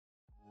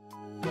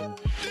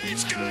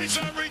guys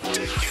are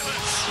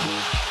ridiculous.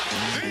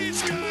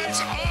 These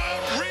guys are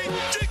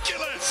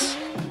ridiculous.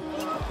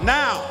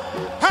 Now,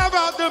 how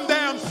about them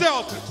damn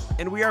Celtics?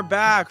 And we are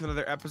back with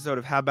another episode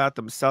of How About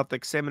Them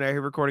Celtics. Sam and I are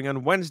here recording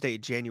on Wednesday,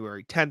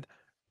 January 10th.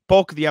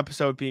 Bulk of the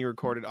episode being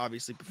recorded,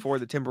 obviously, before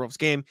the Timberwolves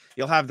game.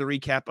 You'll have the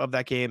recap of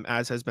that game,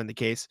 as has been the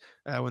case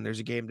when there's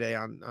a game day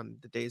on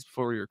the days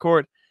before we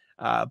record.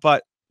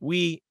 But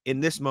we, in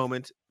this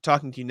moment,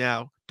 talking to you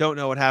now, don't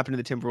know what happened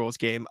in the Timberwolves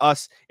game.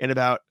 Us, in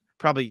about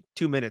probably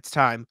 2 minutes'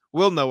 time,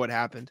 will know what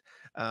happened.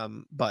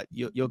 But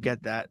you'll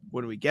get that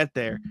when we get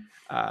there.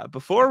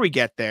 Before we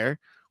get there,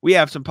 we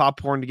have some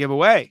popcorn to give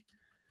away.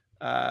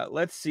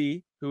 Let's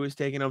see who is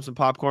taking home some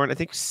popcorn. I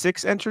think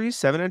 7 entries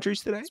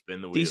today.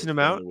 Spin the wheel. Decent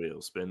amount.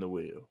 Spin the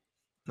wheel.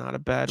 Not a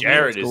bad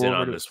Jared wheel. is in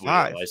on this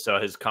 5. wheel. I saw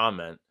his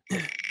comment.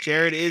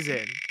 Jared is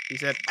in. He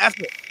said, F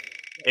it.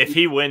 If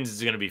he wins,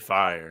 it's going to be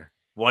fire.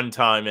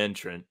 One-time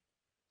entrant.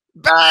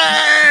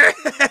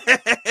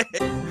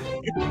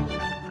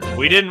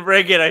 We didn't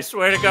rig it. I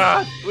swear to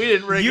God. We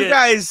didn't rig it. You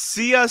guys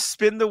see us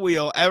spin the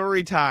wheel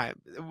every time.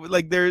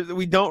 Like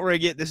we don't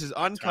rig it. This is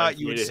uncut.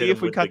 You would see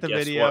if we cut the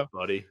video. What,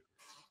 buddy?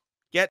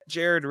 Get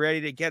Jared ready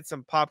to get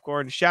some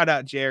popcorn. Shout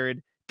out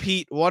Jared.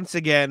 Pete, once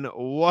again,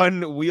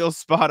 1 wheel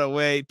spot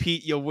away.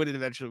 Pete, you'll win it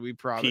eventually, we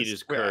promise. Pete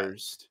is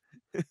cursed.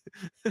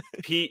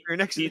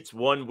 Pete's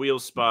 1 wheel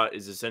spot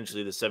is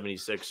essentially the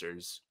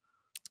 76ers.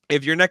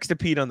 If you're next to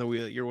Pete on the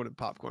wheel, you're winning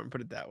popcorn,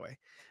 put it that way.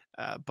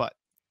 But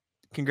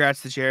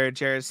congrats to Jared.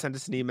 Jared, send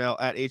us an email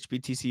at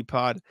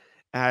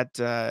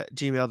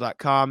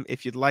hbtcpod@gmail.com.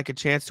 If you'd like a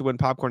chance to win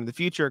popcorn in the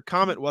future,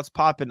 comment what's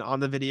poppin' on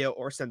the video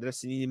or send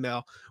us an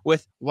email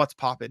with what's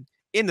poppin'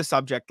 in the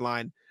subject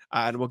line,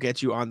 and we'll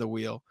get you on the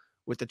wheel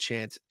with a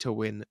chance to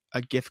win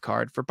a gift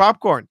card for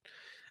popcorn.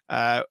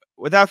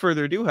 Without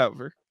further ado,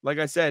 however, like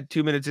I said,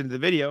 2 minutes into the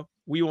video,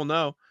 we will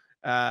know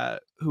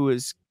who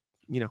has,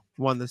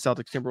 won the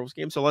Celtics-Timberwolves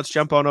game. So let's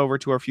jump on over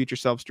to our future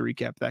selves to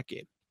recap that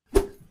game.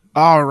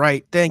 All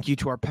right. Thank you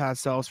to our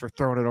past selves for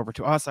throwing it over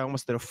to us. I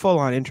almost did a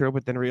full-on intro,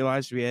 but then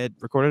realized we had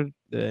recorded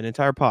an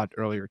entire pod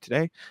earlier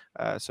today.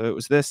 So it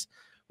was this.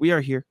 We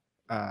are here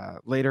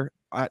later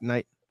at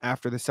night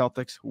after the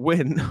Celtics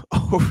win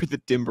over the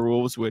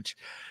Timberwolves, which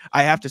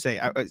I have to say,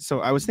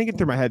 I was thinking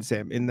through my head,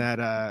 Sam, in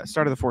that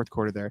start of the fourth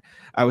quarter there.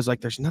 I was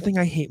like, there's nothing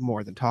I hate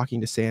more than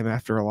talking to Sam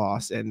after a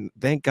loss. And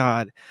thank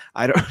God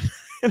I don't.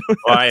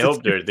 I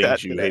hope there are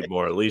things you hate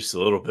more, at least a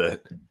little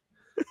bit.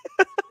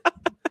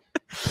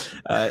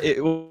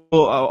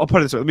 I'll put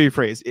it this way. Let me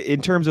rephrase.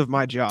 In terms of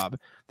my job,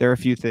 there are a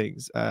few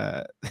things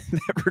that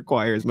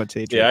require as much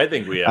hatred. Yeah, I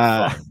think we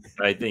have fun.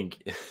 I think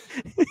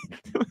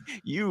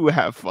you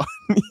have fun.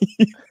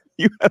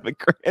 You have a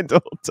grand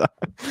old time.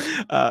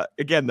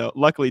 Again, though,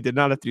 luckily did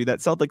not have to do that.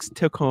 Celtics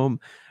took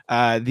home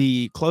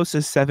the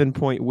closest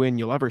 7-point win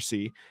you'll ever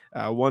see,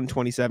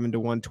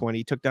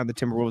 127-120. Took down the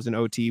Timberwolves in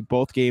OT.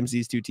 Both games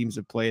these two teams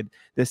have played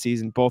this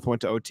season, both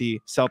went to OT.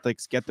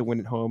 Celtics get the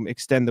win at home,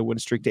 extend the win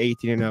streak to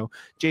 18-0.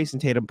 Jayson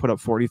Tatum put up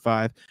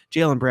 45.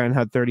 Jaylen Brown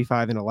had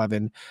 35 and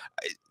 11.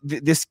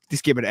 This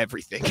game had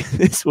everything.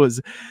 This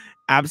was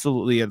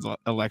absolutely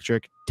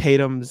electric.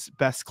 Tatum's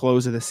best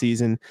close of the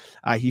season.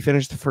 He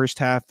finished the first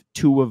half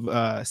 2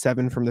 of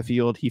 7 from the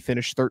field. He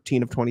finished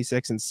 13 of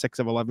 26 and 6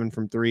 of 11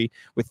 from 3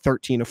 with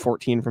 13 of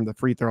 14 from the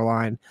free throw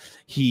line.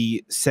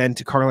 He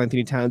sent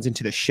Karl-Anthony Towns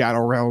into the shadow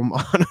realm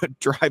on a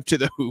drive to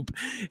the hoop.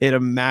 Hit a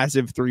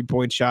massive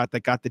 3-point shot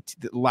that got the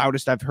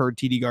loudest I've heard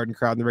TD Garden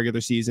crowd in the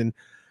regular season.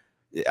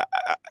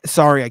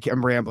 Sorry,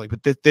 I'm rambling,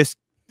 but this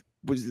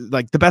was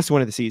like the best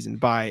win of the season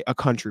by a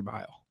country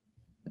mile.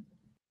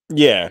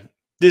 Yeah.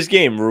 This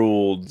game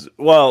ruled.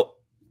 Well,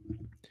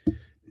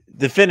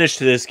 the finish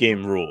to this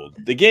game ruled.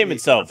 The game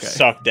itself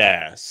sucked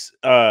ass.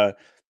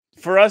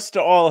 For us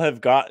to all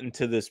have gotten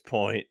to this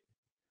point,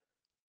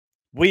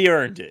 we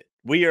earned it.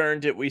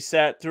 We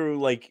sat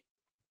through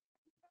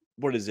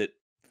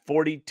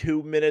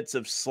 42 minutes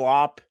of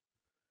slop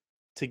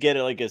to get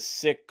a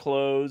sick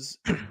close.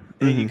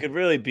 And you could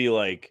really be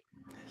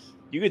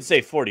you could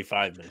say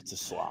 45 minutes of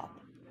slop.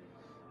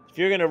 If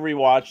you're going to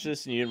rewatch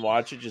this and you didn't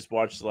watch it, just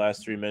watch the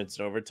last 3 minutes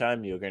in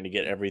overtime. You're going to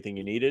get everything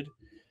you needed.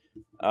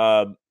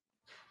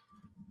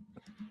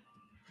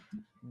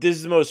 This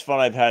is the most fun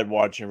I've had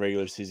watching a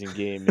regular season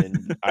game,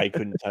 and I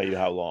couldn't tell you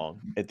how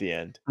long at the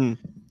end.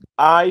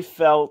 I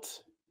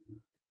felt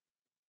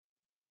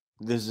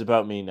this is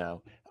about me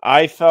now.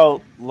 I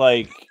felt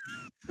like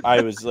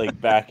I was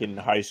back in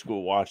high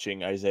school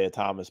watching Isaiah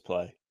Thomas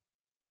play.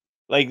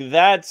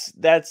 That's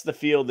the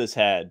feel this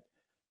had,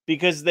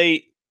 because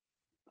they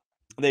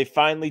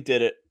finally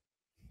did it.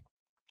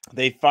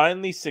 They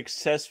finally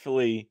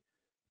successfully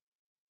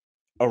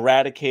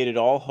eradicated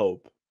all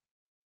hope,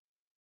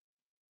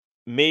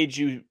 made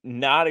you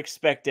not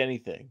expect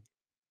anything,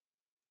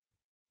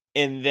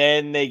 and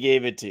then they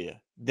gave it to you.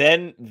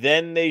 Then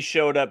they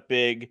showed up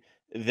big.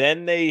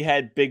 Then they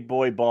had big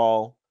boy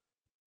ball,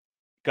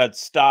 got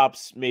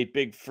stops, made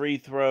big free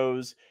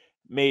throws,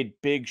 made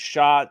big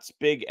shots,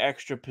 big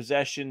extra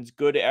possessions,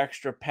 good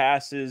extra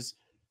passes.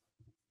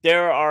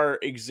 There are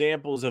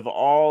examples of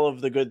all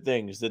of the good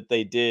things that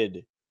they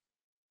did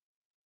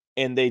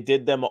and they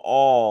did them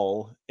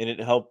all, and it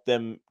helped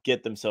them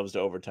get themselves to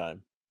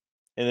overtime.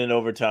 And in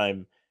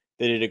overtime,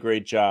 they did a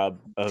great job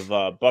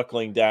of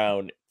buckling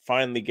down,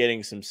 finally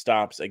getting some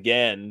stops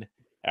again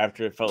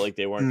after it felt like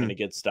they weren't going to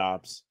get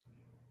stops,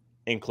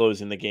 and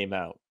closing the game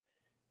out.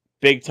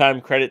 Big time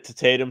credit to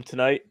Tatum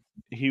tonight.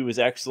 He was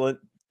excellent.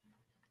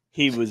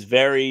 He was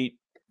very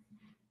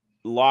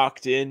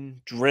locked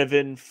in,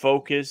 driven,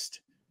 focused.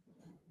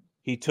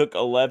 He took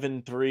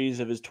 11 threes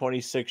of his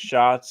 26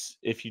 shots.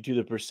 If you do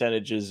the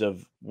percentages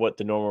of what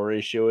the normal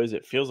ratio is,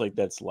 it feels like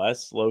that's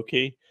less, low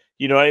key.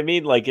 You know what I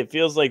mean? Like, it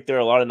feels like there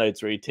are a lot of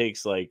nights where he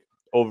takes like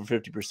over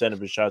 50%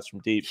 of his shots from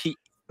deep,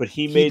 but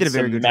he He made did a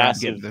very some good job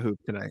massive, getting the hoop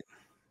tonight.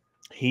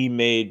 he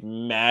made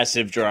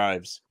massive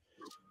drives,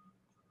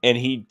 and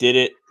he did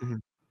it Mhm.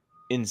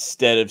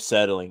 instead of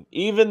settling.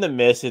 Even the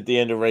miss at the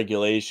end of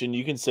regulation,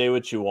 you can say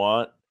what you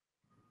want.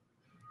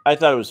 I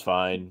thought it was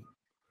fine.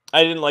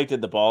 I didn't like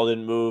that the ball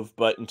didn't move,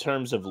 but in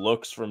terms of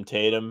looks from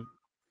Tatum,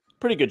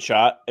 pretty good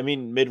shot. I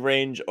mean,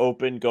 mid-range,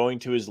 open, going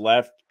to his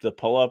left. The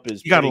pull-up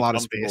is He got a pretty lot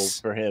of comfortable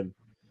space. for him.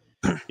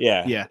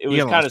 Yeah, Yeah, it he was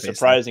got a lot kind of of space there.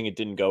 surprising it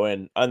didn't go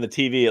in. On the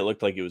TV, it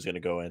looked like it was going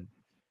to go in.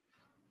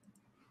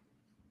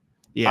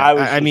 Yeah, I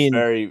was I just mean,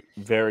 very,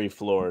 very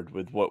floored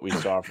with what we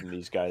saw from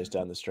these guys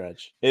down the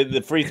stretch.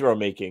 The free throw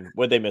making,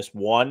 what they missed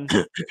one,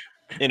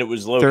 and it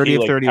was low 30 key, of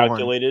like 31.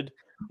 calculated.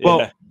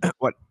 Well, Yeah,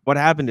 what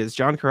happened is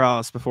John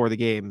Corrales before the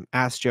game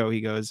asked Joe.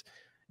 He goes,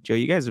 "Joe,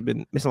 you guys have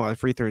been missing a lot of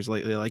free throws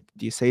lately. Like,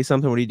 do you say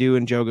something? What do you do?"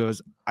 And Joe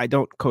goes, "I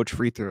don't coach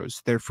free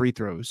throws. They're free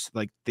throws.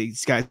 Like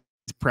these guys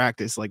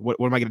practice. Like, what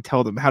am I going to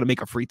tell them how to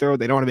make a free throw?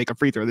 They don't want to make a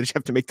free throw. They just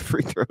have to make the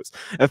free throws."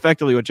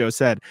 Effectively, what Joe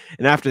said.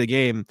 And after the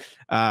game,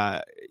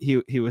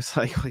 he was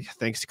like,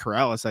 "Thanks to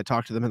Corrales, I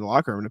talked to them in the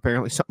locker room, and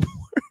apparently something."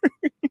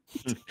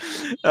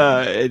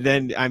 And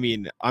then, I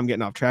mean, I'm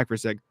getting off track for a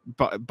sec.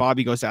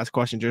 Bobby goes to ask a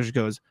question. Joe just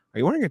goes, "Are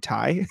you wearing a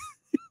tie?"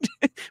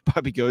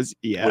 Bobby goes,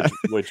 "Yeah."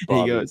 Which He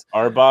Bobby? goes,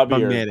 Our Bobby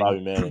or Manning.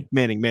 Bobby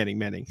Manning?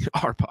 Manning.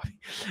 Our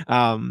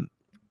Bobby.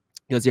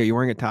 He goes, "Yeah, you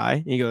wearing a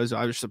tie?" He goes,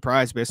 "I was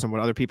surprised based on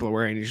what other people are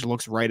wearing." He just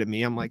looks right at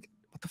me. I'm like,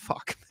 "What the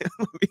fuck,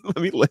 man? let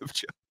me live,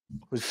 Joe."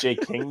 Was Jay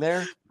King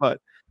there? But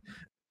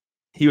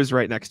he was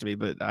right next to me,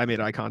 but I made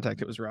eye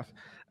contact. It was rough.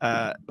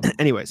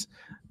 Anyways,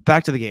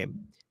 back to the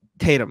game.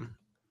 Tatum,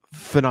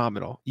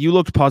 phenomenal. You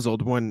looked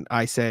puzzled when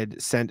I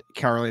said send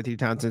Karl-Anthony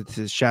Towns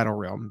into his shadow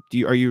realm.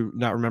 Are you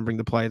not remembering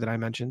the play that I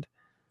mentioned?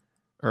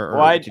 Well,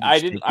 Or did you I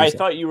just didn't. take I yourself?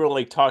 thought you were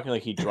like talking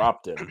like he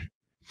dropped him.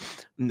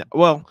 No,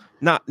 well,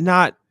 not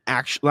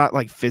actually, not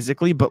like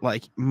physically, but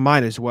like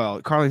mine as well.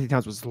 Karl-Anthony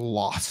Towns was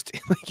lost.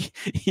 Like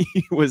he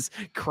was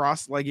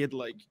cross-legged,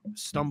 like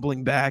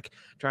stumbling back,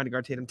 trying to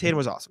guard Tatum. Tatum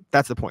was awesome.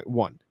 That's the point.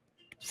 One,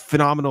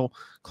 phenomenal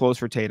close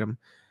for Tatum.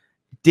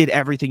 Did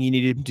everything you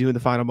needed to do in the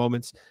final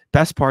moments.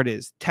 Best part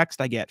is text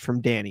I get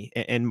from Danny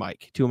and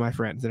Mike, two of my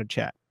friends in a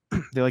chat.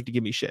 They like to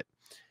give me shit.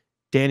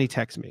 Danny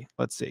texts me.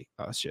 Let's see.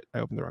 Oh shit! I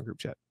opened the wrong group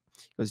chat.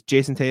 It was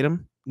Jayson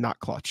Tatum, not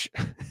clutch.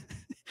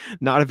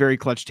 Not a very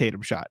clutch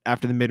Tatum shot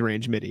after the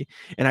mid-range midi.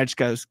 And I just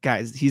goes,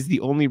 "Guys, he's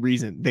the only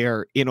reason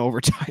they're in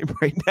overtime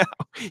right now."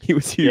 He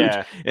was huge.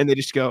 Yeah. And they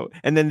just go,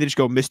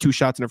 miss 2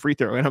 shots and a free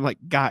throw. And I'm like,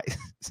 "Guys,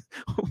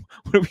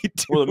 what are we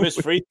doing?" Well, the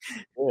missed free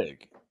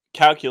big.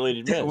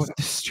 Calculated miss.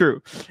 It's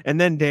true. And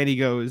then Danny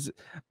goes,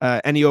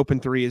 "Any open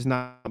three is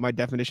not my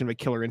definition of a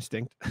killer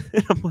instinct."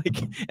 And I'm like,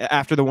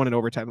 after the one in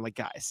overtime, I'm like,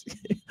 "Guys,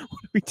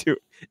 what do we do?"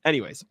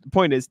 Anyways, the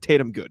point is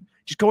Tatum good.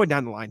 Just going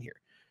down the line here.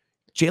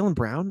 Jaylen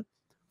Brown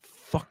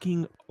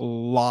fucking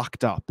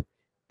locked up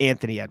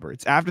Anthony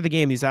Edwards. After the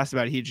game, he's asked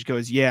about it. He just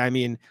goes, "Yeah, I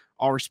mean,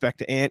 all respect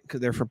to Ant because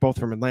they're both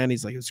from Atlanta."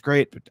 He's like, "It was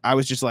great," but I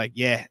was just like,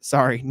 "Yeah,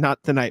 sorry,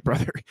 not tonight,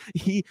 brother."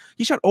 He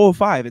shot 0 of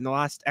 5 in the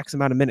last X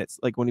amount of minutes,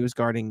 like when he was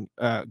guarded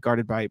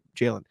by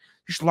Jaylen.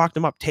 Just locked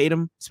him up.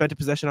 Tatum spent a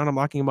possession on him,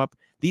 locking him up.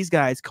 These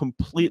guys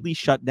completely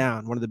shut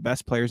down one of the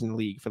best players in the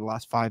league for the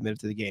last 5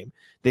 minutes of the game.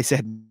 They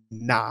said,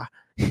 "Nah."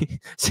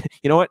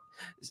 You know what?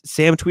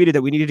 Sam tweeted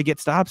that we needed to get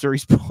stops, or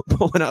he's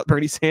pulling out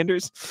Bernie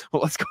Sanders.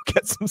 Well, let's go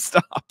get some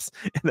stops,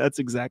 and that's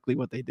exactly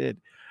what they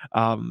did.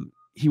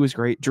 He was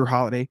great. Drew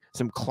Holiday,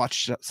 some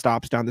clutch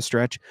stops down the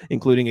stretch,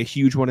 including a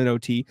huge one in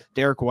OT.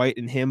 Derrick White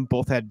and him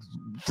both had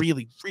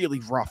really, really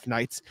rough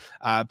nights,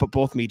 but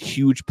both made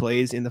huge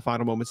plays in the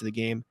final moments of the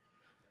game.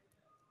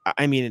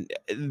 I mean,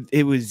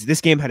 this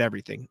game had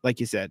everything,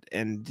 like you said,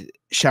 and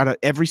shout out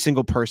every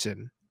single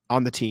person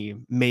on the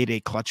team made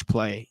a clutch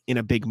play in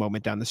a big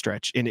moment down the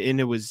stretch. And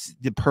it was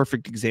the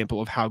perfect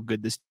example of how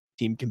good this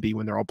team can be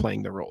when they're all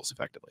playing their roles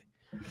effectively.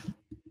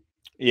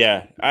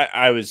 Yeah,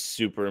 I was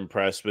super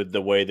impressed with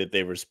the way that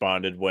they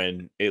responded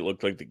when it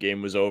looked like the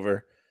game was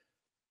over.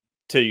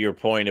 To your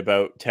point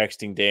about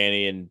texting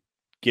Danny and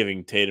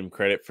giving Tatum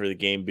credit for the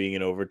game being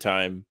in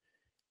overtime,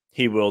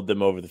 he willed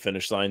them over the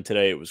finish line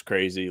today. It was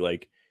crazy.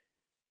 Like,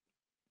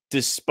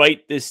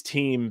 despite this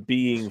team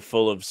being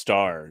full of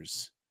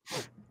stars,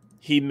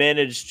 he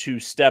managed to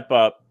step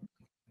up,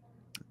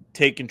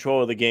 take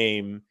control of the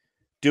game,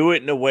 do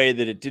it in a way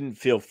that it didn't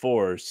feel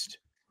forced.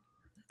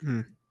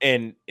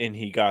 And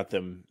he got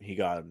them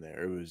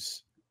there. It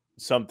was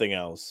something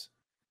else.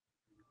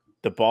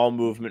 The ball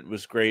movement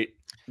was great.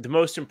 The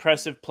most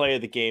impressive play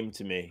of the game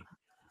to me,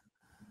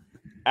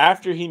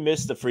 after he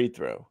missed the free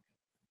throw,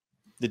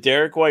 the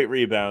Derrick White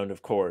rebound,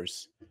 of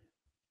course.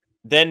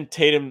 Then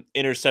Tatum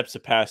intercepts a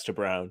pass to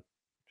Brown.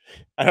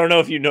 I don't know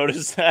if you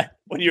noticed that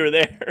when you were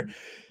there,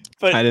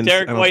 but I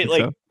Derrick don't White,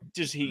 think so.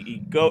 just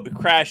he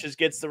crashes,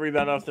 gets the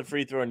rebound off the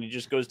free throw, and he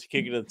just goes to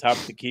kick it to the top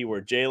of the key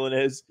where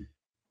Jaylen is.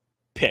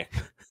 Pick.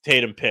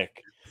 Tatum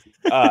pick.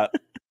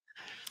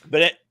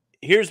 But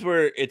here's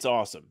where it's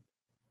awesome.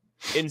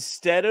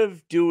 Instead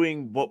of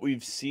doing what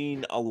we've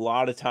seen a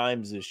lot of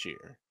times this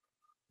year,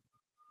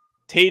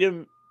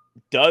 Tatum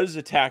does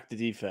attack the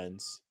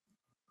defense.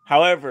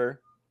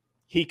 However,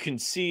 he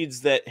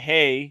concedes that,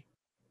 hey,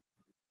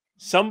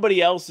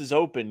 somebody else is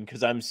open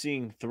because I'm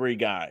seeing three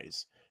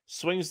guys.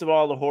 Swings the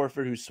ball to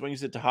Horford, who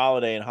swings it to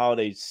Holiday, and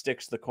Holiday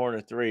sticks the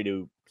corner three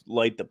to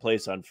light the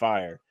place on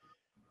fire.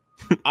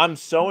 I'm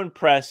so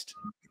impressed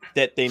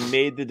that they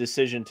made the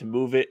decision to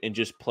move it and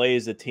just play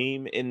as a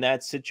team in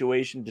that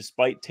situation,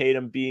 despite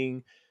Tatum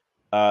being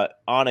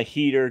on a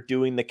heater,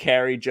 doing the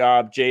carry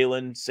job.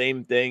 Jaylen,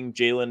 same thing.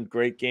 Jaylen,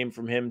 great game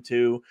from him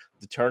too.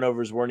 The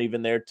turnovers weren't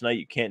even there tonight.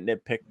 You can't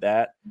nitpick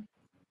that.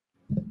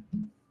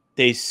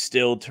 They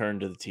still turn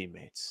to the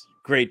teammates.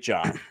 Great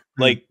job.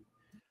 Like,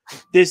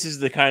 this is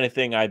the kind of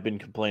thing I've been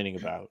complaining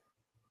about.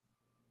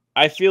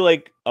 I feel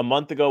like a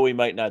month ago we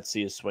might not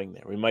see a swing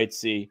there. We might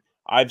see,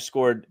 I've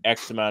scored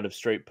X amount of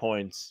straight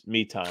points,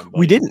 me time. Buddy.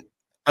 We didn't.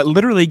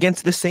 Literally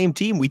against the same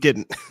team, we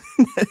didn't.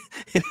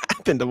 It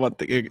happened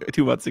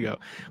 2 months ago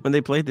when they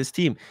played this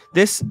team.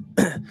 This,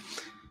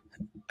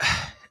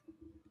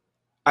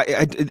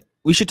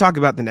 we should talk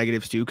about the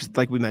negatives too, because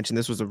like we mentioned,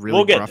 this was a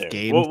really rough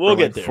game. We'll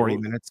get there. 40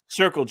 minutes.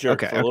 Circle jerk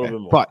for a little bit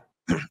more.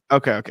 But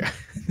okay.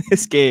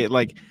 This game,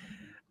 like,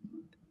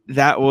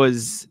 that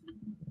was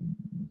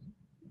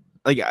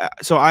like,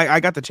 so I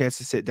got the chance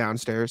to sit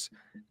downstairs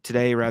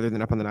today rather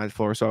than up on the 9th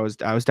floor. So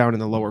I was down in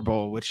the lower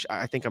bowl, which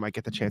I think I might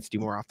get the chance to do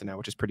more often now,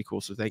 which is pretty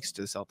cool. So thanks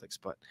to the Celtics,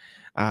 but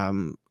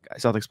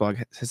Celtics blog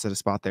has set a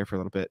spot there for a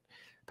little bit,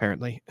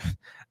 apparently.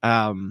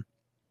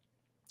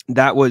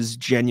 That was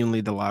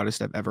genuinely the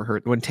loudest I've ever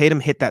heard. When Tatum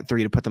hit that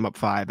three to put them up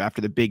 5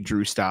 after the big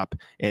Drew stop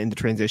and the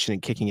transition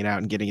and kicking it out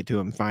and getting it to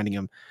him, finding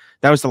him,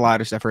 that was the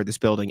loudest I've heard this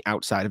building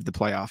outside of the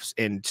playoffs.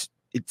 And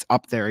it's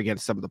up there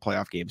against some of the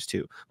playoff games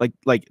too. Like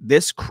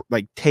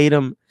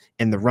Tatum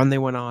and the run they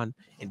went on,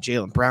 and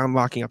Jaylen Brown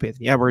locking up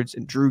Anthony Edwards,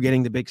 and Drew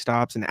getting the big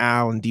stops, and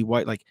Al and D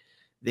White, like,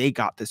 they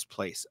got this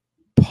place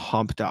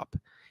pumped up.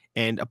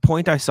 And a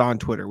point I saw on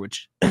Twitter,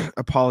 which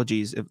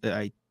apologies if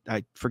I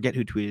forget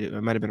who tweeted it.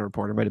 It might have been a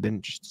reporter, might have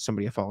been just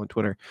somebody I follow on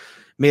Twitter,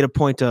 made a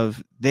point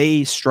of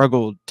they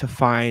struggled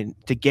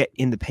to get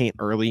in the paint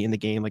early in the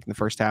game, like in the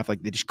first half,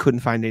 like they just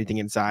couldn't find anything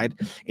inside.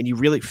 And you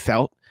really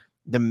felt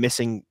the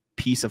missing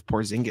piece of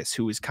Porzingis,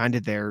 who was kind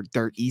of their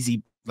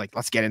easy, like,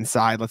 let's get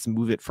inside, let's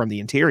move it from the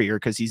interior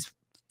because he's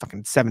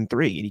fucking 7'3"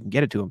 and you can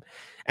get it to him.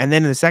 And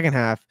then in the second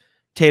half,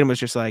 Tatum was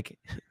just like,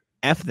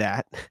 F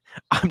that,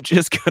 I'm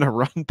just gonna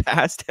run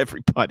past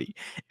everybody.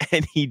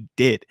 And he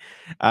did.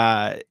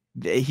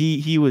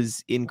 He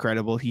was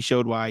incredible. He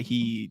showed why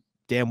he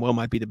damn well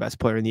might be the best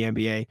player in the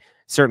NBA,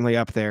 certainly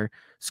up there,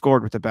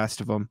 scored with the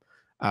best of them.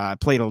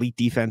 Played elite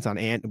defense on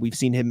Ant. We've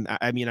seen him.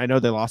 I mean, I know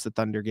they lost the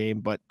Thunder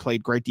game, but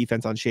played great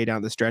defense on Shea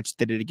down the stretch.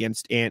 Did it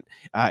against Ant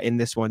in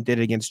this one. Did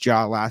it against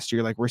Ja last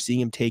year. Like, we're seeing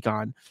him take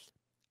on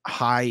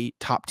high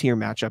top tier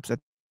matchups at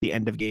the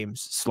end of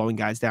games, slowing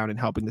guys down and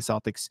helping the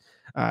Celtics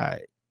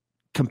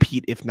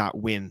compete, if not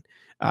win,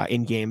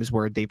 in games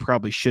where they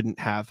probably shouldn't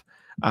have,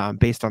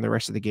 based on the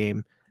rest of the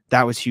game.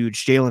 That was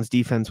huge. Jaylen's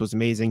defense was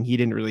amazing. He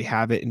didn't really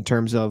have it in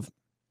terms of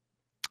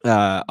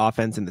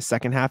offense in the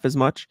second half as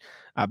much,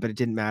 but it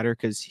didn't matter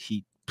because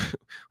he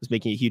was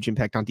making a huge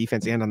impact on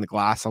defense and on the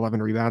glass.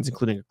 11 rebounds,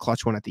 including a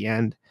clutch one at the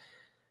end.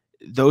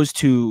 Those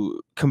two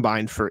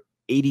combined for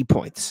 80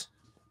 points.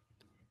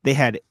 They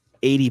had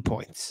 80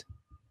 points.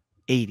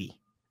 80.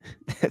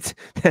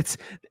 That's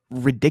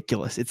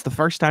ridiculous. It's the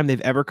first time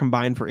they've ever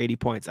combined for 80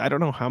 points. I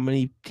don't know how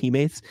many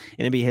teammates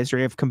in NBA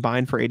history have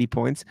combined for 80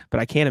 points, but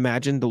I can't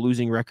imagine the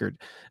losing record.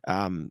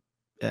 The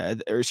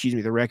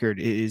record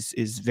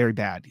is very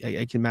bad.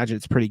 I can imagine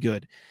it's pretty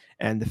good.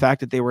 And the fact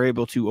that they were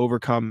able to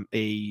overcome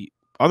a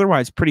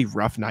otherwise pretty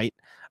rough night,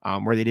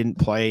 where they didn't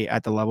play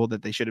at the level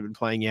that they should have been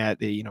playing at.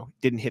 They,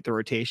 didn't hit the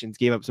rotations,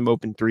 gave up some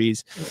open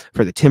threes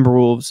for the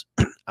Timberwolves.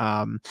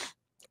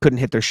 Couldn't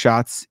hit their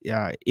shots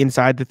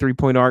inside the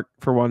 3-point arc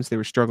for once. They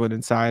were struggling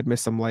inside,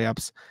 missed some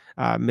layups,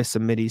 missed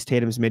some middies.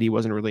 Tatum's midi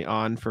wasn't really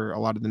on for a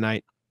lot of the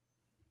night.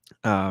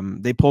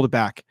 They pulled it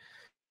back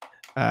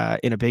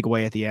in a big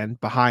way at the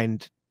end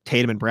behind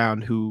Tatum and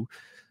Brown, who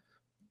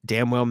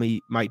damn well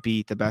might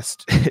be the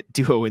best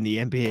duo in the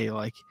NBA.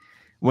 Like,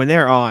 when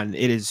they're on,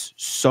 it is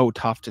so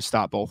tough to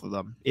stop both of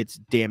them. It's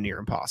damn near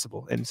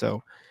impossible. And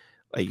so,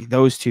 like,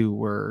 those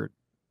two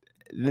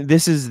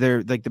this is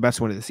their, like, the best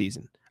one of the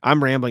season.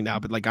 I'm rambling now,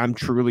 but, like, I'm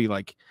truly,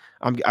 like,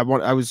 I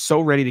was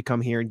so ready to come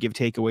here and give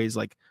takeaways,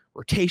 like,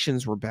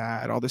 rotations were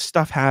bad. All this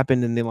stuff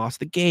happened and they lost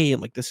the game.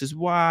 Like, this is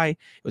why. It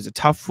was a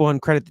tough one.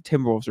 Credit the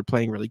Timberwolves are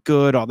playing really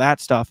good, all that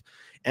stuff.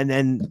 And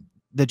then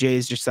the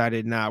Jays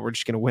decided, nah, we're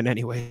just going to win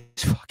anyways.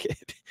 Fuck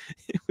it.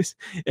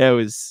 That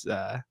was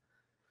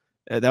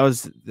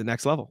the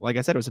next level. Like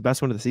I said, it was the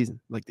best one of the season.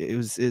 Like,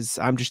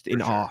 I'm just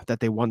in awe that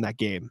they won that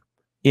game.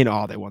 In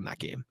awe they won that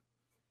game.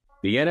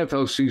 The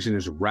NFL season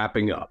is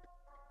wrapping up,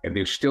 and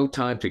there's still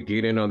time to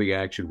get in on the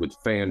action with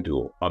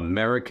FanDuel,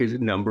 America's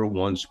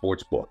 #1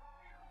 sportsbook.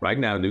 Right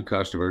now, new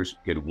customers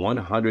get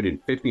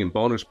 $150 in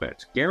bonus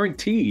bets,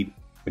 guaranteed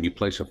when you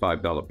place a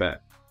 $5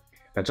 bet.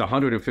 That's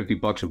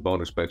 $150 in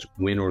bonus bets,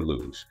 win or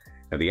lose.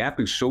 Now, the app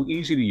is so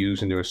easy to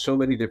use, and there are so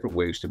many different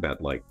ways to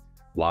bet, like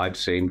live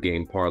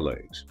same-game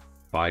parlays,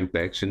 find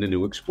bets in the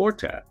new Explore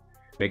tab,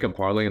 make a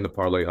parlay in the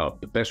Parlay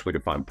Hub, the best way to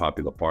find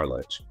popular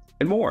parlays,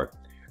 and more.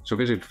 So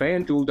visit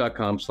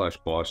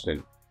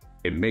FanDuel.com/Boston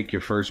and make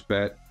your first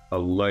bet a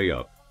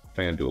layup.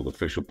 FanDuel,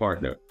 official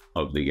partner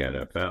of the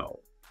NFL.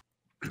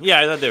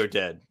 Yeah, I thought they were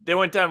dead. They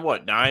went down,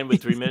 9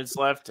 with 3 minutes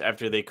left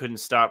after they couldn't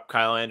stop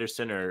Kyle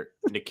Anderson or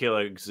Nickeil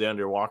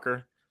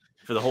Alexander-Walker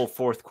for the whole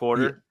fourth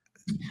quarter.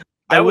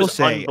 That was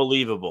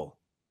unbelievable.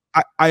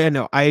 I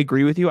know. I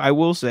agree with you. I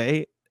will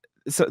say,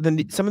 so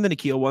then some of the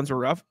Nickeil ones were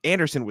rough.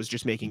 Anderson was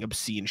just making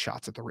obscene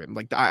shots at the rim.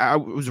 Like, I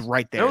was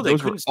right there. No, they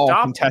Those couldn't were all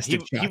stop.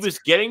 contested shots. He was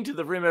getting to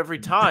the rim every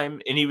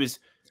time, and he was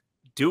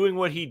doing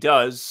what he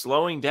does,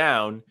 slowing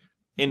down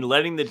and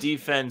letting the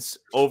defense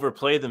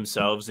overplay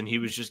themselves, and he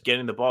was just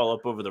getting the ball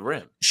up over the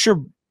rim.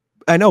 Sure,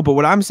 I know, but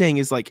what I'm saying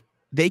is, like,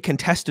 they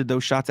contested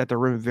those shots at the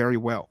rim very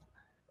well,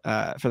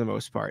 for the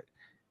most part.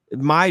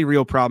 My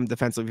real problem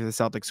defensively for the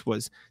Celtics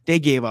was they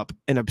gave up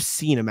an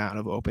obscene amount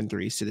of open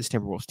threes to this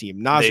Timberwolves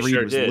team. Naz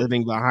Reid was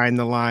living behind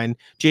the line.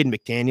 Jaden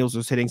McDaniels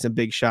was hitting some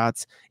big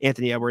shots.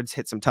 Anthony Edwards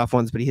hit some tough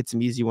ones, but he hit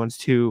some easy ones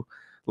too.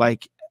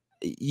 Like,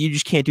 you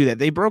just can't do that.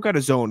 They broke out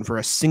a zone for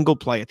a single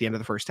play at the end of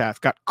the first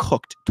half, got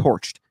cooked,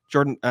 torched.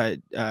 Jalen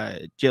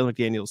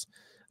McDaniels,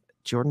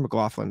 Jordan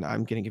McLaughlin,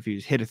 I'm getting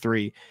confused, hit a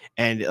 3,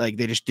 and like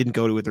they just didn't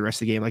go to it the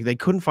rest of the game. Like, they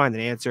couldn't find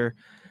an answer.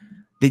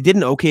 They did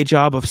an okay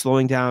job of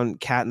slowing down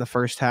Cat in the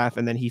first half,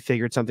 and then he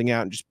figured something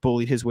out and just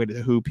bullied his way to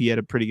the hoop. He had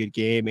a pretty good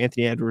game.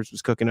 Anthony Edwards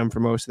was cooking them for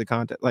most of the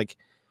content. Like,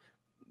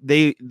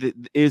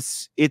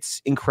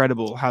 it's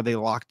incredible how they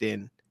locked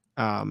in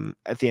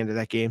at the end of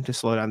that game to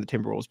slow down the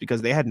Timberwolves,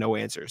 because they had no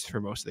answers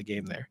for most of the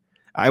game there.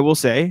 I will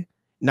say,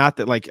 not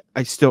that, like,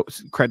 I still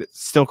credit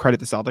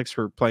the Celtics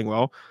for playing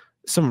well.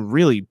 Some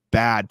really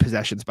bad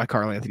possessions by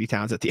Karl Anthony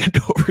Towns at the end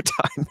of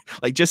overtime.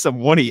 Like, just some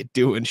what are you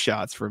doing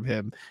shots from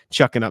him,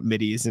 chucking up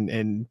middies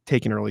and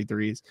taking early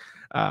threes.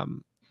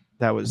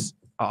 That was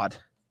odd.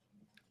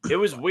 It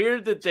was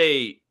weird that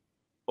they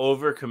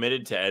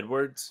overcommitted to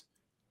Edwards,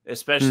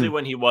 especially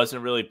when he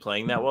wasn't really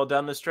playing that well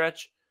down the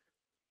stretch.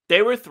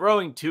 They were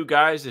throwing 2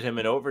 guys at him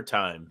in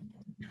overtime.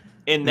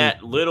 In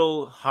that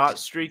little hot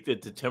streak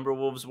that the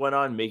Timberwolves went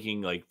on,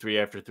 making like 3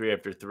 after 3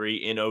 after 3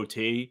 in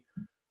OT,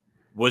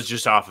 was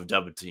just off of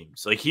double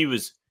teams. Like, he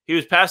was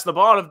passing the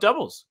ball out of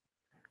doubles.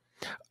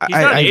 He's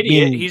not an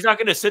idiot. He's not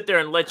going to sit there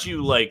and let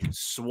you, like,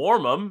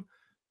 swarm him.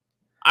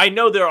 I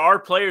know there are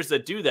players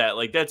that do that.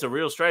 Like, that's a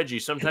real strategy.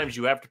 Sometimes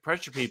you have to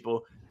pressure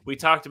people. We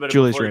talked about it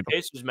before the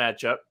Pacers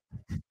matchup.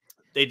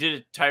 They did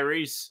it.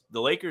 Tyrese,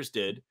 the Lakers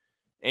did,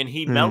 and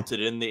he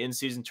melted in the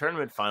in-season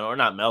tournament final. Or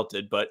not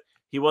melted, but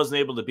he wasn't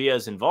able to be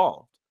as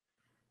involved.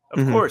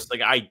 Of course,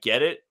 like, I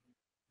get it.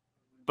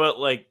 But,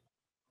 like,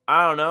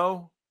 I don't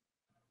know.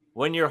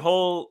 When your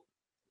whole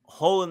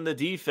hole in the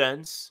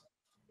defense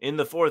in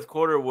the fourth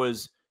quarter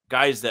was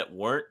guys that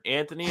weren't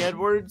Anthony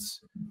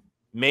Edwards,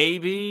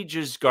 maybe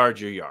just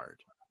guard your yard.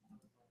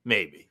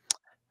 Maybe.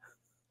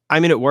 I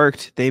mean, it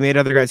worked. They made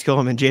other guys kill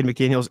him, and Jaden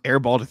McDaniels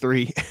airballed a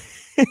 3.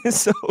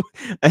 So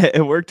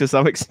it worked to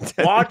some extent.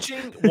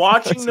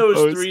 Watching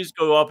those threes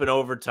go up in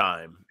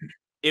overtime,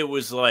 it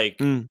was like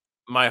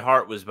my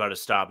heart was about to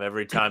stop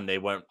every time they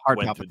went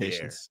through the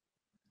air.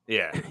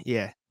 Yeah.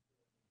 Yeah.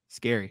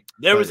 Scary.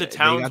 There was a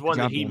Towns one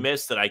that he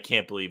missed that I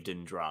can't believe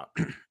didn't drop.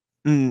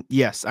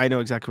 Yes, I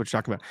know exactly what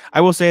you're talking about. I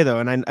will say, though,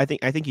 and I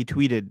think he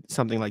tweeted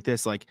something like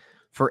this, like,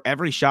 for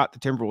every shot the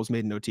Timberwolves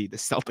made in OT, the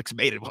Celtics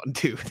made it one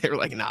too. They were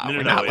like, nah,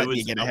 we're not letting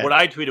you get ahead. What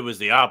I tweeted was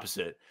the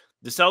opposite.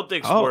 The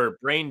Celtics were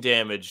brain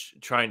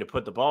damaged trying to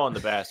put the ball in the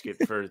basket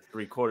for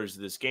 3/4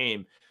 of this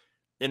game.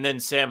 And then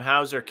Sam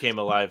Hauser came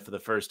alive for the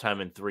first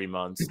time in 3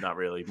 months. Not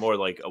really, more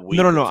like a week.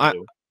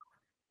 No.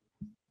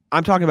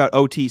 I'm talking about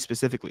OT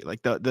specifically.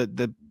 Like,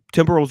 the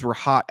Timberwolves were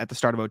hot at the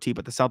start of OT,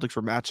 but the Celtics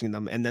were matching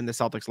them, and then the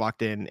Celtics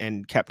locked in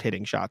and kept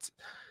hitting shots.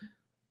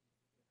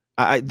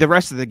 The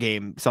rest of the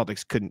game,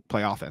 Celtics couldn't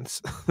play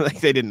offense. Like,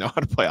 they didn't know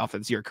how to play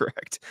offense. You're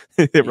correct.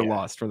 They were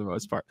lost for the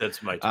most part.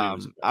 That's my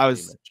tweet. I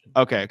was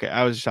okay.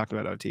 I was talking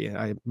about OT.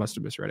 I must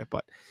have misread it,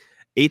 but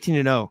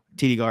 18-0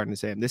 TD Garden is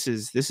saying this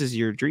is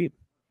your dream.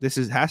 This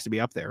has to be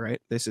up there,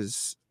 right? This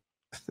is.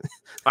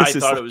 I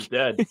thought it was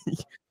dead.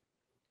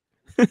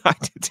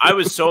 I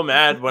was so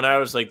mad when I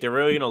was like, they're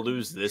really going to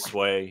lose this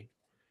way.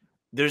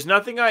 There's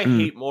nothing I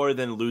hate more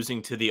than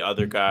losing to the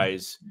other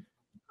guys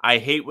I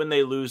hate when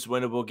they lose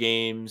winnable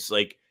games.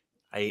 Like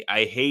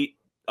I hate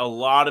a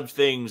lot of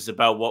things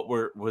about what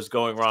was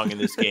going wrong in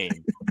this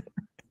game.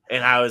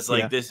 And I was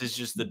like, this is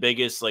just the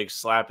biggest like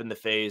slap in the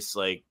face,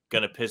 like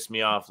gonna piss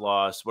me off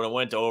loss. When it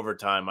went to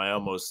overtime, I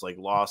almost like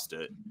lost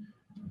it.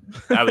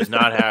 I was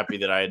not happy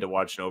that I had to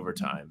watch an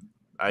overtime.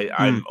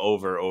 I'm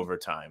over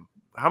overtime.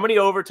 How many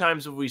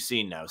overtimes have we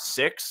seen now?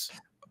 6?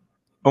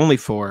 Only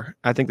 4.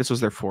 I think this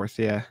was their 4th.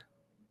 Yeah.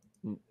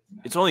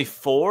 It's only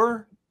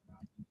 4?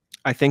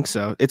 I think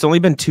so. It's only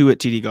been 2 at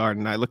TD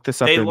Garden. I looked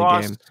this up during the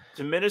game. They lost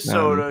to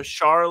Minnesota,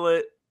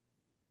 Charlotte.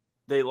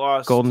 They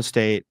lost Golden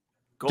State,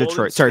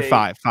 Detroit. State.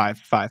 Sorry,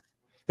 5.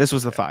 This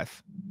was the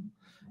 5.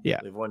 Yeah.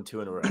 They've won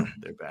 2 in a row.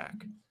 They're back.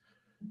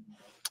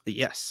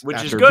 Yes. Which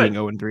after is good. Being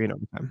 0-3 in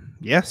overtime.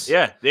 Yes.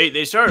 Yeah.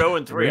 They started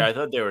 0-3. I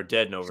thought they were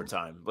dead in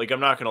overtime. Like, I'm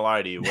not going to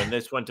lie to you. When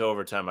this went to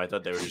overtime, I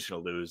thought they were just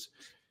going to lose.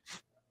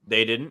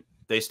 They didn't.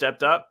 They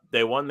stepped up.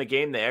 They won the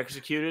game. They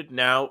executed.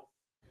 Now,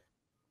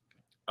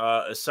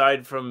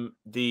 aside from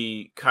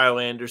the Kyle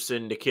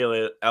Anderson,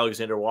 Nikhil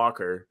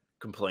Alexander-Walker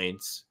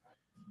complaints,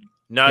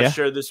 not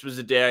sure this was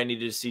a day I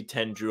needed to see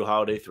 10 Drew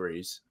Holiday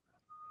threes.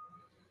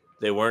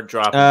 They weren't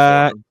dropping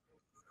for him.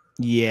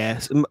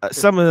 Yes,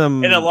 some of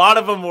them, and a lot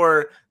of them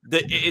were.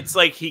 It's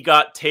like he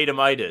got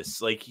Tatamitis.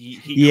 Like he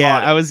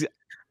caught it.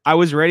 I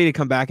was ready to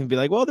come back and be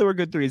like, well, there were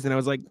good threes, and I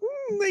was like,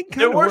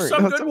 there were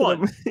some good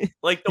ones,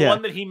 like the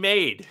one that he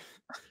made.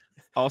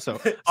 Also,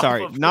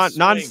 sorry,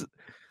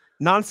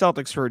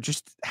 non-Celtics for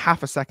just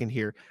half a second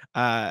here.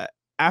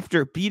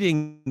 After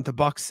beating the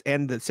Bucks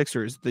and the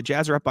Sixers, the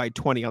Jazz are up by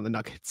 20 on the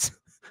Nuggets.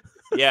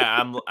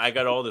 Yeah, I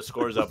got all the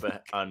scores up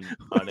on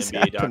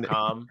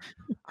NBA.com.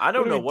 I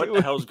don't know what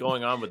the hell's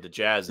going on with the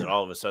Jazz that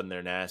all of a sudden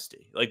they're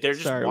nasty. Like they're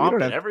just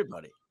whopping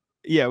everybody.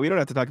 Yeah, we don't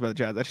have to talk about the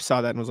Jazz. I just saw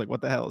that and was like,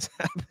 what the hell is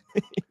happening?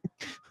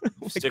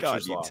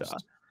 Sixers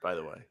lost, by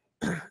the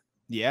way.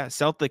 Yeah,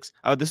 Celtics.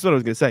 Oh, this is what I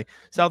was going to say.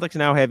 Celtics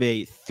now have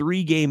a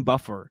 3-game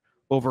buffer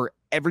over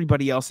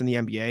everybody else in the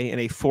NBA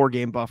and a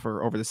 4-game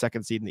buffer over the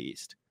 2nd seed in the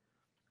East.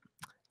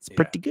 It's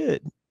pretty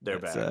good. They're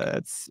back.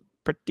 It's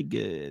pretty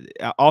good.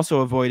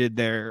 Also avoided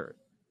their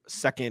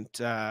second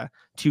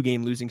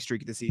 2-game losing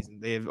streak of the season.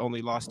 They have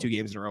only lost 2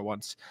 games in a row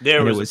once.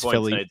 There was a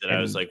point tonight that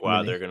I was like,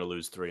 wow, they're going to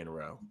lose 3 in a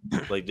row.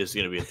 Like, this is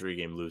going to be a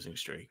 3-game losing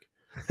streak.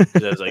 I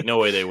was like, no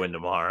way they win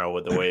tomorrow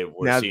with the way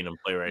we're seeing them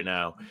play right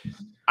now.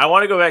 I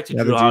want to go back to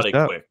Drew Holiday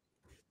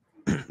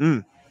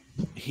quick.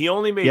 He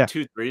only made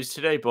 2 threes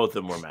today. Both of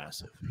them were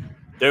massive.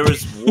 There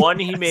was one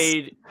he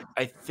made,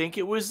 I think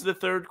it was the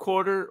 3rd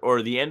quarter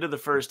or the end of the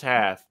 1st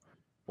half,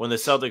 when the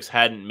Celtics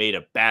hadn't made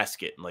a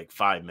basket in like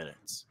 5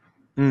 minutes.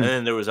 And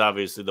then there was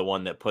obviously the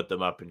one that put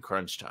them up in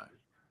crunch time.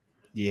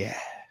 Yeah.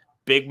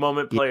 Big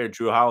moment player,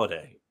 Drew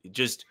Holiday.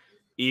 Just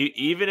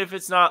even if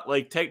it's not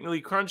like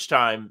technically crunch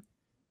time,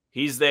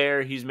 he's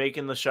there. He's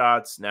making the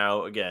shots.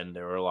 Now, again,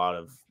 there were a lot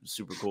of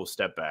super cool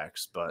step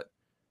backs, but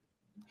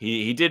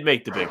he did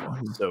make the big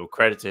one. So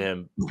credit to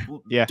him.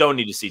 Yeah. Don't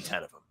need to see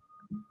 10 of them.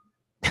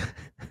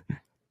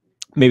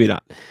 Maybe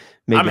not.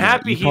 I'm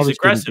happy he's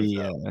aggressive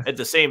at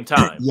the same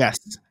time.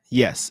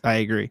 Yes, I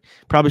agree.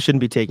 Probably shouldn't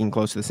be taking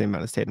close to the same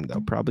amount as Tatum,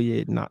 though.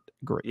 Probably not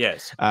great.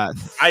 Yes. 31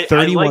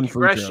 I like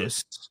free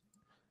throws.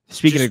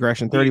 Speaking of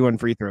aggression, 31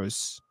 free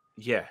throws.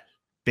 Yeah.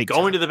 Big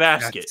going time. to the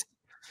basket.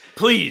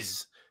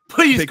 Please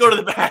go to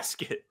the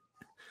basket.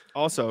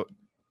 Also,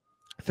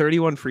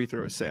 31 free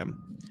throws,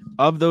 Sam.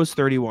 Of those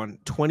 31,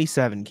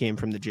 27 came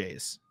from the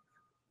Jays.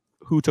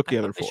 Who took the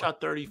other 4? They shot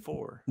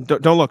 34.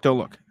 Don't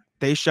look.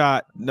 They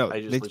shot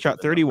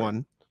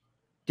 31.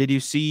 Did you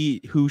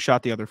see who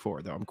shot the other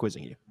 4, though? I'm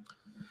quizzing you.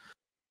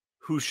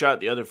 Who shot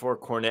the other 4?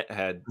 Cornette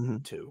had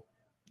 2.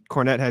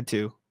 Cornette had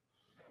 2.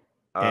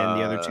 And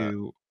the other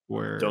 2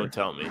 were... Don't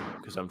tell me,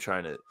 because I'm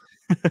trying to...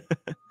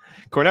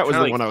 Cornette was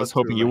the one I was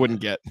hoping you wouldn't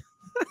get.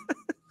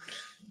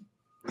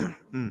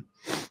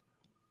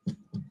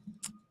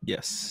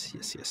 Yes.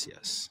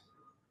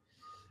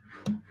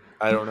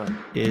 I don't know.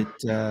 It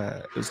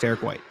was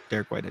Derrick White.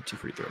 Derrick White had 2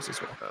 free throws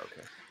as well.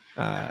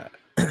 Okay.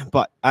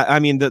 But I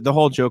mean, the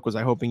whole joke was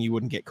I hoping you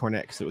wouldn't get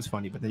Cornette because it was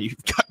funny, but then you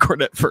got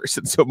Cornette first,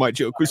 and so my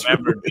joke was. I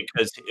remember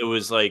because it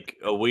was like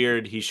a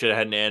weird. He should have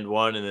had an and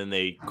one, and then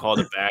they called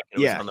it back,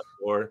 and it was on the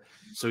floor,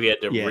 so he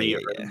had to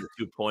re-earn the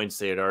 2 points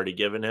they had already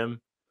given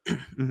him.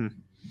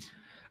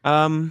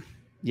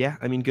 Yeah,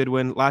 I mean, good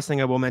win. Last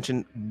thing I will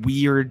mention: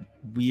 weird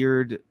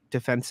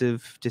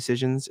defensive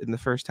decisions in the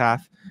first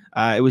half.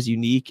 It was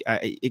unique.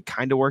 It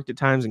kind of worked at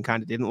times and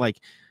kind of didn't.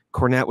 Like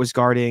Cornette was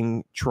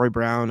guarding Troy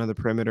Brown on the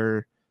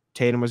perimeter.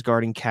 Tatum was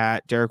guarding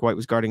Cat. Derrick White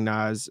was guarding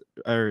Naz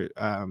Reid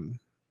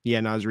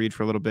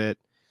for a little bit.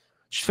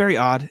 Just very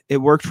odd. It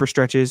worked for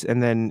stretches,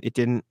 and then it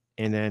didn't,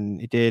 and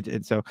then it did.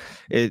 And so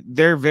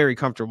they're very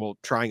comfortable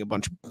trying a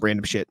bunch of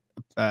random shit,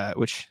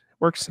 which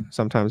works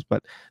sometimes.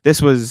 But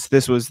this was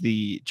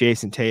the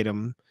Jayson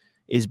Tatum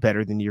is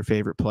better than your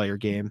favorite player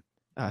game.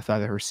 If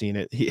I've ever seen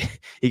it.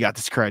 He got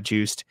this crowd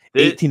juiced.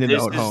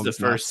 18-0 at home. This is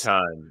the first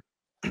time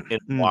in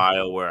a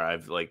while where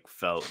I've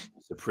felt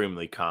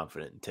supremely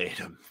confident in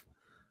Tatum.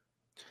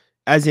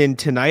 As in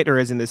tonight or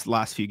as in this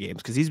last few games?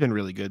 Because he's been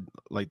really good,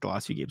 like the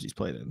last few games he's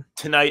played in.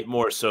 Tonight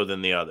more so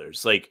than the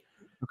others. Like,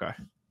 Okay.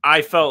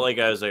 I felt like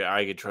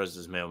I could trust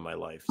this man with my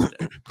life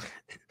today.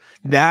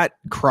 That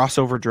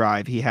crossover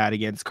drive he had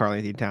against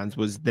Karl-Anthony Towns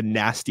was the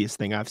nastiest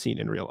thing I've seen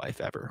in real life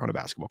ever on a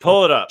basketball court.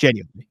 Pull it up.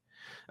 Genuinely.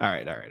 All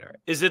right.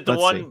 Is it the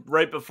one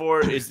right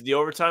before? Is it the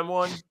overtime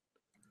one?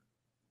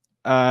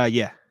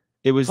 Yeah.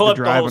 It was Pull the up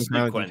drive the on whole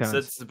Karl-Anthony sequence. Towns.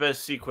 That's the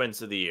best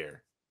sequence of the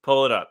year.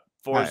 Pull it up.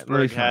 right,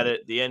 Forsberg had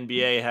it. The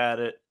NBA had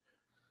it.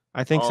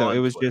 I think so. on It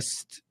was Twitter.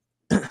 just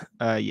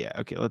yeah.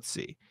 Okay, let's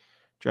see.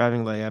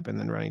 Driving layup and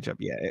then running jump.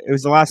 Yeah, it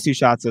was the last two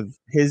shots of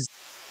his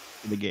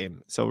the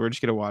game. So we're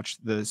just gonna watch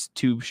those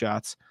two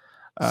shots.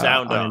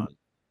 Sound on.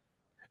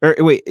 Or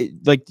wait,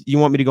 like you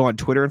want me to go on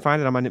Twitter and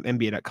find it? I'm on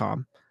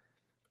NBA.com.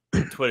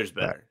 Twitter's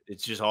better.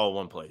 It's just all in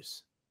one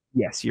place.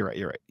 Yes, you're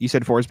right. You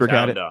said Forsberg had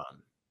Sound it.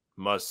 on.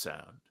 Must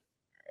sound.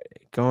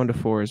 Going to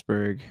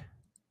Forsberg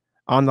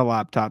on the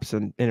laptops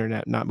and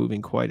internet not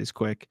moving quite as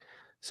quick.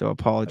 So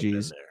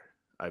apologies.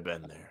 I've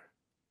been there.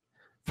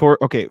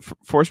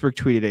 Forsberg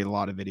tweeted a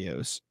lot of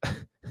videos.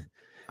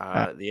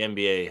 The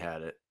NBA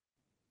had it.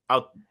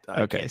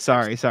 Okay,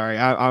 sorry.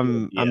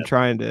 I'm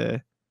trying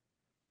to.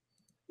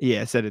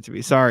 Yeah, send it to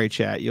me. Sorry,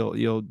 chat.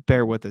 You'll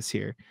bear with us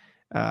here.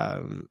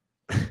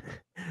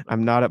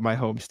 I'm not at my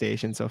home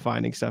station, so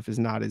finding stuff is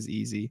not as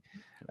easy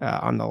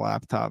on the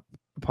laptop.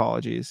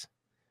 Apologies.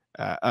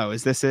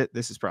 Is this it?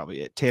 This is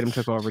probably it. Tatum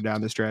took over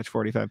down the stretch,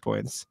 45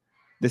 points.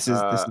 This is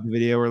the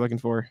video we're looking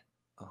for.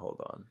 Hold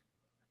on.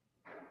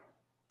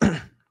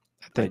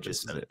 I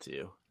just sent it to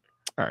you.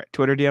 All right,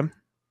 Twitter DM.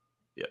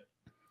 Yep.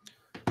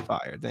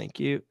 Fire. Thank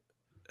you.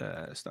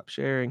 Stop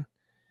sharing.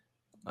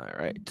 All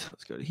right,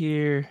 let's go to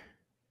here.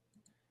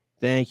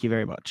 Thank you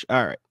very much.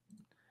 All right.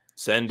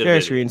 Send a share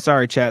video. screen.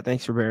 Sorry, chat.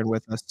 Thanks for bearing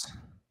with us.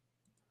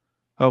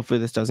 Hopefully,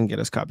 this doesn't get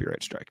us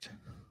copyright striked.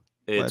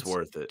 It's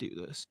worth it.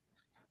 Do this.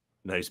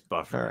 Nice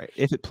buffer. All right.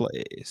 If it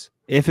plays.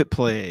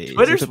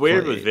 Twitter's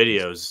weird with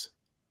videos.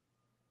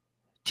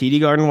 TD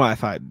Garden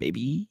Wi-Fi,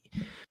 baby.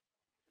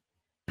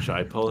 Should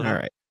I pull it? All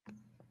right.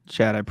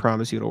 Chad, I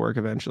promise you it'll work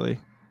eventually.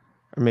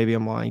 Or maybe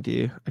I'm lying to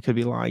you. I could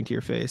be lying to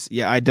your face.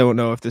 Yeah, I don't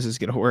know if this is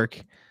going to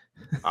work.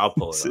 I'll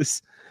pull it up.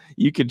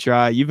 You could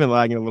try. You've been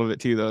lagging a little bit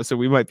too, though, so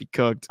we might be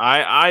cooked.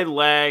 I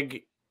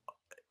lag.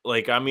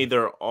 Like, I'm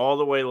either all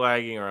the way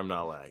lagging or I'm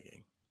not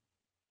lagging.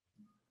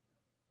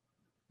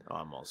 Oh,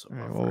 I'm also. All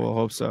right, well, we'll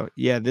hope so.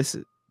 Yeah, this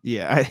is.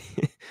 Yeah,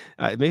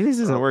 maybe this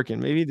isn't working.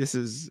 Maybe this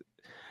is.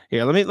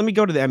 Here, let me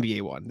go to the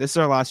NBA one. This is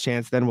our last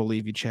chance. Then we'll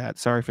leave you, chat.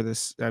 Sorry for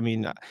this. I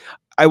mean,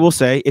 I will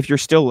say, if you're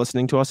still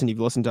listening to us and you've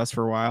listened to us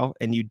for a while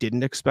and you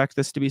didn't expect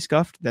this to be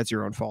scuffed, that's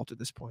your own fault at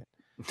this point.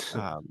 It's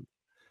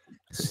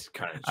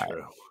kind of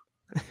true.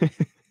 All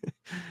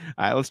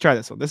right, let's try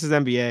this one. This is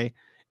NBA.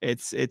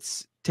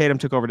 It's Tatum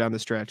took over down the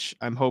stretch.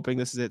 I'm hoping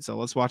this is it. So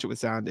let's watch it with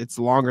sound. It's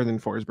longer than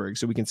Forsberg,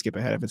 so we can skip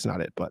ahead if it's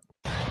not it. But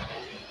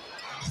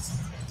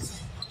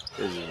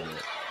this is it.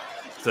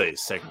 I'll tell you,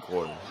 second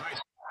quarter.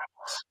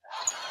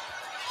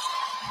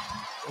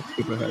 Let's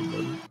skip ahead,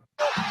 baby.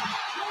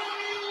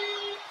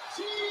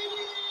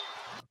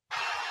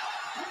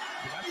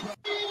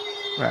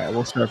 All right,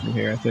 we'll start from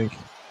here, I think.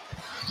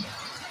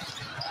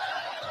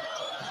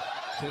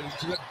 To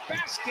the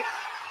basket.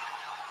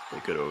 They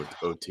good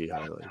OT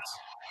highlights.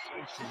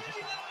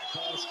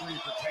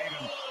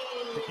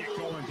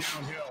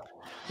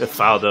 They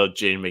fouled out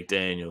Jaden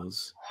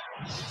McDaniels.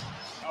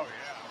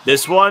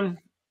 This one?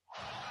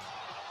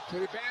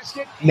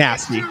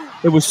 Nasty.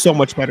 It was so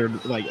much better.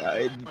 Like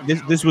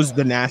this was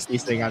the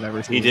nastiest thing I've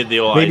ever seen. He did the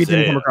old Maybe Isaiah. it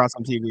didn't come across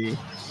on TV,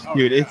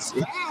 dude. It's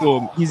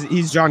cool.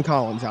 He's John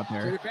Collins out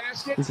there.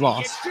 He's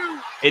lost.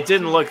 It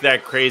didn't look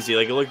that crazy.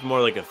 Like, it looked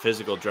more like a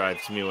physical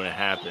drive to me when it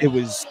happened. It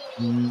was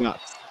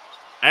nuts.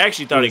 I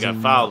actually thought he got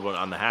fouled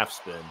on the half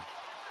spin.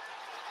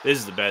 This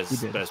is the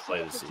best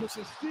play of the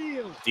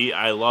season.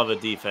 I love a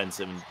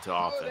defensive to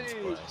offense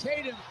play.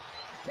 Tatum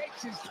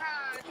takes his time,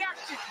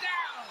 knocks it down.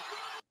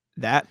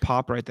 That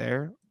pop right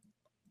there,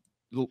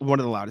 one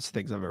of the loudest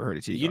things I've ever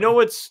heard. You know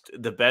what's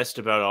the best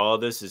about all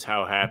of this is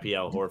how happy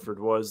Al Horford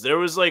was. There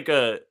was like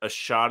a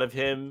shot of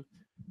him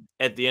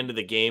at the end of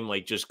the game,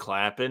 like just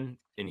clapping,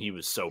 and he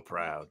was so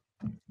proud.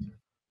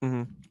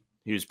 Mm-hmm.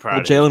 He was proud.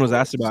 Well, Jaylen was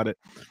asked about it.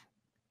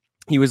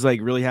 He was like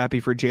really happy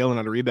for Jaylen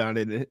on a rebound,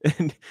 and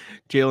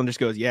Jaylen just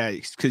goes, "Yeah,"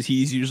 because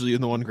he's usually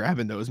the one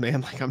grabbing those,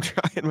 man. Like, I'm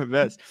trying my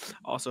best.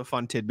 Also,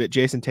 fun tidbit: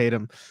 Jayson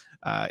Tatum.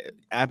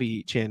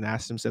 Abby Chin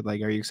asked him, said,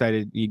 like, "Are you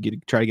excited?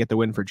 Try to get the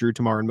win for Drew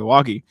tomorrow in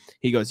Milwaukee?"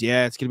 He goes,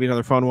 "Yeah, it's gonna be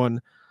another fun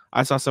one.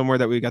 I saw somewhere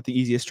that we got the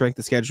easiest strength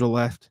of schedule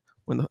left.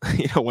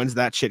 When's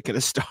that shit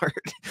gonna start?"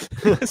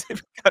 Because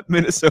they've got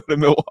Minnesota,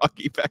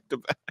 Milwaukee back to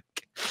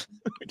back,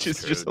 which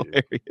is just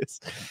hilarious.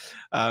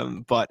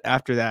 But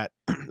after that,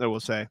 I will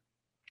say.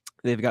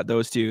 They've got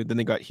those two. Then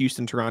they got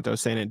Houston, Toronto,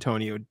 San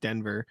Antonio,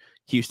 Denver,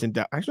 Houston.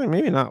 Actually,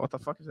 maybe not. What the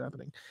fuck is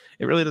happening?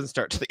 It really doesn't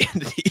start to the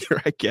end of the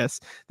year, I guess.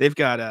 They've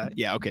got,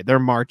 okay. Their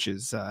March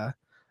is, I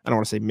don't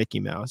want to say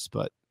Mickey Mouse,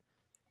 but.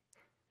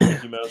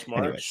 Mickey Mouse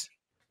March? Anyways,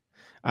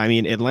 I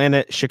mean,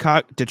 Atlanta,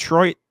 Chicago,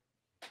 Detroit,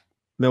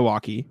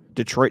 Milwaukee,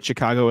 Detroit,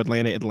 Chicago,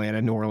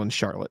 Atlanta, New Orleans,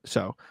 Charlotte.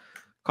 So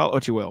call it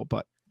what you will.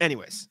 But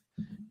anyways,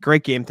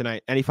 great game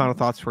tonight. Any final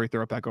thoughts before we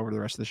throw it back over to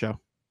the rest of the show?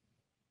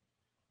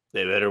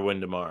 They better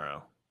win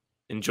tomorrow.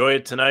 Enjoy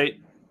it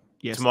tonight.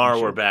 Yes,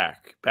 tomorrow we're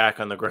back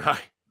on the grind.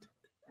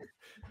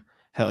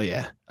 Hell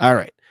yeah. All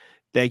right.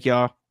 Thank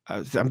y'all.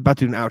 I'm about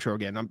to do an outro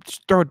again.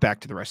 Just throw it back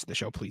to the rest of the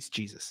show, please.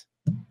 Jesus.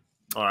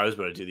 Oh, I was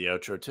about to do the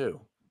outro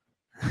too.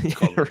 It's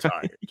called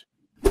Retired.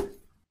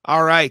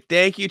 All right.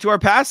 Thank you to our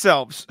past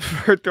selves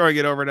for throwing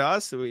it over to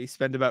us. So we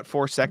spend about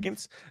 4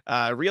 seconds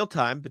real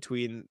time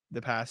between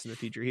the past and the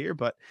future here,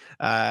 but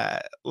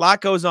a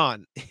lot goes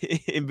on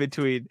in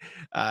between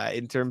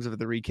in terms of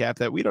the recap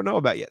that we don't know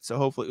about yet. So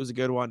hopefully it was a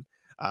good one.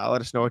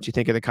 Let us know what you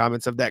think in the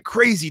comments of that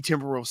crazy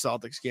Timberwolves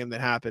Celtics game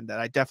that happened, that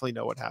I definitely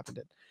know what happened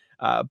in.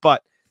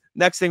 But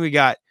next thing we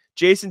got,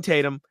 Jayson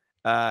Tatum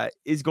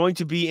is going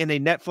to be in a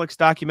Netflix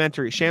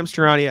documentary. Shams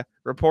Charania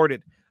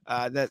reported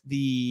that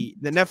the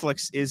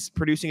Netflix is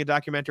producing a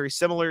documentary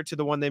similar to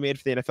the one they made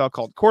for the NFL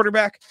called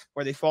Quarterback,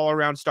 where they follow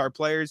around star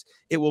players.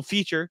 It will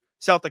feature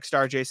Celtic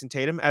star Jayson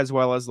Tatum, as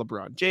well as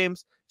LeBron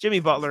James,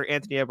 Jimmy Butler,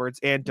 Anthony Edwards,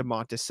 and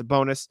Domantas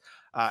Sabonis,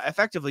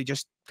 effectively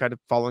just kind of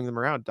following them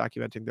around,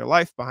 documenting their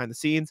life behind the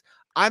scenes.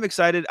 I'm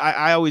excited.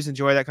 I always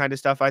enjoy that kind of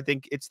stuff. I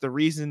think it's the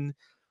reason.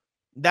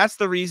 That's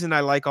the reason I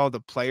like all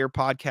the player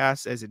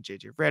podcasts, as in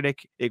JJ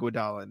Redick,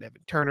 Iguodala, and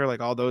Evan Turner, like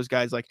all those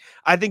guys. Like,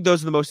 I think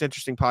those are the most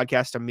interesting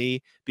podcasts to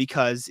me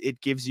because it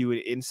gives you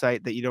an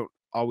insight that you don't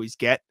always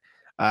get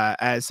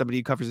as somebody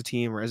who covers a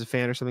team or as a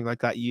fan or something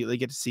like that. You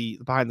get to see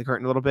behind the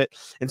curtain a little bit.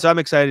 And so I'm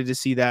excited to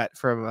see that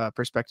from a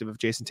perspective of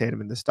Jayson Tatum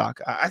in this doc.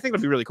 I think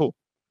it'll be really cool.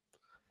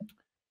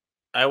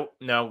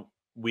 Now,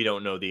 we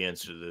don't know the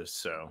answer to this,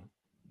 so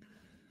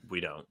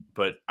we don't.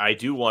 But I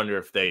do wonder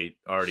if they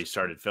already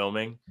started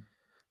filming.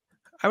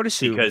 I would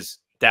assume, because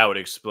that would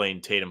explain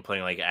Tatum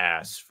playing like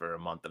ass for a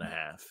month and a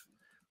half.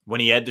 When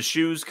he had the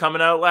shoes coming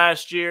out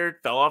last year,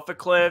 fell off a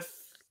cliff.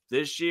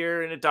 This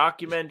year in a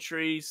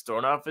documentary, he's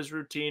thrown off his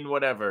routine,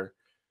 whatever.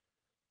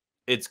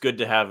 It's good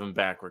to have him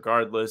back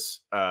regardless.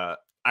 I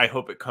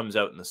hope it comes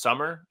out in the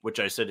summer, which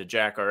I said to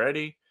Jack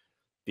already,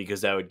 because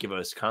that would give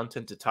us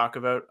content to talk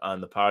about on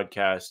the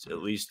podcast at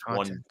least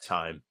one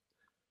time.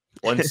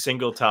 One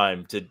single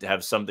time to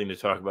have something to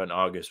talk about in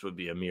August would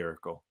be a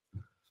miracle.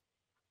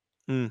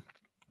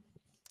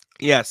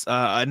 Yes,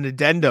 an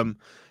addendum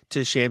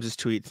to Shams'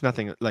 tweets.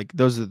 Nothing like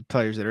those are the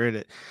players that are in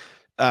it.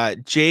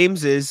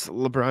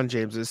 LeBron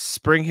James's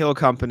Spring Hill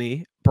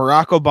Company,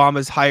 Barack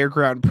Obama's Higher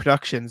Ground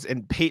Productions,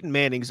 and Peyton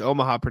Manning's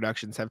Omaha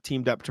Productions have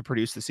teamed up to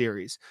produce the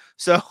series.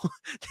 So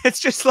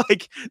it's just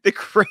like the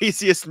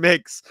craziest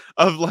mix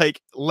of like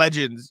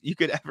legends you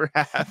could ever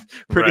have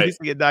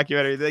producing a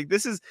documentary. Like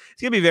it's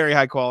gonna be very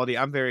high quality.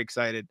 I'm very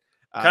excited.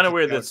 Kind of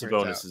weird that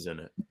Sabonis is in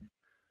it.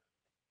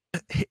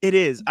 It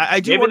is.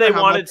 I do. Maybe they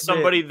wanted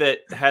somebody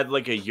that had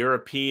like a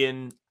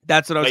European.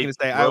 That's what I was going to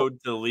say. Road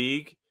to the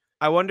league.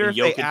 I wonder if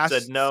Jokic they asked.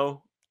 Said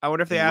no. I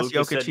wonder if they asked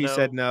Jokic. He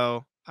said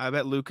no. I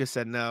bet Lucas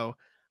said no.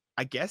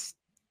 I guess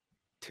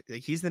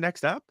he's the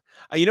next up.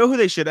 You know who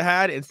they should have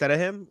had instead of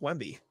him?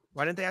 Wemby.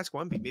 Why didn't they ask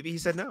Wemby? Maybe he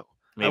said no.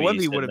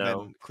 Wemby would have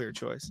been a clear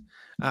choice.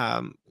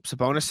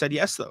 Sabonis said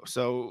yes, though.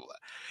 So,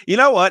 you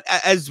know what?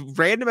 As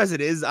random as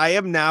it is, I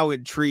am now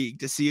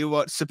intrigued to see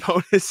what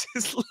Sabonis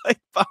is like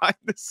behind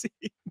the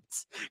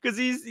scenes, because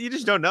you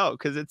just don't know,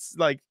 because it's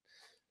like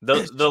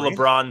the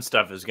LeBron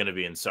stuff is going to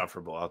be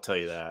insufferable. I'll tell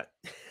you that,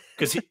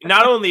 because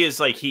not only is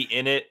like he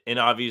in it, and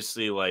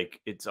obviously like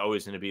it's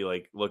always going to be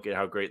like, look at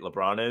how great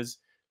LeBron is,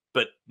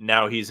 but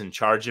now he's in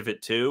charge of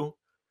it too.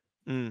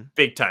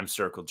 Big time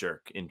circle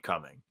jerk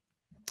incoming.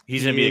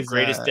 He's going to be the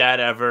greatest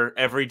dad ever.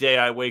 Every day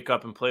I wake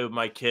up and play with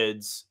my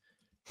kids,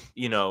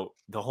 you know,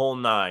 the whole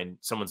nine.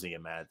 Someone's going to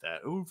get mad at that.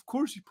 Oh, of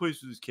course he plays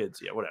with his kids.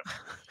 Yeah, whatever.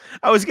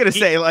 I was going to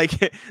say, like,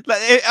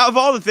 of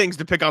all the things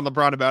to pick on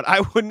LeBron about,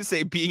 I wouldn't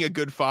say being a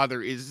good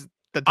father is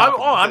the top.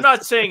 I'm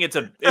not saying it's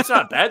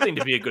not a bad thing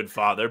to be a good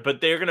father, but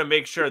they're going to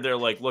make sure they're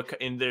like, look,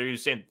 and they're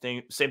same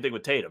thing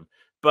with Tatum.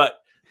 But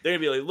they're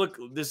going to be like, look,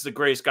 this is the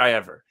greatest guy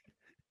ever.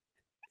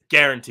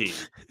 Guaranteed.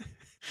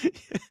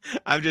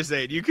 I'm just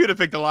saying, you could have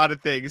picked a lot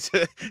of things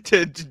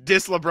to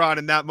diss LeBron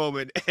in that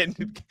moment.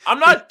 And I'm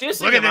not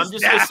dissing him. I'm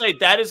just going to say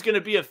that is going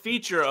to be a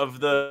feature of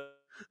the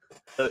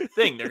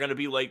thing. They're going to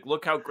be like,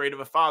 look how great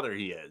of a father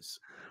he is.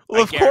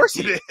 Well, of course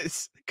it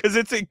is, because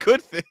it's a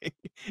good thing.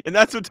 And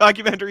that's what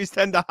documentaries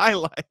tend to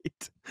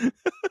highlight.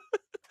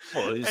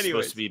 Well, he's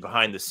supposed to be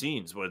behind the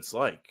scenes, what it's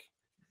like.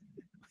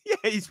 Yeah,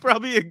 he's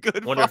probably a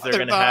good father. I wonder if they're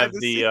going to have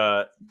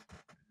the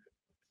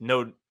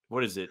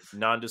what is it?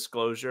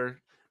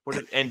 Non-disclosure? What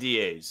are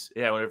NDAs?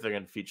 Yeah, I wonder if they're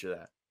going to feature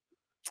that.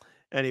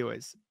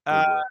 Anyways,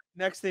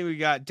 next thing we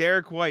got,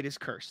 Derrick White is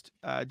cursed.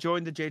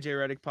 Joined the JJ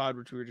Redick pod,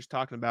 which we were just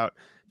talking about.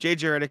 JJ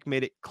Redick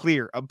made it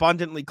clear,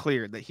 abundantly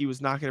clear, that he was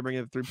not going to bring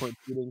in the three-point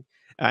shooting.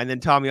 And then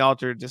Tommy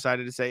Alter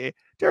decided to say, hey,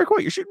 Derrick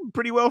White, you're shooting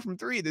pretty well from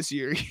three this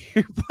year.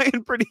 You're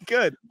playing pretty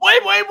good.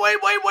 Wait.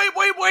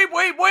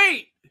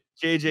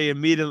 JJ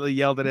immediately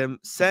yelled at him.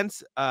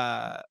 Since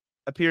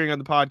appearing on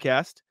the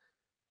podcast,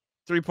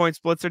 3-point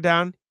splits are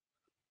down.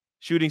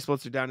 Shooting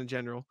splits are down in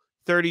general.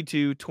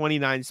 32,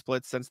 29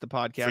 splits since the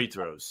podcast. Free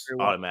throws,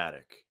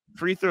 automatic.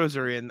 Free throws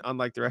are in,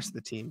 unlike the rest of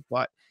the team.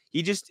 But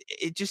it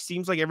just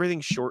seems like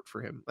everything's short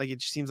for him. Like, it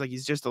just seems like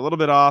he's just a little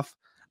bit off.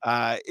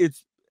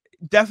 It's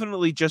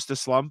definitely just a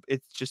slump.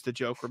 It's just a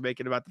joke we're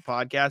making about the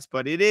podcast,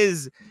 but it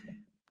is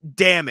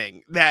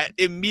damning that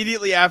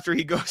immediately after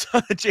he goes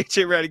on the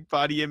JJ Redick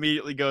pod, he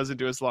immediately goes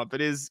into a slump.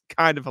 It is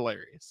kind of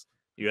hilarious.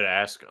 You got to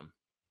ask him,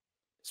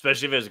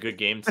 especially if it was a good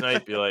game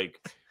tonight. Be like,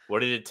 what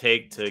did it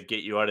take to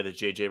get you out of the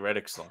JJ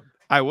Redick slump?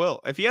 I will.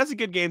 If he has a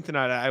good game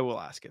tonight, I will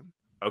ask him.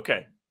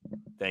 Okay.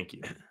 Thank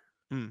you.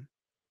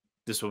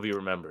 This will be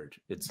remembered.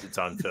 It's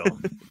on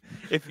film.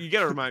 If you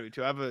got to remind me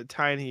to, I have a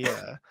tiny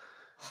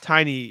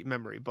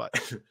memory,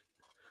 but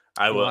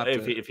I will.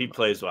 If he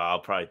plays well, I'll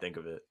probably think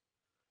of it.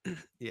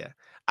 Yeah.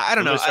 I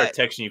don't know. Start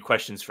texting you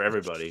questions for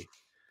everybody.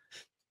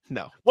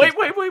 No. Wait.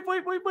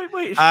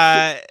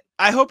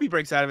 I hope he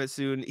breaks out of it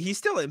soon. He's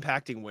still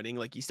impacting winning.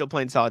 Like, he's still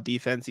playing solid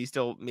defense. He's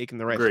still making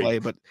the right play,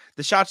 but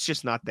the shot's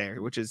just not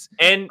there, which is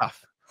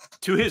tough.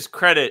 To his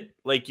credit,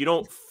 like, you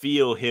don't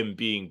feel him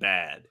being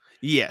bad.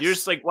 Yes. You're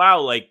just like,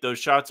 wow, like, those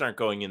shots aren't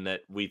going in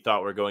that we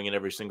thought were going in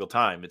every single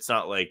time. It's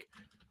not like,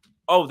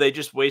 oh, they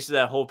just wasted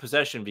that whole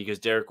possession because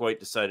Derrick White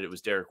decided it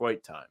was Derrick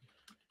White time.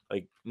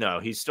 Like, no,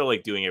 he's still,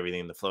 like, doing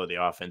everything in the flow of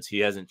the offense. He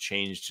hasn't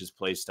changed his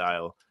play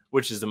style,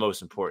 which is the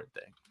most important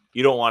thing.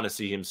 You don't want to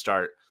see him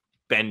start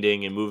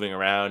bending and moving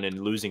around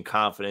and losing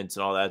confidence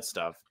and all that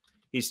stuff.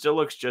 He still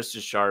looks just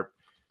as sharp.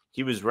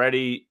 He was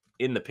ready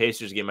in the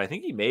Pacers game. I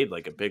think he made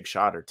like a big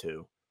shot or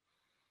two.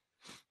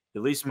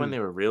 At least when they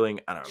were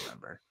reeling. I don't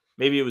remember.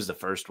 Maybe it was the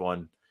first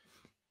one.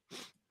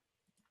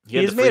 He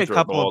had made a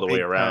couple all the way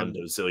around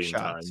a zillion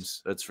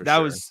times. That's for sure. That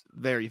was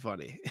very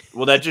funny.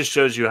 Well, that just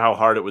shows you how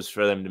hard it was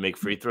for them to make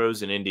free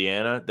throws in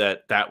Indiana.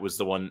 That was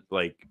the one,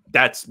 like,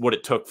 that's what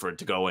it took for it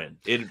to go in.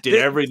 It did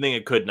everything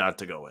it could not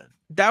to go in.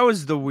 That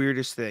was the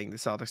weirdest thing, the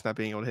Celtics not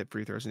being able to hit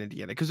free throws in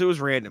Indiana, because it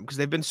was random, because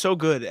they've been so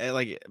good at,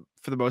 like,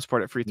 for the most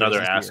part, at free throws.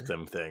 Another ask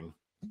them thing.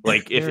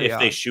 Like, if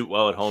they shoot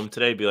well at home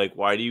today, be like,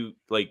 why do you,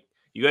 like,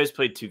 you guys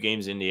played 2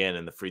 games in Indiana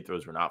and the free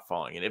throws were not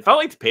falling. And it felt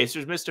like the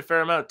Pacers missed a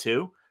fair amount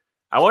too.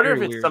 I wonder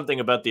if it's something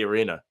about the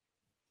arena.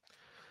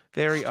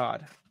 Very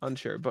odd.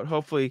 Unsure. But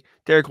hopefully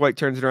Derrick White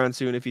turns it around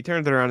soon. If he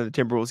turns it around in the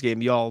Timberwolves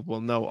game, y'all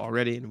will know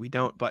already, and we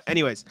don't. But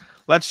anyways,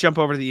 let's jump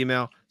over to the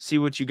email, see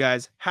what you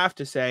guys have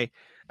to say.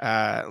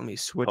 Let me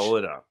switch. Pull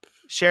it up.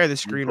 Share the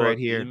screen right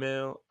here.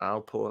 Email. I'll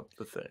pull up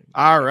the thing.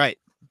 All right.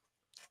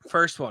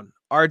 First one.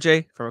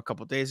 RJ from a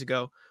couple days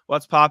ago.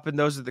 What's poppin'?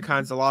 Those are the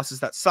kinds of losses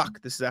that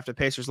suck. This is after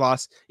Pacers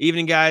loss.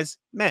 Evening, guys.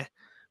 Meh.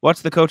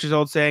 What's the coach's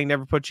old saying?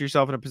 Never put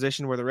yourself in a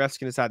position where the refs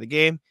can decide the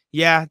game.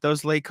 Yeah,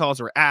 those late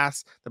calls were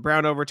ass. The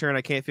Brown overturn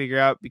I can't figure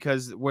out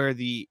because where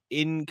the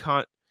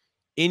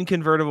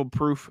inconvertible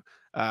proof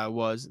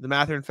was. The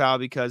Mathurin foul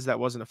because that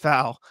wasn't a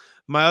foul.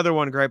 My other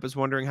one gripe is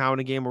wondering how in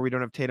a game where we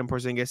don't have Tatum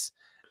Porzingis,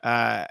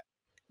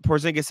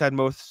 Porzingis had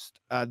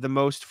the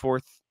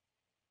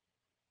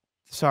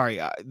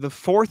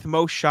fourth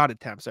most shot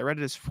attempts. I read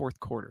it as fourth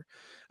quarter.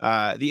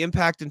 The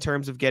impact in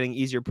terms of getting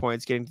easier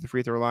points, getting to the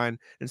free throw line,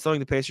 and slowing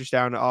the Pacers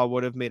down all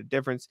would have made a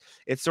difference.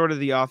 It's sort of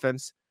the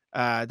offense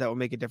that will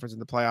make a difference in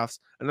the playoffs.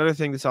 Another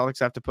thing the Celtics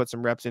have to put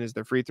some reps in is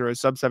their free throws.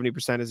 Sub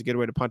 70% is a good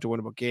way to punch a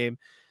winnable game.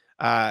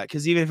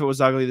 Because even if it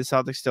was ugly, the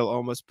Celtics still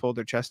almost pulled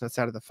their chestnuts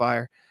out of the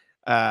fire.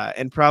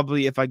 And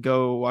probably if I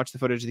go watch the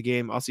footage of the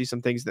game, I'll see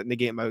some things that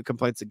negate my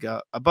complaints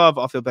above.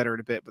 I'll feel better in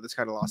a bit, but this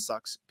kind of loss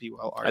sucks. Be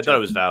well, RJ. I thought it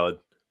was valid.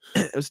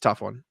 It was a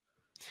tough one.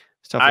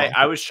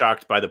 I was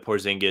shocked by the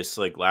Porzingis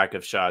like lack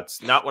of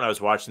shots. Not when I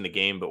was watching the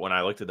game, but when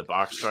I looked at the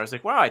box score, I was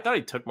like, wow, I thought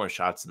he took more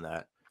shots than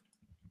that.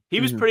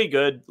 He was pretty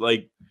good.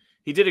 Like,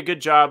 he did a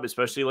good job,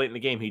 especially late in the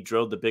game. He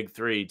drilled the big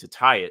 3 to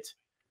tie it.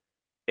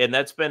 And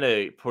that's been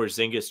a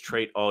Porzingis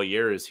trait all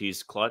year is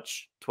he's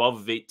clutch.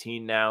 12 of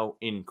 18 now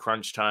in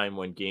crunch time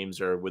when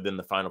games are within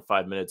the final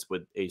 5 minutes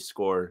with a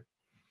score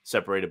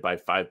separated by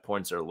 5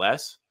 points or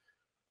less.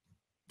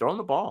 Throwing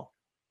the ball.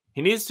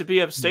 He needs to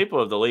be a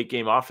staple of the late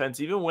game offense.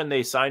 Even when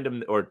they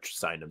traded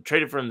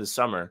for him this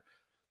summer,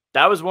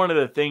 that was one of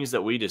the things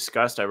that we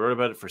discussed. I wrote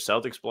about it for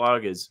Celtics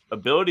blog is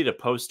ability to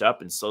post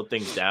up and slow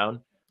things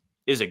down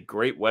is a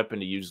great weapon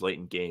to use late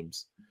in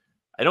games.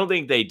 I don't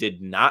think they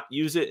did not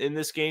use it in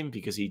this game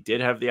because he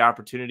did have the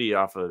opportunity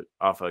off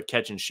a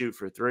catch and shoot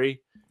for 3.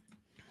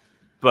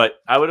 But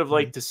I would have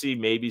liked to see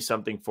maybe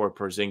something for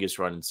Porzingis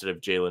run instead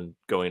of Jaylen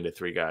going into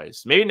 3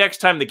 guys. Maybe next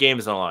time the game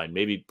is on the line,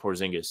 maybe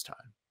Porzingis time.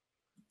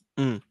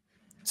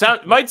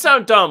 Might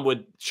sound dumb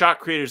with shot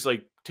creators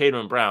like Tatum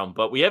and Brown,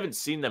 but we haven't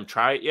seen them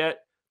try it yet.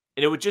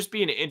 And it would just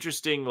be an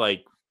interesting,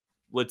 like,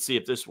 let's see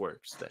if this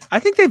works thing. I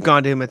think they've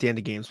gone to him at the end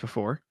of games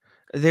before.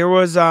 There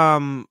was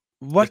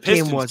what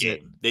game was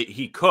it?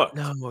 He cooked.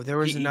 No, there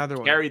was another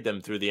one. He carried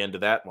them through the end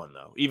of that one,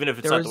 though. Even if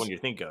it's not the one you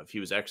think of, he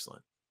was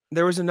excellent.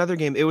 There was another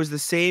game. It was the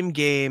same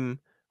game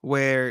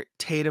where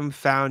Tatum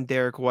found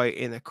Derrick White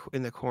in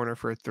the corner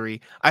for a 3.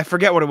 I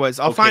forget what it was.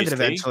 I'll find it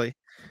eventually.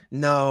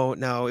 No,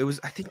 it was.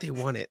 I think they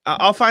won it.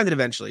 I'll find it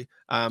eventually.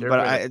 But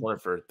I corner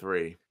for a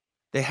 3.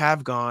 They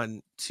have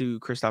gone to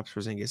Kristaps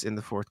Porzingis in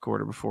the fourth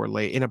quarter before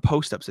late in a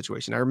post-up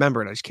situation. I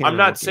remember it. I just can't. I'm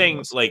remember not what game it saying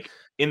was. like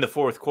in the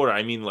fourth quarter.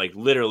 I mean like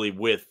literally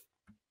with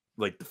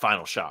like the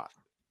final shot.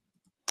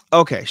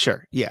 Okay,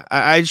 sure. Yeah,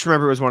 I just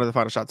remember it was one of the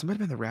final shots. It might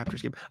have been the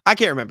Raptors game. I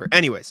can't remember.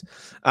 Anyways,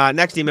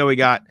 next email we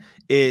got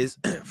is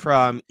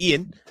from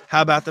Ian.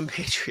 How about them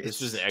Patriots?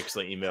 This was an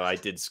excellent email. I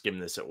did skim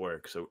this at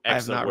work. So I have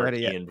excellent not work, read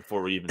it yet. Ian,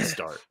 before we even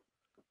start.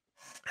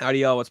 Howdy,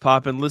 y'all. What's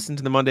poppin'? Listen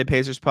to the Monday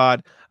Pacers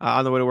pod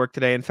on the way to work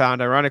today and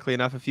found, ironically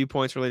enough, a few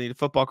points relating to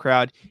football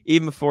crowd,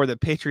 even before the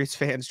Patriots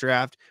fans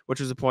draft,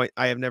 which was a point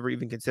I have never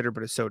even considered,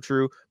 but is so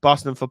true.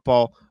 Boston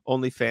football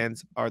only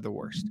fans are the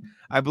worst.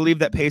 I believe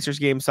that Pacers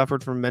game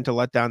suffered from mental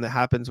letdown that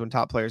happens when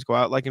top players go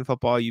out. Like in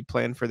football, you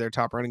plan for their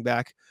top running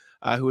back,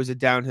 who is a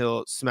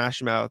downhill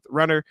smash mouth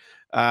runner.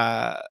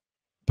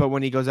 But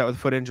when he goes out with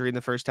foot injury in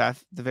the first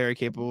half, the very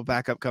capable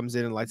backup comes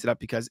in and lights it up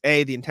because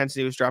A, the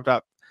intensity was dropped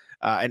up.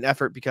 An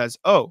effort because,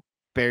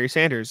 Barry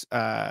Sanders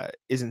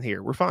isn't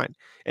here. We're fine.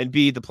 And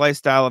B, the play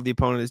style of the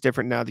opponent is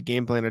different now. The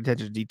game plan and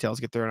attention to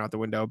details get thrown out the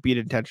window, be it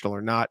intentional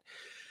or not.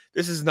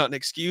 This is not an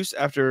excuse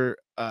but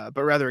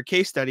rather a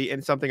case study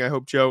and something I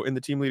hope Joe and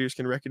the team leaders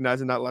can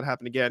recognize and not let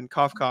happen again.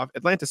 Cough, cough,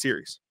 Atlanta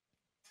series.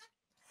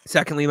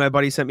 Secondly, my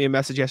buddy sent me a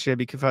message yesterday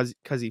because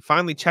he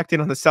finally checked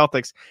in on the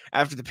Celtics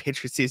after the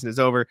Patriots season is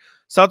over.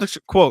 Celtics,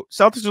 quote,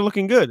 Celtics are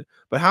looking good,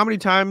 but how many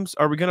times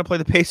are we going to play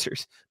the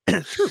Pacers?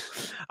 True.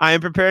 I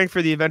am preparing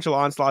for the eventual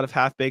onslaught of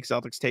half-baked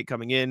Celtics take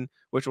coming in,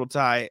 which will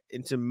tie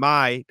into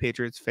my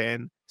Patriots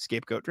fan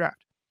scapegoat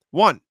draft.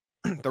 1,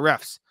 the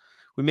refs.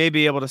 We may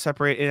be able to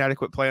separate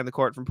inadequate play on the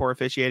court from poor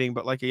officiating,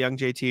 but like a young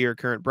JT or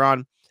current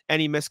Braun,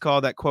 any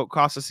miscall that, quote,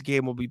 cost us a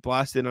game will be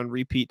blasted on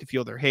repeat to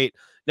fuel their hate.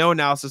 No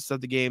analysis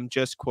of the game,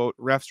 just, quote,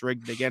 refs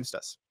rigged it against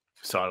us.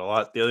 Saw it a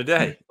lot the other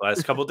day,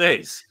 last couple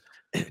days.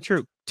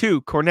 True.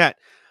 2, Cornette.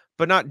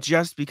 But not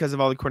just because of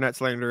all the Cornette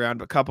slandered around,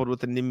 but coupled with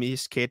the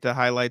Nimis Keita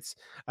highlights,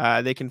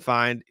 they can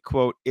find,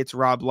 quote, it's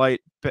Rob Light,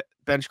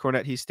 bench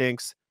Cornette, he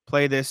stinks.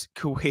 Play this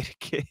Kuwait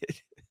kid.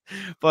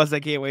 Plus, I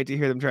can't wait to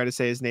hear them try to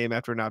say his name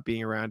after not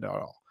being around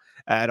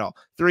at all.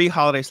 3,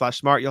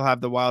 Holiday/Smart. You'll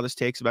have the wildest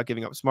takes about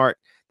giving up Smart.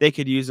 They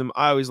could use him.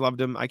 I always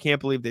loved him. I can't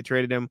believe they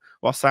traded him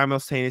while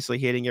simultaneously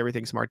hating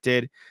everything Smart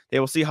did. They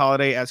will see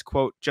Holiday as,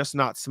 quote, just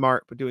not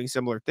smart, but doing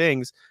similar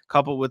things,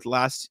 coupled with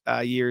last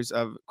years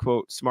of,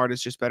 quote, Smart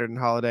is just better than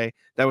Holiday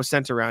that was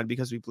sent around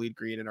because we bleed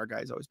green and our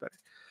guy's always better.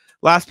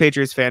 Last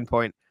Patriots fan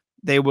point.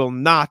 They will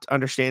not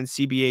understand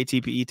CBA,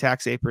 TPE,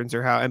 tax aprons,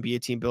 or how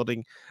NBA team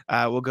building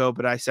will go,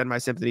 but I send my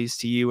sympathies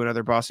to you and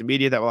other Boston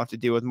media that will have to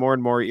deal with more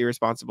and more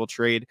irresponsible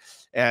trade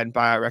and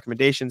buyout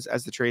recommendations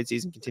as the trade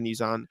season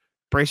continues on.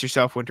 Brace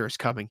yourself, winter is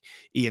coming.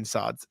 Ian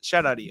Sods.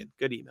 Shout out, Ian.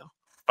 Good email.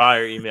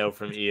 Fire email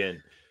from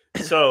Ian.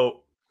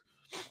 So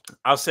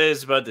I'll say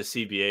this about the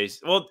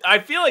CBAs. Well, I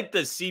feel like the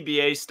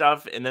CBA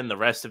stuff and then the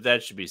rest of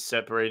that should be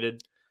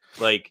separated.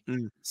 Like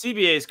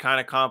CBA is kind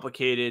of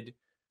complicated.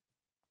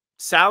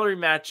 Salary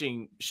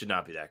matching should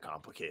not be that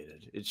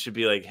complicated. It should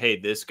be like, hey,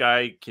 this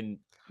guy can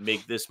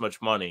make this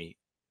much money.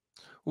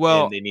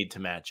 Well, and they need to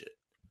match it.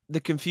 The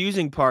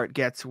confusing part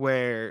gets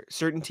where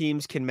certain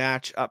teams can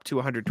match up to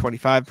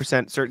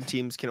 125%. Certain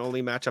teams can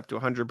only match up to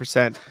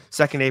 100%.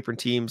 Second apron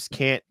teams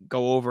can't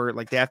go over,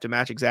 like they have to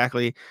match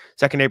exactly.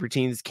 Second apron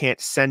teams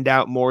can't send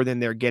out more than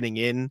they're getting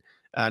in,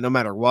 no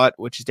matter what,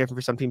 which is different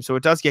for some teams. So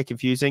it does get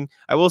confusing.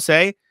 I will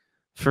say,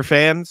 for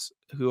fans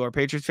who are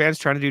Patriots fans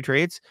trying to do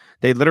trades,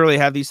 they literally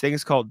have these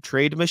things called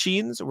trade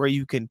machines where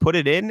you can put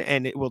it in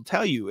and it will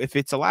tell you if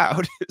it's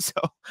allowed. So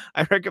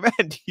I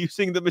recommend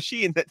using the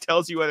machine that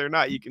tells you whether or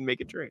not you can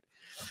make a trade.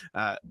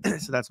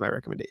 So that's my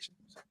recommendation.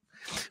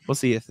 We'll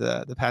see if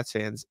the Pats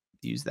fans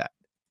use that.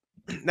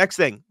 Next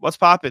thing, what's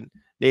popping?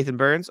 Nathan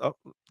Burns. Oh,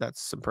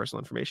 that's some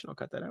personal information. I'll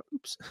cut that out.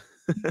 Oops.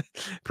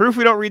 Proof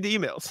we don't read the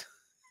emails.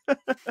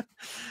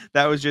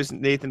 That was just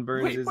Nathan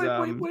Burns.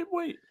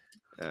 Wait.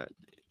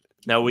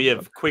 Now we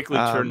have quickly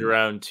turned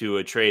around to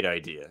a trade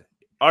idea.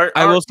 Our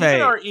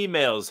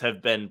emails have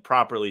been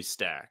properly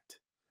stacked.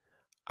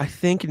 I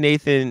think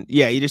Nathan,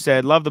 he just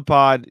said, love the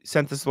pod,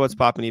 sent us what's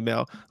popping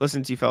email.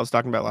 Listen to you fellas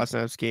talking about last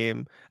night's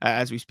game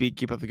as we speak.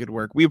 Keep up the good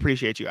work. We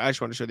appreciate you. I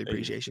just want to show the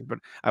appreciation, but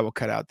I will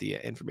cut out the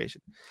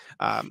information.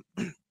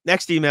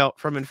 Next email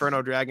from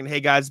Inferno Dragon. Hey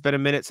guys, it's been a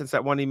minute since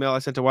that one email I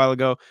sent a while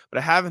ago, but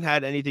I haven't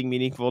had anything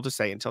meaningful to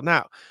say until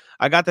now.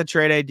 I got the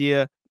trade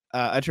idea.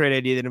 A trade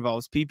idea that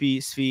involves PP,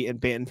 Svi, and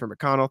Banton for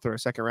McConnell. Throw a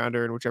second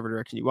rounder in whichever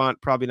direction you want.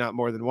 Probably not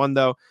more than one,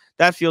 though.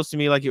 That feels to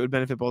me like it would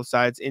benefit both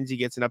sides. Inzi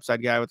gets an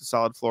upside guy with a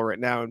solid floor right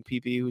now, and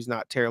PP, who's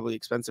not terribly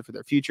expensive for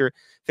their future,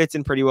 fits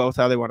in pretty well with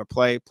how they want to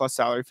play, plus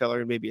salary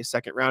filler and maybe a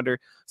second rounder.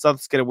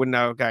 Celtics get a win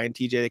now guy in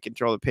TJ that can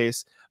control the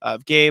pace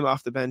of game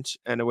off the bench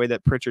in a way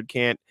that Pritchard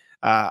can't.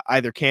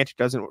 Either can't or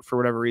doesn't for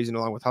whatever reason,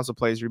 along with hustle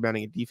plays,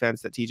 rebounding, and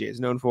defense that TJ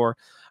is known for.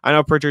 I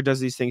know Pritchard does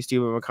these things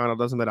too, but McConnell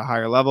does them at a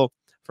higher level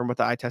from what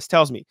the eye test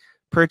tells me.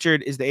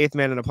 Pritchard is the 8th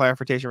man in a playoff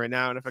rotation right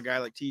now, and if it's a guy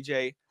like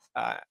TJ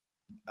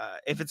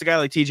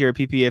or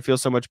PP, it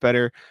feels so much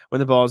better when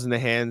the ball is in the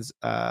hands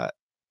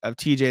of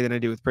TJ than I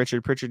do with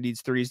Pritchard. Pritchard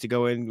needs threes to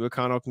go in.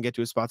 McConnell can get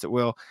to his spots at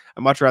will.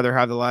 I'd much rather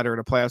have the latter in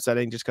a playoff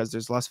setting just because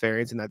there's less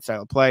variance in that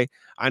style of play.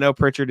 I know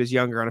Pritchard is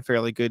younger on a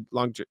fairly good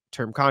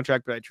long-term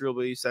contract, but I truly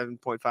believe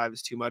 7.5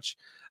 is too much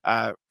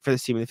for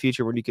this team in the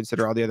future when you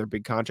consider all the other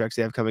big contracts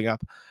they have coming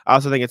up. I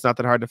also think it's not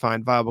that hard to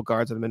find viable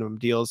guards on minimum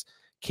deals.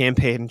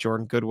 Campaign and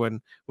Jordan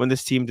Goodwin when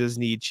this team does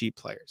need cheap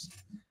players.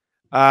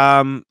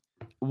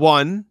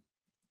 One,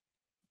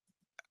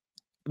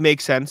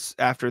 makes sense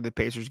after the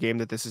Pacers game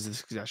that this is a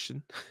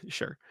suggestion.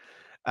 Sure.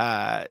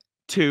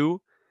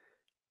 Two,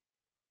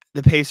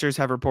 the Pacers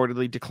have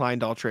reportedly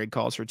declined all trade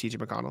calls for TJ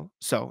McConnell.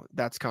 So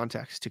that's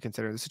context to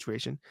consider the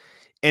situation.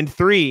 And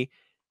three,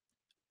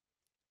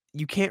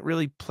 you can't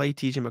really play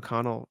TJ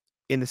McConnell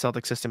in the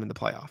Celtic system in the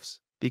playoffs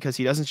because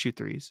he doesn't shoot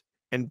threes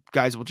and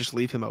guys will just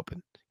leave him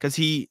open because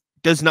he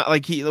does not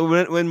like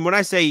when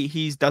I say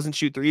he doesn't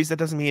shoot threes, that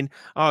doesn't mean,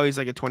 oh, he's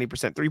like a 20%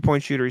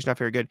 3-point shooter. He's not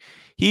very good.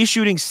 He's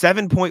shooting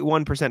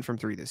 7.1% from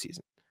three this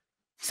season.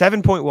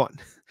 7.1.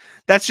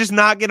 That's just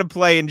not going to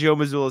play in Joe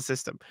Mazzulla's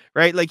system,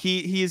 right? Like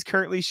he is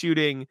currently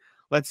shooting,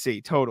 let's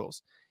see,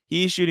 totals.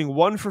 He's shooting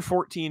 1 for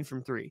 14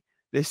 from three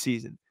this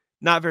season.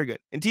 Not very good.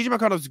 And TJ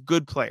McConnell's a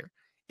good player.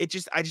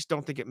 I just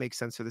don't think it makes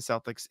sense for the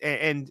Celtics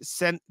and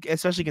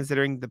especially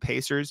considering the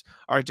Pacers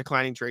are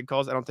declining trade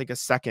calls. I don't think a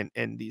second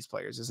in these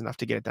players is enough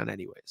to get it done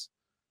anyways.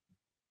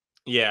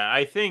 Yeah,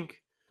 I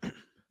think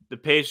the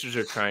Pacers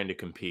are trying to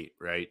compete,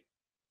 right?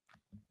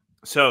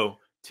 So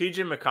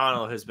TJ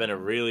McConnell has been a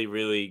really,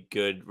 really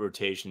good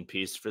rotation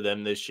piece for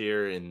them this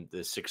year in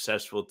the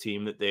successful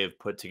team that they have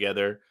put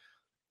together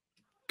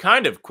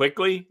kind of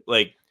quickly.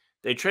 Like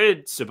they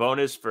traded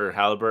Sabonis for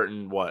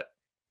Halliburton,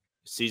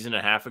 season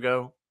and a half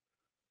ago?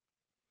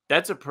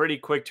 That's a pretty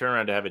quick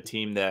turnaround to have a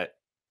team that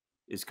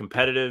is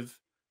competitive.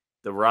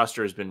 The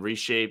roster has been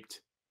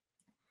reshaped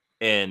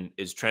and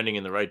is trending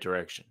in the right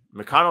direction.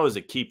 McConnell is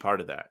a key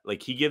part of that.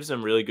 Like he gives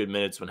them really good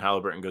minutes when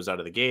Halliburton goes out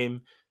of the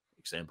game.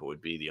 Example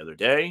would be the other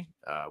day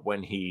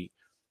when he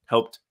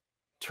helped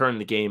turn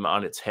the game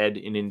on its head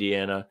in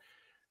Indiana.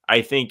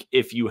 I think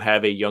if you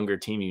have a younger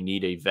team, you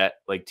need a vet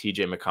like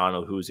TJ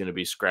McConnell who's going to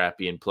be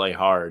scrappy and play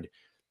hard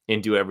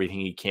and do everything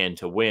he can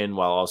to win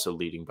while also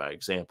leading by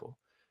example.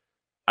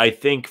 I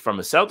think from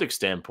a Celtics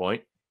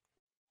standpoint,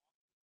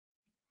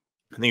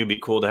 I think it'd be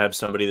cool to have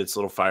somebody that's a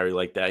little fiery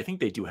like that. I think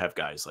they do have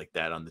guys like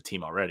that on the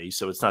team already,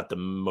 so it's not the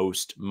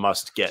most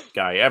must-get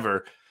guy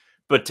ever.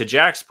 But to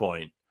Jack's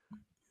point,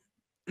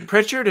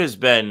 Pritchard has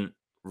been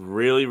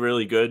really,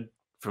 really good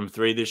from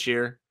three this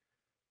year.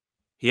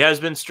 He has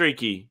been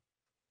streaky,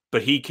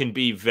 but he can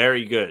be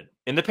very good.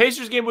 And the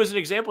Pacers game was an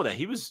example of that.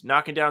 He was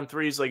knocking down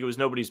threes like it was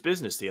nobody's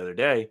business the other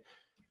day.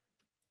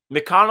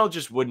 McConnell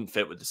just wouldn't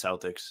fit with the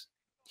Celtics.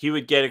 He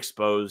would get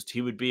exposed.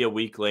 He would be a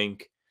weak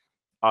link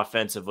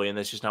offensively, and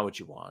that's just not what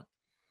you want,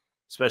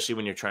 especially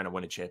when you're trying to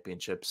win a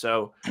championship.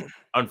 So,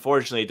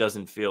 unfortunately, it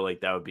doesn't feel like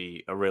that would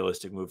be a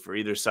realistic move for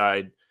either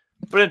side.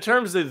 But in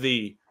terms of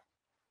the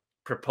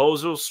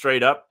proposal,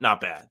 straight up,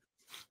 not bad.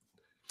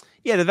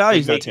 Yeah, the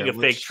value's like not terrible.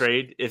 Making a fake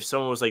trade, if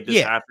someone was like,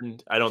 this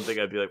happened, I don't think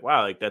I'd be like,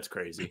 wow, like that's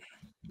crazy.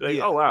 Be like,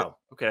 oh, wow,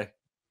 okay.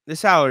 The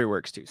salary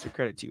works too, so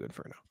credit to you,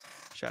 Inferno.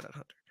 Shout out,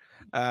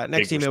 Hunter.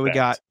 Next Big email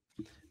respect.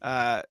 we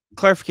got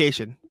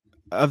clarification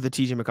of the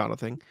TJ McConnell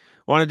thing.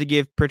 Wanted to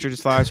give Pritchard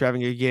his flowers for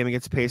having a good game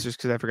against the Pacers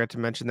because I forgot to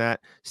mention that.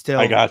 Still,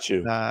 I got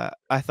you.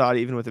 I thought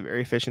even with a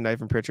very efficient night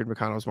from Pritchard,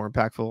 McConnell was more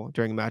impactful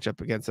during the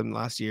matchup against them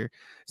last year.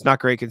 It's not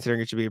great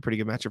considering it should be a pretty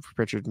good matchup for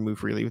Pritchard to move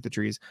freely with the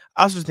trees.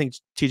 I also think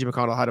TJ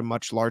McConnell had a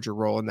much larger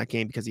role in that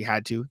game because he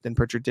had to than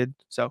Pritchard did.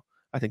 So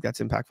I think that's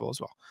impactful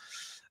as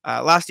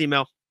well. Last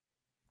email.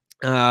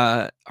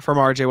 From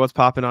RJ, what's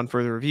popping on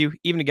further review?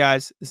 Evening,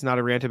 guys. This is not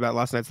a rant about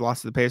last night's loss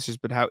to the Pacers,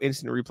 but how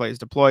instant replay is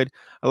deployed.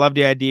 I love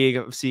the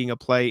idea of seeing a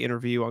play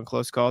interview on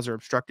close calls or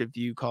obstructive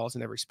view calls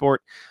in every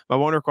sport. My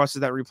one request is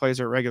that replays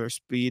are at regular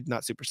speed,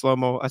 not super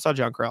slow-mo. I saw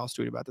John Corrales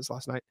tweet about this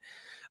last night.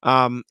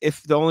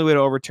 If the only way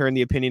to overturn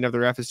the opinion of the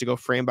ref is to go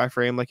frame by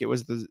frame like it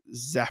was the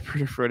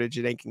Zapper footage,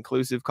 it ain't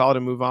conclusive. Call it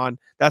and move on.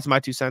 That's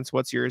my 2 cents.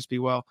 What's yours, Be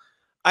Well?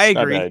 I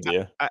agree.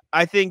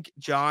 I think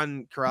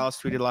John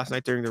Corrales tweeted last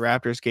night during the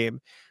Raptors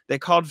game. They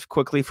called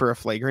quickly for a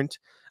flagrant,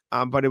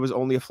 but it was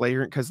only a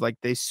flagrant because like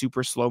they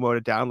super slow-moed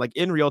it down. Like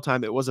in real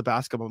time, it was a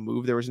basketball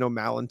move. There was no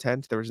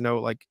malintent. There was no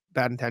like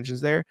bad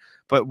intentions there.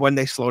 But when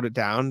they slowed it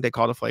down, they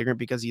called a flagrant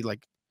because he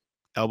like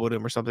elbowed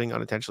him or something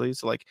unintentionally.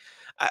 So like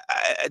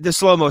the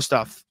slow-mo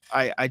stuff,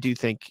 I do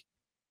think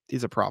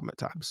is a problem at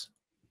times.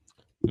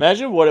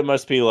 Imagine what it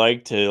must be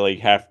like to like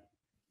have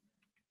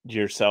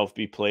yourself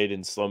be played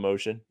in slow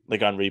motion,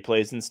 like on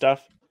replays and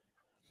stuff.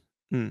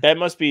 That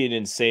must be an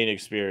insane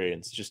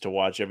experience just to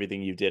watch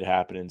everything you did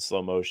happen in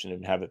slow motion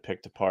and have it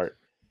picked apart.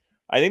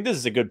 I think this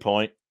is a good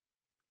point.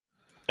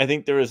 I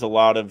think there is a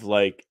lot of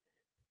like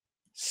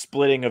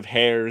splitting of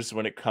hairs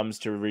when it comes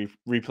to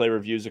replay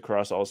reviews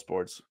across all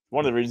sports.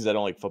 One of the reasons I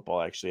don't like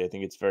football, actually, I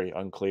think it's very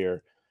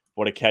unclear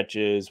what a catch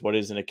is, what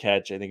isn't a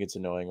catch. I think it's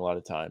annoying a lot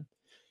of time.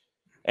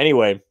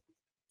 Anyway,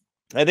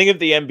 I think if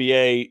the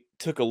NBA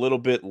took a little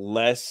bit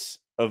less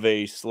of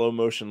a slow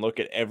motion look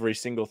at every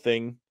single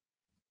thing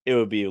it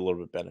would be a little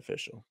bit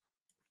beneficial.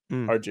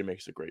 Mm. RJ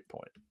makes a great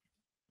point.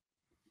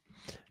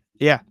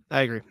 Yeah,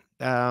 I agree.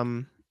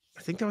 I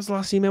think that was the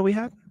last email we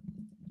had.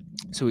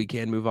 So we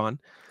can move on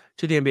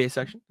to the NBA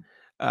section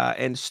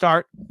and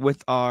start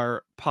with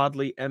our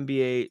Podly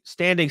NBA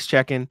standings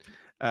check-in.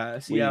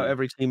 See how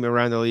every team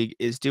around the league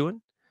is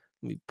doing.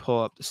 Let me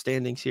pull up the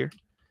standings here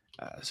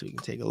so we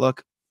can take a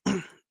look.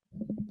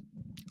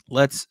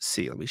 Let's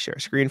see. Let me share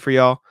a screen for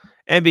y'all.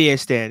 NBA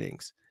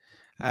standings.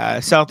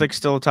 Celtics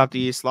still atop the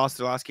East, lost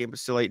their last game, but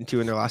still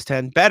 8-2 in their last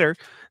 10. Better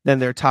than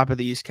their top of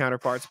the East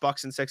counterparts.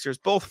 Bucks and Sixers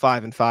both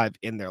 5-5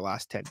 in their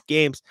last 10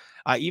 games.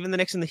 Even the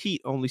Knicks and the Heat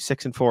only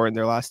 6-4 in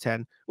their last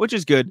 10, which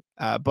is good,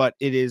 but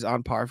it is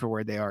on par for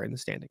where they are in the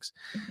standings.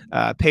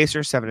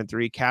 Pacers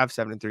 7-3, Cavs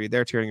 7-3.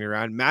 They're turning it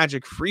around.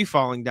 Magic free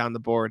falling down the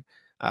board,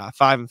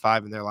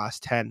 5-5 in their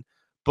last 10.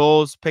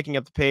 Bulls picking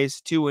up the pace,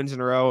 2 wins in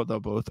a row,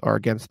 though both are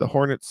against the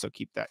Hornets, so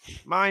keep that in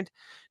mind.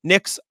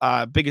 Knicks,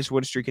 biggest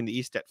win streak in the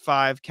East at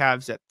 5,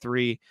 Cavs at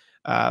 3,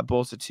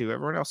 Bulls at 2,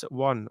 everyone else at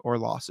 1 or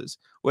losses.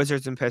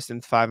 Wizards and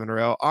Pistons 5 in a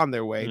row on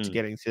their way to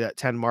getting to that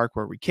 10 mark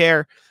where we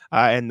care.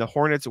 And the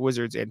Hornets,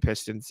 Wizards, and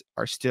Pistons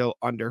are still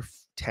under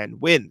 10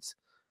 wins.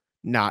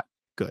 Not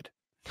good.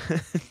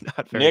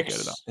 Not very Knicks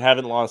good at all.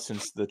 Haven't lost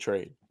since the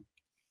trade.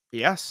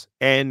 Yes,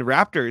 and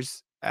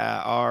Raptors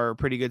are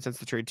pretty good since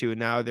the trade too, and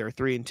now they're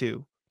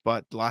 3-2.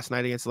 But last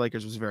night against the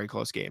Lakers was a very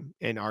close game,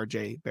 and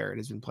RJ Barrett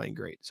has been playing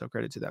great. So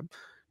credit to them.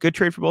 Good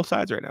trade for both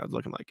sides right now, it's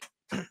looking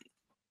like.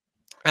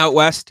 Out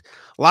west,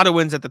 a lot of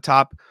wins at the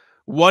top.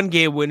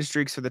 1-game win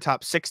streaks for the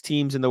top 6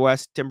 teams in the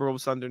West.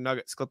 Timberwolves, Thunder,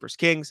 Nuggets, Clippers,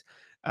 Kings.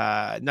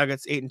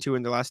 Nuggets 8-2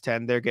 in their last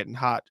 10. They're getting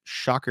hot.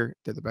 Shocker.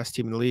 They're the best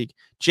team in the league.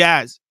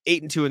 Jazz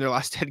 8-2 in their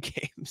last 10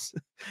 games,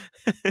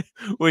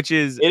 which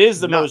is It is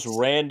the nuts. most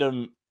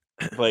random,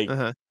 like,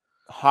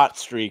 hot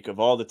streak of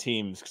all the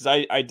teams, because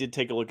I did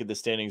take a look at the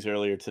standings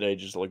earlier today,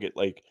 just look at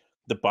like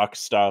the Bucks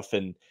stuff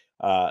and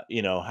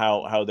you know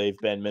how they've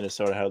been,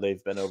 Minnesota, how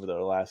they've been over the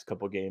last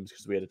couple games,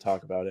 because we had to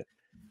talk about it.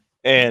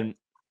 And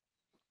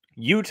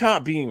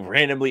Utah being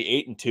randomly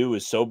 8-2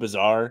 is so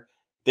bizarre.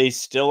 They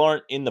still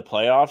aren't in the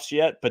playoffs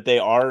yet, but they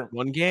are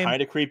 1 game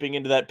kind of creeping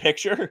into that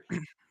picture.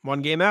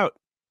 1 game out.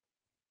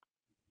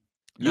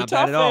 Not Utah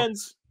bad at all.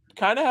 fans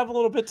kind of have a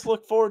little bit to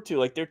look forward to.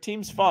 Like, their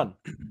team's fun.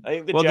 I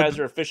think the Jazz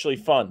are officially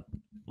fun.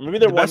 Maybe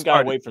they're one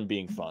guy away from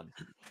being fun.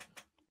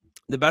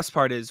 The best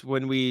part is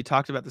when we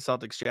talked about the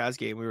Celtics Jazz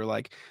game, we were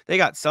like, they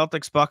got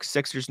Celtics, Bucks,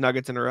 Sixers,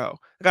 Nuggets in a row.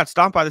 They got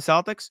stomped by the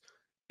Celtics,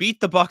 beat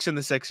the Bucks and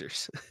the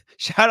Sixers.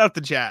 Shout out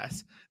the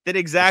Jazz. Did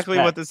exactly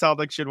what the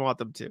Celtics should want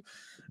them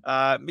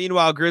to.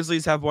 Meanwhile,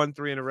 Grizzlies have won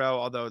 3 in a row,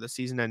 although the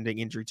season-ending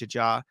injury to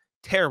Ja.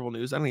 Terrible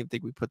news. I don't even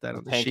think we put that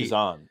on the sheet. Is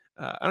on.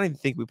 I don't even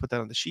think we put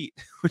that on the sheet,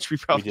 which we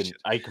probably didn't.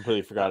 I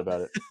completely forgot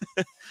about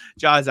it.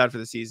 Ja is out for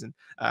the season.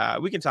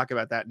 We can talk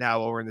about that now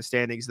while we're in the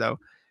standings, though.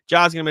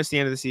 Ja's going to miss the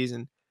end of the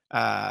season.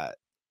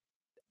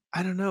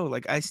 I don't know.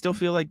 Like, I still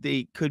feel like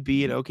they could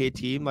be an okay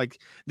team. Like,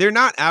 they're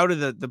not out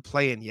of the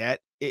play-in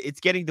yet.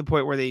 It's getting to the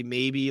point where they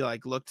maybe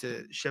like look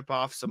to ship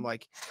off some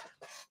like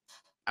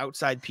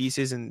outside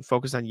pieces and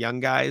focus on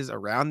young guys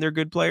around their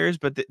good players.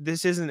 But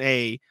this isn't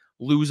a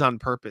lose on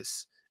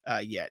purpose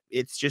yet.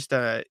 It's just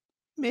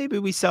maybe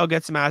we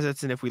get some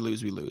assets, and if we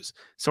lose, we lose.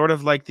 Sort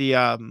of like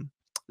the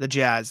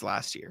Jazz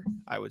last year,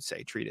 I would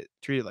say. Treat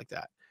it like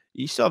that.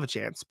 You still have a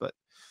chance, but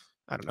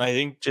I don't know. I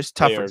think just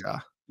tougher.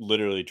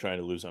 Literally trying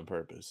to lose on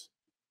purpose.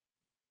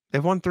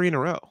 They've won 3 in a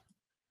row.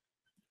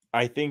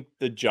 I think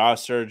the jaw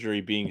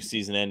surgery being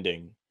season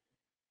ending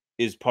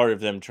is part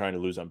of them trying to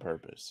lose on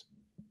purpose.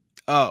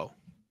 Oh,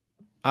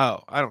 I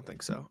don't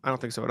think so. I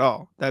don't think so at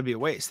all. That'd be a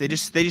waste. They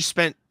just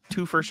spent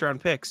 2 first-round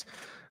picks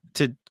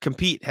to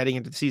compete heading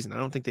into the season. I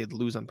don't think they'd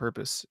lose on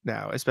purpose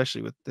now,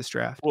 especially with this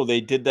draft. Well, they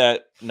did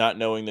that not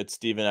knowing that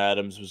Steven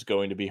Adams was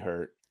going to be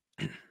hurt.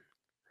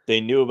 They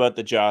knew about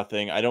the jaw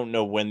thing. I don't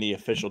know when the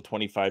official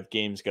 25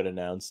 games got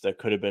announced. That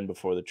could have been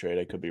before the trade.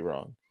 I could be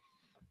wrong.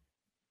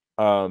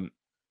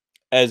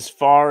 As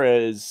far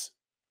as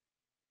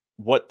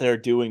what they're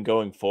doing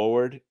going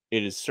forward,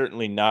 it is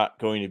certainly not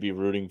going to be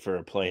rooting for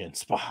a play-in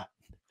spot.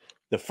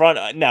 The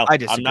front now,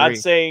 I'm not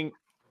saying.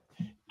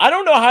 I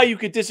don't know how you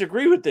could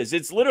disagree with this.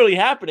 It's literally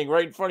happening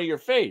right in front of your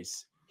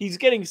face. He's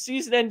getting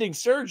season-ending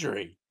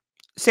surgery.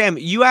 Sam,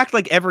 you act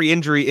like every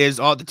injury is,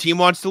 the team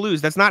wants to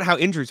lose. That's not how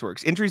injuries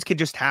works. Injuries can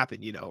just happen,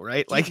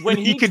 right? Like, when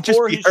he could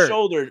tore just his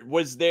shoulder,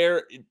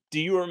 do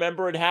you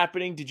remember it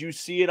happening? Did you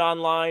see it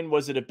online?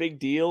 Was it a big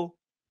deal?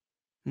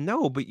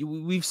 No, but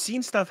we've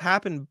seen stuff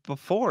happen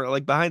before,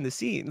 like behind the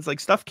scenes. Like,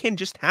 stuff can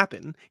just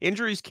happen.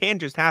 Injuries can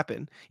just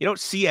happen. You don't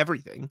see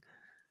everything.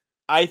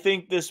 I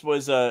think this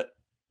was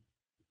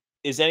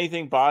is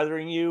anything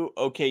bothering you?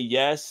 Okay,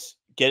 yes,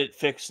 get it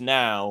fixed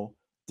now.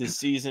 The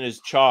season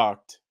is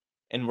chalked.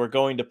 And we're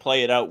going to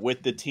play it out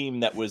with the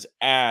team that was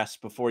ass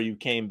before you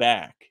came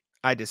back.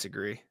 I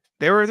disagree.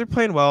 They're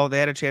playing well. They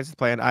had a chance to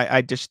play, and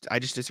I just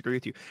disagree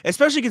with you,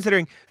 especially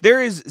considering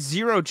there is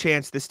 0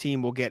 chance this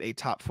team will get a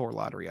top 4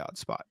 lottery odds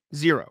spot.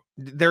 0.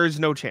 There is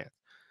no chance.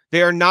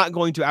 They are not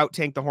going to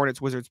out-tank the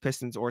Hornets, Wizards,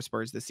 Pistons, or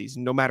Spurs this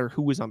season, no matter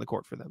who is on the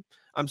court for them.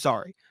 I'm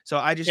sorry. So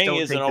I just don't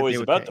think isn't that always they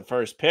would about tank. the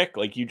first pick.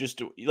 Like you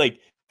just like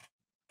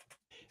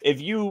if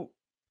you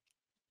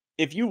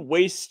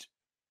waste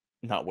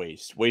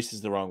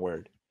is the wrong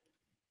word.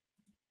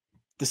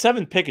 The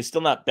 7th pick is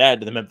still not bad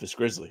to the Memphis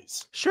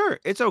Grizzlies. Sure,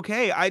 it's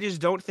okay. I just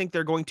don't think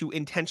they're going to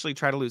intentionally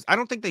try to lose. I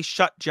don't think they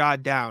shut Ja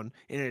down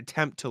in an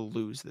attempt to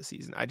lose this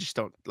season. I just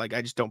don't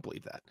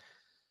believe that.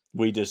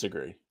 We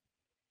disagree.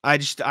 I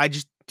just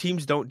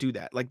teams don't do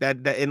that. Like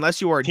that unless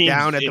you are Teams,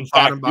 down at the in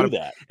fact, bottom. do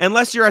that.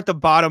 Unless you're at the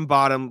bottom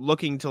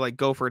looking to like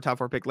go for a top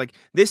 4 pick. Like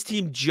this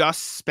team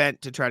just spent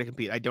to try to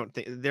compete. I don't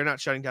think they're not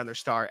shutting down their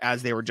star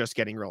as they were just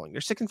getting rolling. They're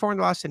 6-4 in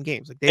the last 10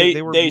 games. Like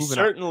they were moving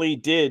certainly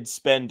up. did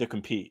spend to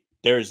compete.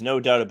 There is no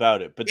doubt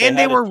about it. But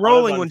they were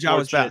rolling when Ja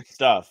was back.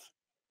 Stuff.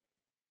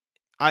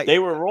 They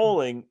were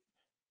rolling.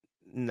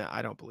 No,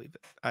 I don't believe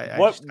it.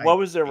 What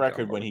was their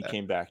record when he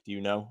came back? Do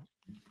you know?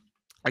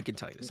 I can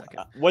tell you in a second.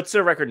 What's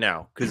their record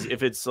now? Because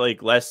if it's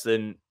like less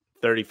than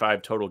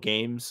 35 total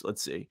games,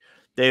 let's see.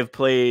 They have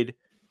played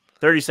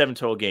 37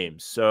 total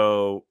games.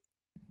 So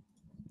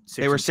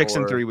they were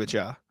 6-3 with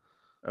Ja.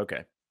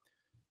 Okay.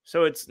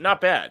 So it's not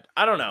bad.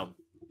 I don't know.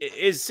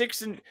 Is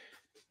 6-3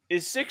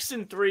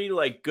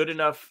 like good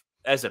enough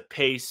as a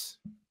pace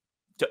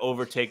to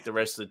overtake the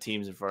rest of the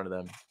teams in front of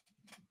them?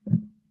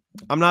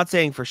 I'm not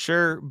saying for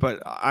sure,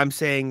 but I'm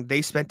saying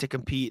they spent to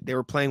compete. They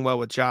were playing well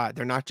with Ja.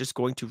 They're not just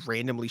going to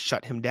randomly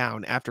shut him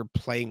down after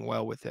playing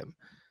well with him.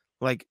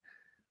 Like,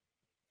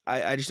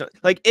 I just don't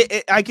like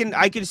it. I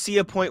can see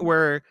a point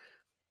where,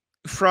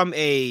 from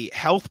a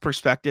health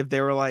perspective,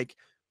 they were like,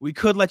 we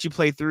could let you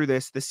play through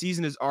this. The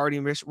season is already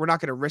risk. We're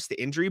not going to risk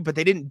the injury, but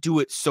they didn't do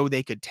it so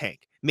they could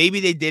tank. Maybe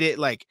they did it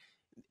like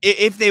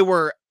if they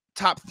were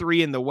top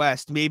 3 in the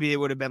West, maybe it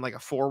would have been like a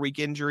 4-week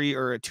injury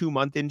or a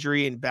 2-month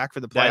injury and back for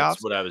the playoffs.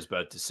 That's what I was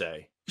about to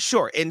say.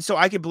 Sure. And so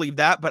I could believe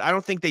that, but I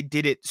don't think they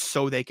did it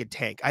so they could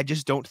tank. I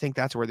just don't think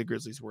that's where the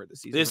Grizzlies were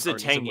this season. This is a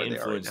tank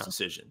influence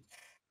decision.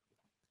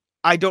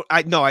 I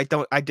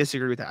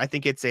disagree with that. I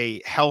think it's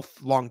a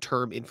health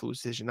long-term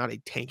influence decision, not a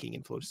tanking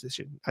influence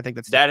decision. I think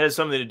that has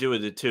something to do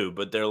with it too,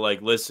 but they're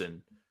like,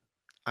 listen,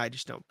 I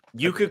just don't.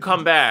 You could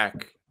come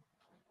back,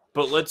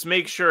 but let's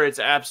make sure it's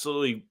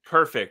absolutely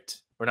perfect.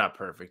 Or not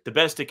perfect. The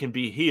best it can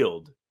be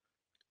healed.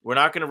 We're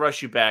not going to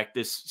rush you back.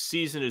 This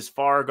season is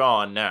far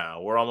gone now.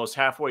 We're almost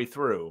halfway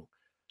through.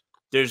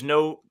 There's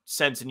no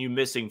sense in you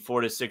missing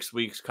 4 to 6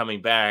 weeks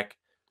coming back,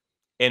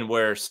 and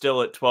we're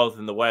still at 12th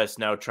in the West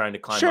now trying to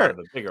climb out of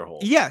a bigger hole.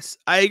 Yes,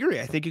 I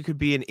agree. I think it could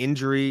be an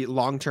injury,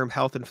 long-term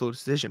health influence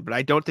decision, but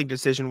I don't think the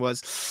decision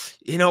was,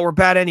 we're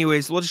bad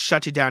anyways. We'll just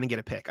shut you down and get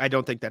a pick. I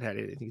don't think that had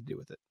anything to do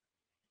with it.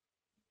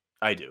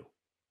 I do.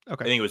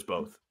 Okay. I think it was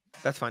both.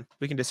 That's fine.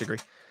 We can disagree.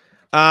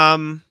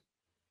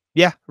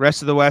 Yeah,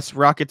 rest of the West,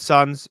 Rockets,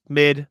 Suns,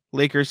 mid,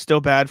 Lakers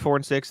still bad,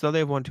 4-6, though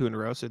they've won 2 in a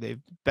row, so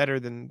they've better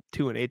than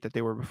 2-8 that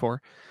they were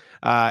before.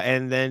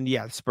 And then the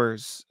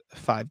Spurs,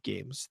 5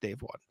 games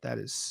they've won.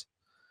 That's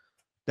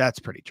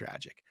pretty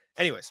tragic.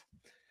 Anyways,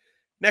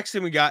 next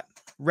thing we got,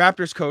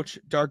 Raptors coach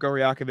Darko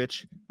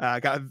Rajakovic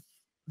got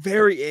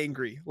very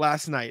angry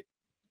last night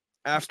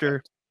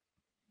after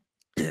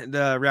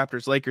the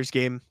Raptors Lakers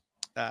game.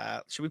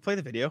 Should we play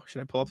the video?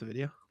 Should I pull up the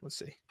video? Let's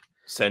see.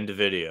 Send a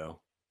video.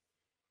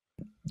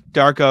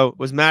 Darko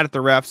was mad at the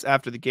refs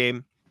after the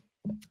game.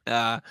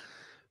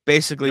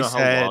 Basically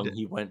said how long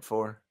he went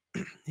for.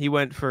 He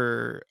went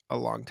for a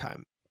long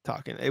time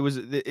talking.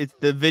 It's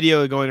the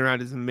video going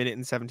around is 1 minute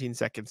and 17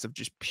 seconds of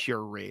just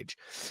pure rage.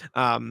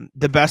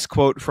 The best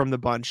quote from the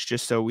bunch,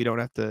 just so we don't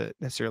have to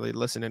necessarily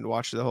listen and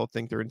watch the whole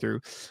thing through and through,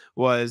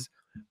 was,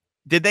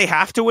 did they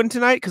have to win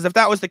tonight? Because if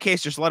that was the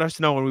case, just let us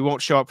know and we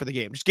won't show up for the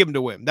game. Just give them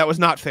to win. That was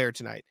not fair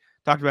tonight.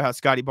 Talked about how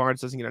Scotty Barnes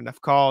doesn't get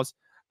enough calls.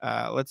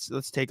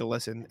 Let's take a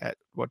listen at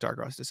what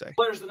Darko has to say.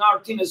 Players in our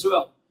team as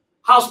well.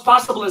 How's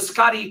possible that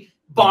Scotty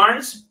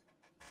Barnes,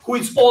 who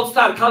is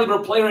all-star caliber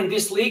player in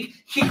this league,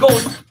 he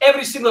goes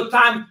every single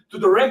time to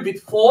the rim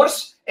with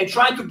force and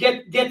trying to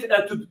get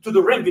to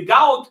the rim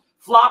without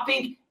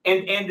flopping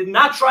and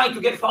not trying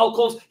to get foul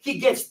calls. He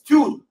gets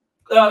 2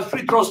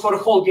 free throws for the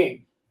whole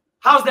game.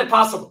 How's that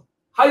possible?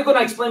 How are you going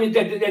to explain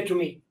that to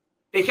me?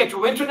 They had to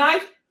win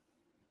tonight?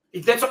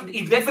 If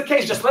that's the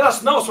case, just let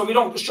us know so we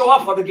don't show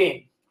up for the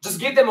game. Just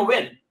give them a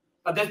win.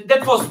 But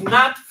that was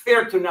not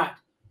fair tonight.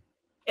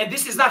 And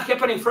this is not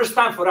happening first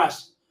time for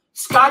us.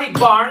 Scotty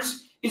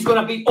Barnes is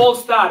going to be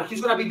all-star. He's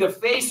going to be the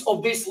face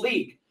of this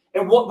league.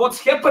 And what's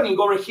happening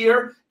over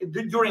here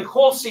during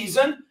whole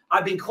season,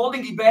 I've been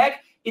holding it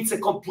back. It's a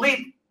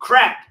complete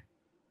crap.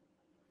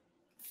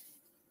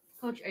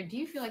 Coach, do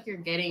you feel like you're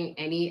getting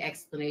any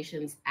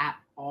explanations at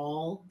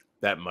all?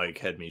 That mic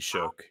had me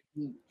shook.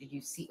 Did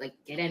you see,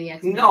 get any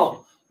explanation?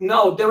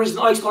 No, there is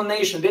no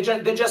explanation.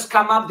 They just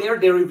come up there,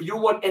 they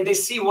review and they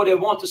see what they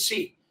want to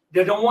see.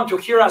 They don't want to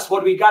hear us,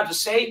 what we got to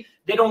say.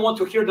 They don't want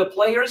to hear the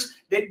players.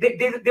 They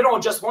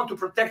don't just want to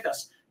protect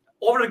us.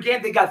 Over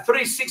again, they got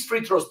 36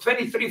 free throws,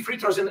 23 free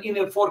throws in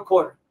the fourth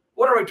quarter.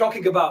 What are we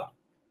talking about?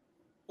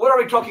 What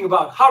are we talking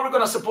about? How are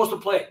we supposed to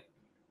play?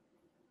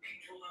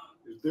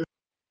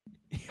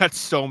 He got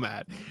so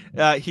mad.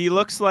 He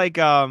looks like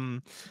let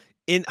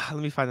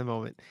me find the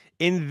moment.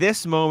 In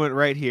this moment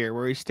right here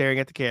where he's staring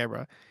at the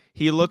camera,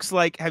 he looks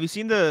like, have you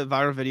seen the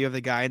viral video of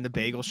the guy in the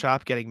bagel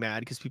shop getting mad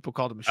because people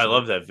called him a I shrimp?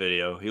 love that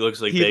video. He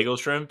looks like He- bagel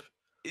shrimp.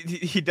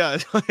 He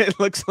does. It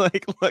looks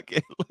like,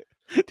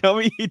 tell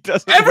me he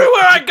doesn't.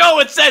 Everywhere I go,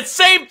 it's that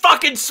same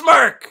fucking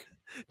smirk.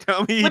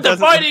 Tell me he with the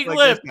doesn't look fighting like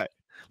lip. this guy.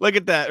 Look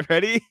at that.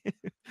 Ready?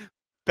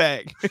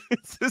 Bang.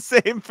 It's the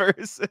same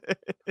person.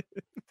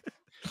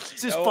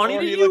 Is this Or funny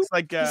to he you? looks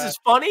like This is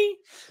funny?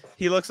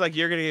 he looks like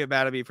you're gonna get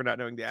mad at me for not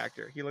knowing the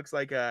actor. He looks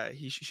like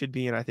he should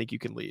be in I Think You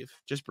Can Leave,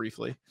 just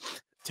briefly.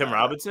 Tim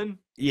Robinson?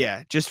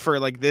 Yeah, just for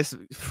like this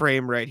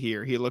frame right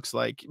here, he looks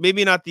like,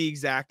 maybe not the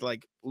exact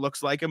like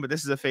looks like him, but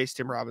this is a face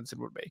Tim Robinson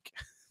would make.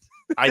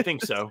 I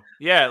think so.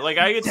 Yeah, like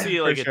I could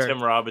see like For a sure.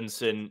 Tim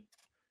Robinson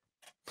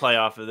play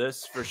off of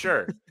this for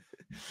sure.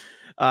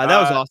 That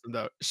was awesome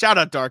though. Shout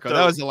out Darko. So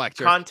That was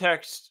electric.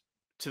 Context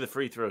to the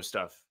free throw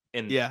stuff.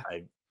 And Yeah.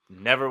 I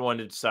never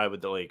wanted to side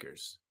with the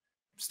Lakers.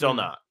 Still Mm.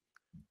 not.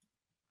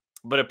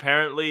 But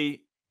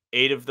apparently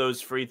 8 of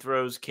those free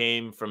throws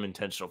came from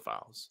intentional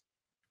fouls.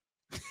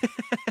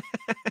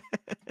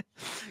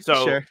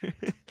 So Sure.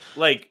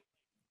 like,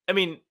 I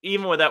mean,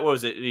 even with that, what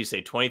was it? Did you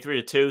say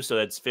 23-2? So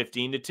that's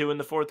 15-2 in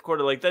the fourth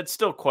quarter. Like, that's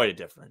still quite a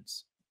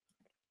difference.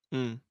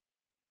 Yeah.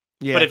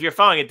 But if you're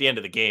fouling at the end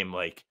of the game,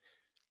 like,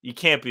 you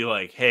can't be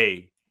like,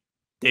 hey,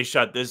 they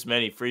shot this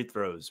many free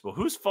throws. Well,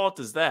 whose fault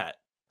is that?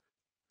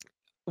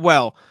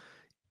 Well,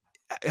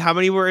 how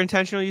many were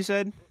intentional, you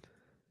said?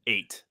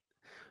 8.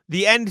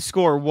 The end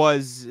score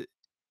was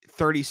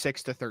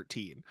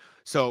 36-13.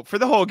 So for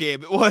the whole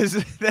game, it was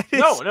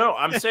No,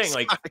 I'm saying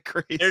like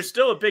crazy. there's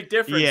still a big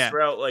difference Yeah.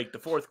 throughout like the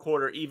fourth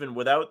quarter, even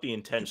without the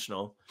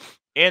intentional,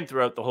 and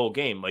throughout the whole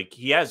game. Like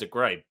he has a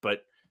gripe,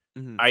 but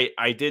Mhm.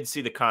 I did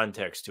see the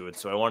context to it,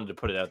 so I wanted to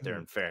put it out there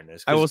in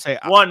fairness. I will 'Cause say,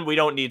 one, we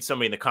don't need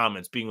somebody in the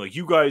comments being like,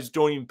 "You guys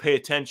don't even pay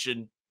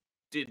attention.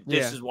 This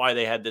Yeah. is why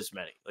they had this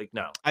many." Like,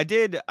 no, I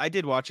did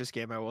watch this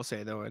game, I will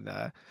say though,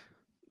 and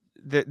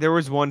there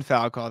was one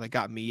foul call that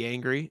got me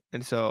angry,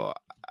 and so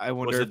I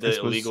wonder was if it this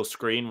the was illegal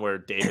screen where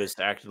Davis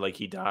acted like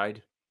he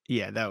died?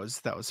 Yeah, that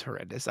was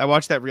horrendous. I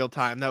watched that real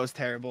time. That was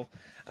terrible.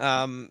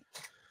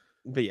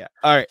 But yeah.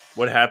 All right.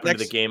 What happened to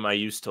Next- the game I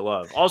used to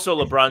love? Also,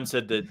 LeBron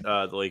said that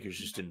the Lakers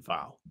just didn't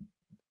foul.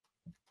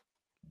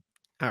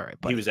 All right. He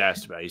buddy. was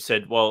asked about it. He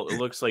said, well, it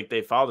looks like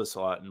they fouled us a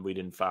lot and we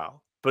didn't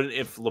foul. But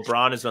if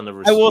LeBron is on the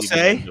I will receiving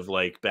say- end of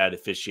like bad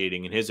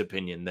officiating, in his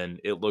opinion, then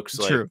it looks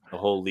like True. the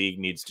whole league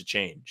needs to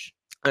change.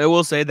 I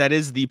will say that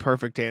is the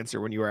perfect answer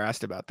when you were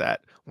asked about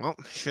that. Well,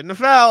 shouldn't have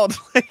fouled.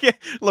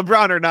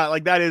 LeBron or not,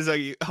 like that is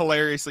a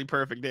hilariously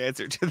perfect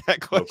answer to that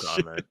No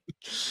question.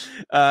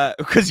 comment.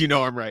 Because you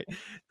know I'm right.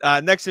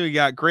 Next thing we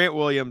got Grant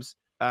Williams,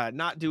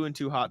 not doing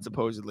too hot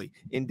supposedly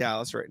in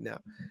Dallas right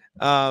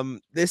now.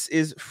 This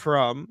is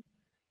from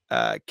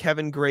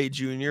Kevin Gray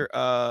Jr.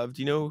 Do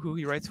you know who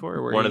he writes for?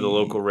 Or where One of the he-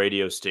 local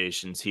radio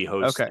stations. He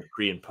hosts Okay. the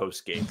pre and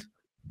post game.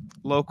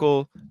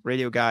 Local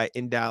radio guy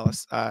in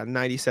Dallas,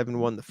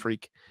 97.1 The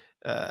Freak.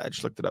 I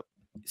just looked it up.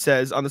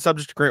 Says on the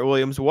subject of Grant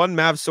Williams, one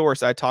Mavs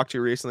source I talked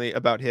to recently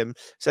about him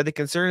said the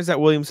concern is that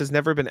Williams has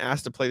never been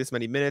asked to play this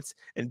many minutes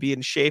and be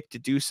in shape to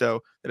do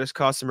so. That has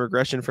caused some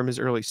regression from his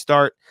early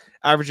start,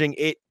 averaging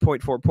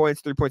 8.4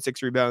 points,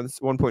 3.6 rebounds,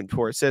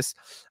 1.4 assists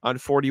on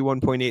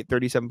 41.8,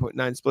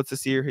 37.9 splits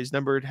this year. His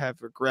numbers have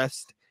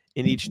regressed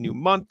in each new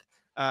month,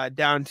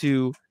 down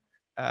to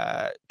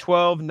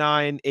 12,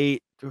 9,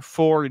 8,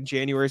 4 in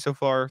January so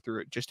far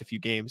through just a few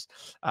games.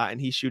 And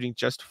he's shooting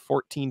just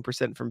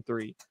 14% from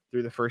 3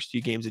 through the first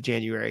few games of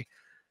January.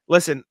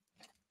 Listen,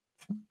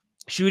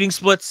 shooting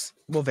splits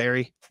will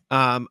vary.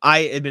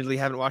 I admittedly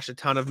haven't watched a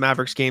ton of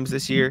Mavericks games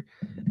this year.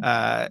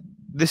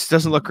 This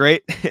doesn't look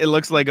great. It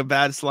looks like a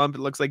bad slump.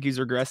 It looks like he's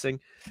regressing.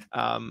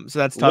 So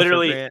that's tough.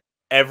 Literally for Grant.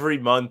 every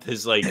month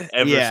has like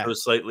ever Yeah. so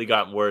slightly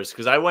gotten worse.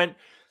 Because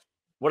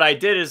what I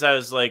did is I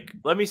was like,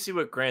 let me see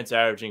what Grant's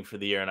averaging for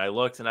the year. And I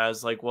looked and I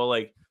was like, well,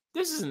 like,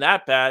 this isn't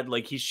that bad.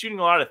 Like, he's shooting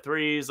a lot of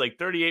threes. Like,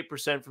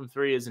 38% from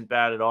 3 isn't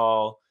bad at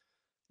all.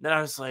 Then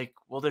I was like,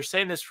 well, they're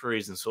saying this for a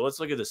reason. So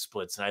let's look at the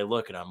splits. And I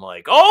look and I'm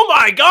like, oh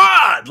my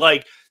God,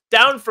 like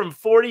down from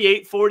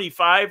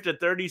 48-45 to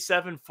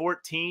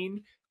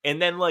 37-14. And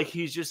then like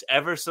he's just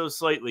ever so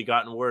slightly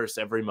gotten worse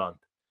every month.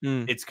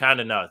 It's kind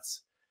of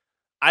nuts.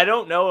 I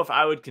don't know if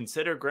I would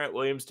consider Grant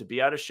Williams to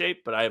be out of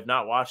shape, but I have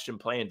not watched him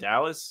play in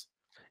Dallas.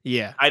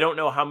 Yeah. I don't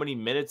know how many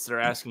minutes they're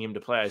asking him to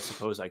play. I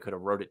suppose I could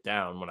have wrote it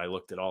down when I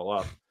looked it all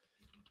up.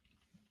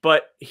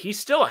 But he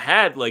still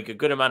had like a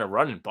good amount of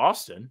run in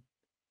Boston.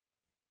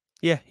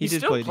 Yeah. He did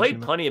still play a played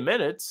decent plenty of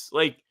minutes.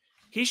 Like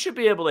he should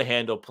be able to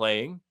handle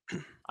playing.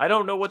 I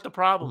don't know what the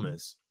problem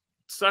is.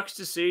 Sucks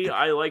to see.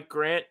 I like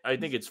Grant. I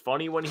think it's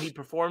funny when he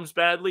performs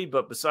badly,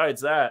 but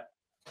besides that,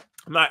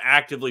 I'm not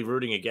actively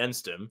rooting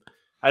against him.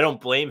 I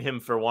don't blame him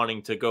for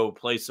wanting to go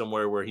play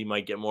somewhere where he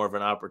might get more of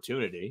an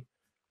opportunity.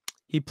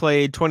 He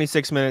played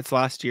 26 minutes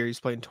last year. He's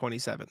playing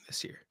 27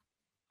 this year.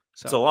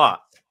 So It's a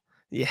lot.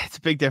 yeah, it's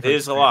a big It difference.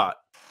 is a lot.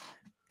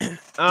 He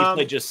Um,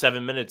 played just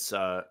 7 minutes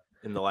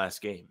in the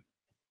last game.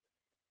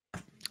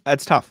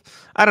 That's tough.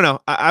 I don't know.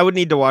 I would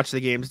need to watch the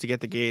games to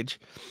get the gauge.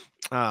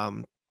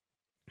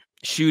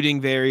 Shooting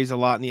varies a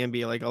lot in the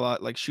NBA. Like a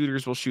lot, like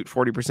shooters will shoot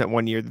 40%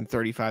 one year, then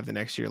 35 the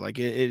next year. Like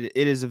it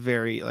is a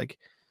very like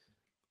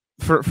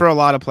for a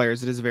lot of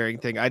players, it is a varying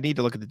thing. I need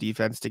to look at the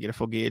defense to get a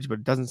full gauge, but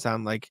it doesn't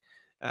sound like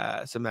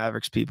some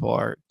Mavericks people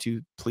are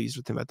too pleased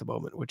with him at the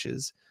moment, which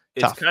is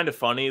tough. It's kind of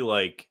funny.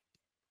 Like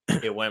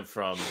it went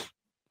from,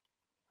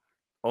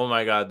 oh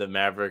my God, the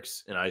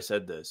Mavericks, and I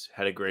said this,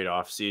 had a great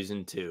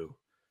offseason to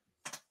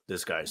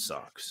this guy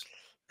sucks.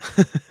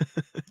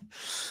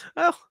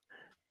 Well,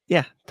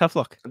 yeah, tough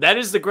look. That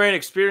is the Grant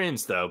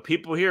experience, though.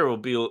 People here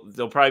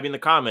they'll probably be in the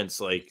comments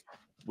like,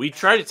 we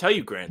try to tell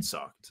you Grant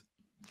sucked.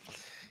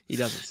 He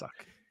doesn't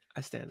suck.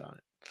 I stand on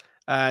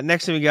it.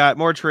 Next thing we got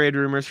more trade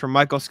rumors from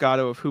Michael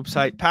Scotto of Hoop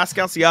Site.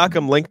 Pascal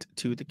Siakam linked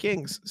to the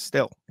Kings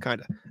still, kind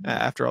of,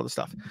 after all the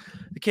stuff.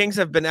 The Kings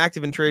have been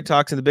active in trade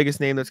talks, and the biggest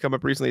name that's come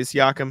up recently is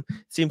Siakam.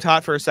 It seemed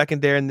hot for a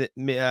second there, and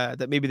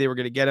that maybe they were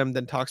going to get him,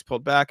 then talks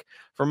pulled back.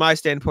 From my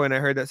standpoint, I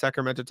heard that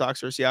Sacramento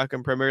talks for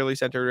Siakam primarily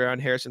centered around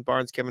Harrison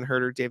Barnes, Kevin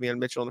Huerter, Davion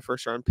Mitchell, and a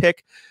first-round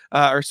pick,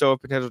 or so a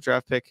potential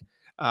draft pick,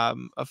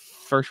 a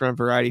first-round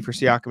variety for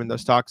Siakam in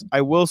those talks.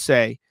 I will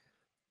say,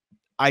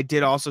 I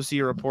did also see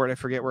a report, I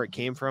forget where it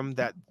came from,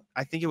 that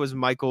I think it was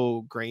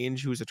Michael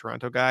Grange, who's a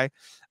Toronto guy,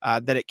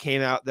 that it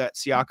came out that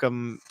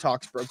Siakam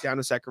talks broke down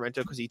to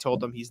Sacramento because he told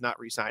them he's not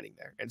re-signing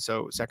there. And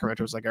so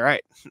Sacramento was like, all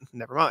right,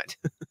 never mind.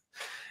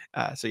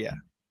 So yeah,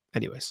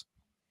 anyways.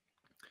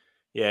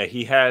 Yeah,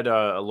 he had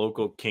a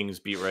local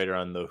Kings beat writer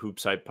on the Hoop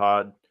Site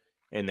pod,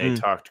 and they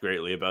talked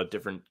greatly about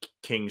different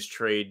Kings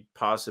trade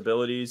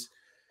possibilities.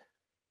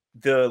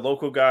 The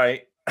local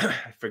guy, I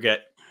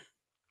forget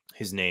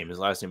his name, his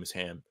last name is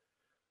Ham,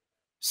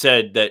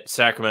 said that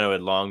Sacramento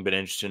had long been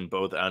interested in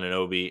both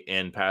Anunoby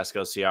and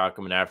Pascal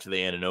Siakam, and after the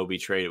Anunoby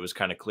trade, it was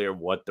kind of clear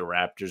what the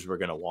Raptors were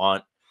going to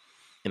want.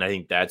 And I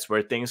think that's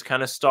where things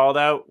kind of stalled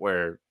out,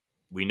 where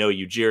we know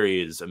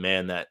Ujiri is a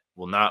man that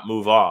will not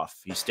move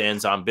off. He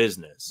stands on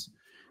business.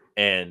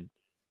 And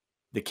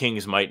the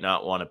Kings might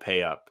not want to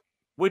pay up,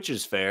 which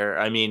is fair.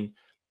 I mean,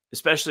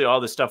 especially all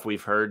the stuff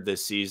we've heard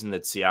this season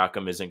that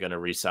Siakam isn't going to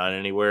re-sign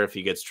anywhere. If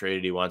he gets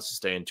traded, he wants to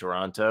stay in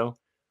Toronto.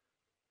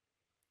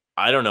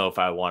 I don't know if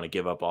I want to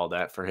give up all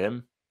that for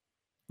him,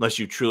 unless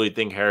you truly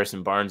think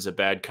Harrison Barnes is a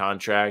bad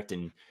contract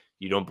and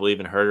you don't believe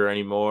in Huerter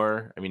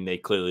anymore. I mean, they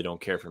clearly don't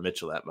care for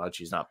Mitchell that much.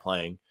 He's not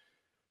playing.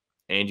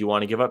 And you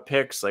want to give up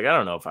picks? Like, I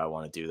don't know if I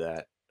want to do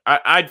that.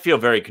 I'd feel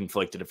very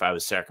conflicted if I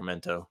was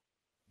Sacramento.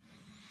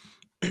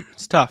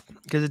 It's tough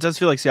because it does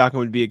feel like Siakam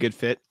would be a good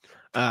fit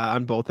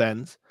on both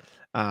ends.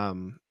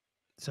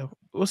 So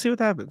we'll see what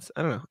happens.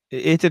 I don't know.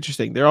 It's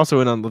interesting. They're also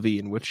in on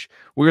Levine, which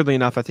weirdly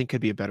enough, I think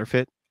could be a better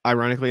fit.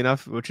 Ironically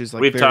enough, which is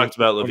like we've talked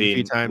about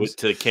Levine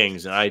to the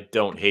Kings, and I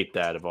don't hate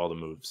that of all the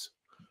moves.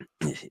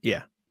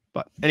 Yeah,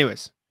 but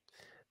anyways,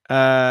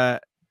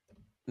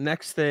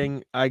 next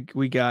thing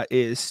we got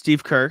is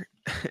Steve Kerr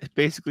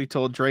basically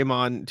told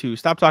Draymond to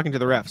stop talking to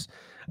the refs.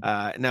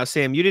 Now,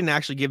 Sam, you didn't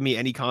actually give me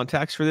any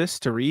context for this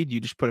to read.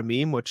 You just put a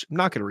meme, which I'm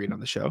not going to read on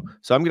the show.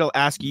 So I'm going to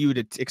ask you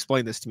to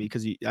explain this to me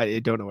because I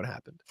don't know what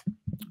happened.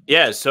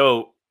 Yeah,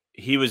 so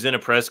he was in a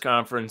press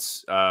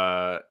conference.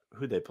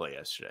 Who'd they play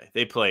yesterday?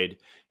 They played.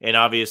 And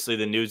obviously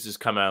the news has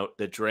come out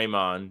that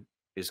Draymond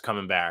is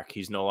coming back.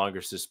 He's no longer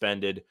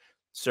suspended,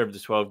 served a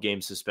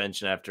 12-game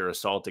suspension after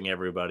assaulting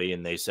everybody,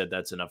 and they said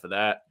that's enough of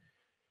that.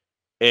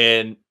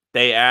 And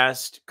they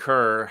asked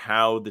Kerr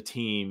how the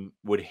team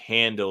would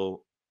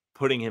handle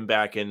putting him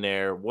back in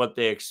there, what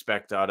they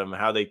expect out of him,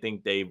 how they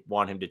think they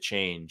want him to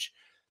change.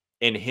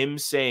 And him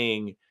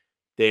saying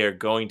they are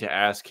going to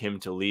ask him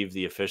to leave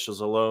the officials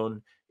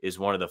alone is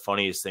one of the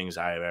funniest things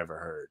I have ever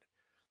heard.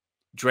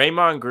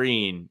 Draymond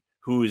Green,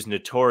 who is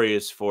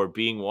notorious for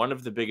being one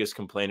of the biggest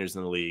complainers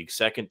in the league,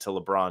 second to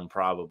LeBron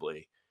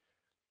probably,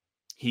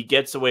 he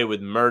gets away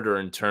with murder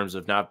in terms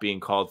of not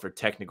being called for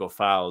technical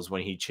fouls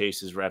when he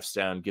chases refs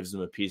down, gives them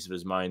a piece of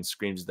his mind,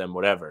 screams at them,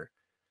 whatever.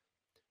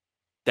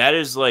 That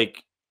is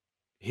like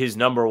his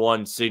number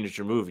one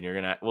signature move, and you're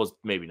going to, well,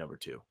 maybe number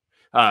two.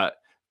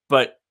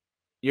 But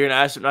you're going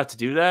to ask him not to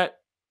do that?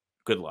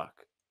 Good luck.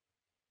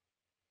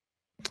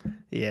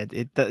 Yeah,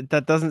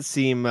 that doesn't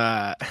seem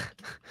that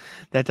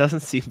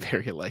doesn't seem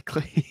very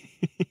likely.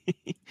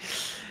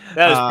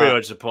 That was pretty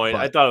much the point.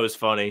 But I thought it was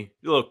funny.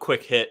 A little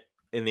quick hit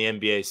in the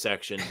NBA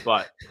section,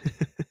 but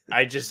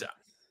I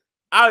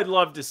would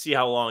love to see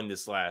how long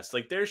this lasts.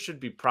 Like, there should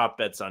be prop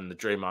bets on the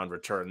Draymond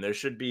return. There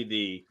should be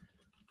the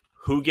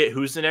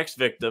who's the next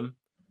victim,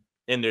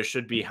 and there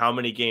should be how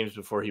many games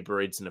before he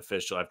berates an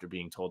official after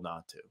being told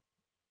not to.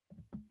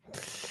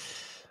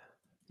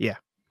 Yeah,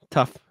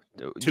 tough.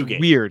 2 games.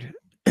 Weird.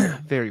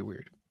 Very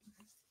weird.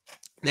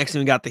 Next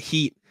thing we got the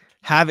Heat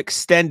have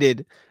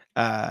extended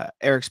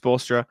Erik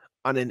Spoelstra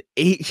on an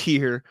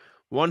 8-year,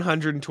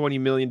 $120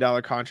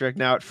 million contract.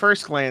 Now, at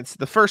first glance,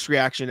 the first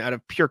reaction out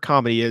of pure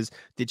comedy is,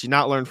 did you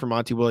not learn from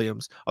Monty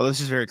Williams? Although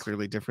this is very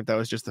clearly different. That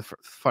was just the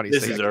funniest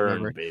thing. This is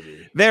earned,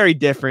 baby. Very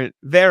different,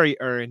 very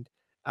earned.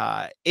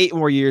 8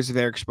 more years of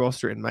Erik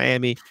Spoelstra in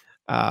Miami.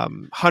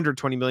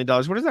 $120 million.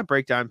 What does that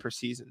break down per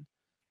season?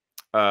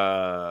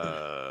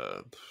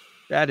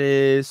 That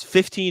is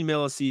 15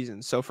 mil a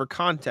season. So for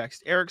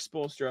context, Erik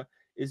Spoelstra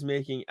is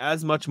making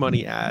as much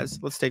money as,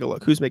 let's take a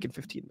look. Who's making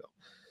 15 mil?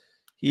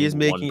 He is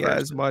making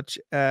as much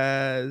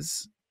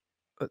as,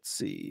 let's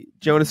see,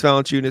 Jonas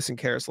Valanciunas and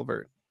Karis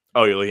LeVert.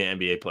 Oh, you're looking at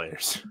NBA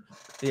players.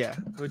 Yeah.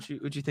 What'd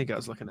you think I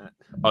was looking at?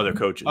 Other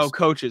coaches. Oh,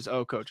 coaches.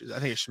 I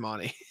think it's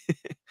Shimani.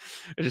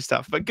 It is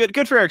tough, but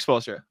good for Erik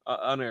Spoelstra.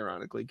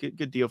 Unironically,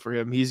 good deal for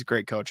him. He's a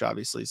great coach,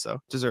 obviously, so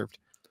deserved.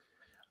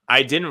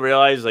 I didn't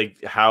realize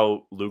like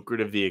how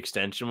lucrative the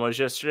extension was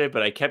yesterday,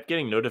 but I kept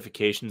getting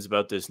notifications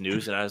about this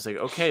news, and I was like,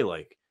 okay,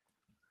 like,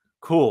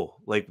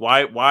 cool. Like,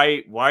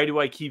 why do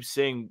I keep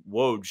seeing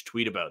Woj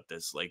tweet about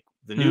this? Like,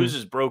 the news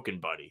is broken,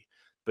 buddy.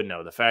 But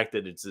no, the fact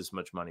that it's this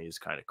much money is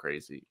kind of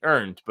crazy.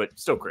 Earned, but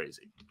still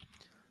crazy.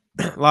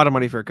 A lot of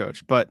money for a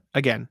coach, but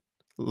again,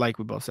 like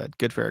we both said,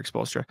 good for Erik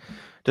Spoelstra.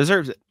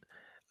 Deserves it.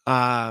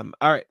 All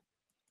right.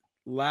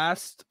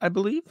 Last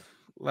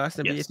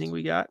NBA thing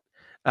we got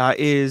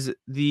is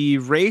the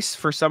race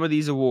for some of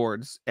these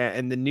awards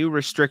and the new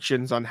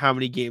restrictions on how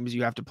many games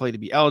you have to play to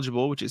be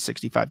eligible, which is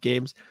 65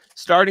 games,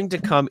 starting to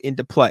come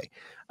into play.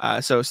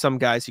 So some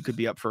guys who could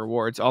be up for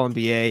awards,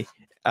 All-NBA,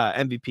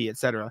 MVP,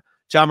 etc.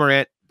 John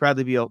Morant,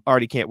 Bradley Beal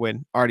already can't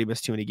win, already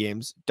missed too many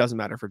games. Doesn't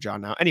matter for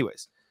John now.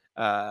 Anyways,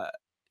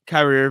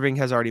 Kyrie Irving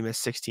has already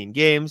missed 16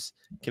 games.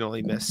 Can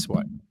only miss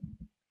what?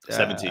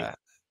 17.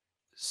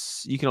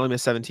 You can only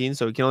miss 17,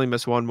 so he can only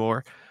miss one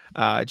more.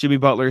 Jimmy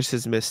Butler's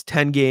has missed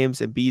 10 games.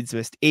 Embiid's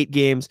missed 8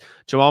 games.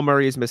 Jamal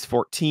Murray has missed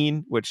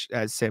 14, which,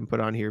 as Sam put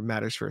on here,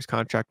 matters for his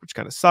contract, which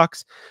kind of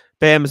sucks.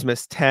 Bam has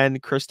missed 10.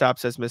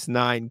 Kristaps has missed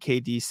 9.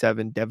 KD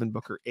 7. Devin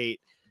Booker 8.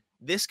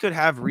 This could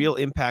have real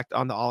impact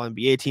on the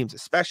All-NBA teams,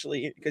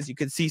 especially because you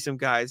could see some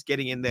guys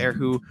getting in there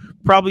who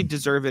probably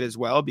deserve it as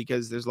well,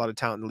 because there's a lot of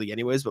talent in the league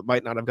anyways, but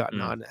might not have gotten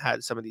on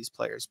had some of these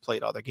players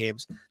played all their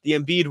games. The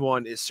Embiid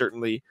one is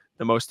certainly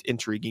the most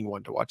intriguing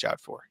one to watch out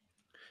for.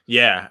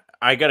 Yeah,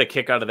 I got a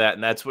kick out of that,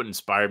 and that's what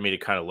inspired me to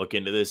kind of look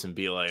into this and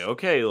be like,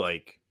 okay,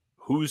 like,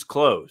 who's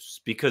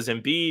close? Because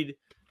Embiid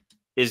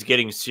is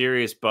getting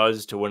serious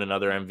buzz to win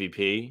another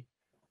MVP.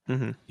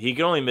 Mm-hmm. He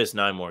can only miss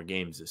 9 more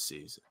games this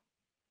season.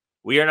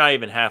 We are not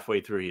even halfway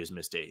through. He has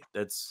missed 8.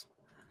 That's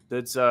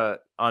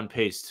on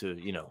pace to,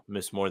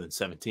 miss more than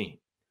 17.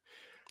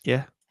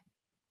 Yeah.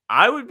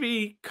 I would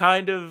be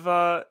kind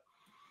of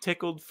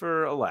tickled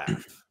for a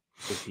laugh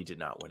if he did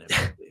not win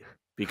MVP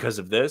because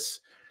of this.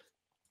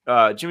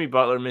 Jimmy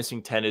Butler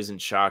missing 10 isn't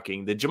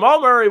shocking. The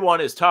Jamal Murray one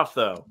is tough,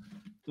 though.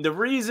 The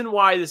reason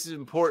why this is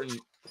important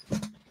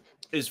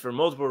is for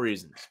multiple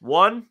reasons.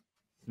 One,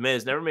 the man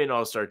has never made an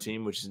all-star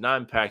team, which is not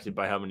impacted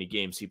by how many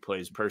games he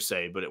plays per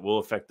se, but it will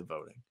affect the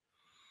voting.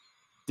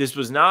 This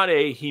was not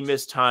he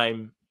missed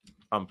time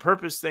on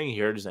purpose thing. He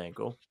hurt his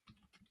ankle.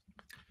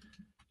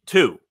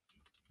 2,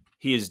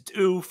 he is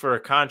due for a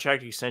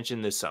contract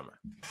extension this summer.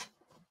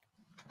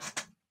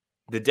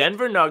 The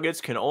Denver Nuggets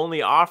can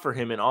only offer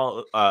him a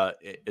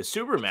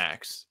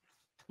supermax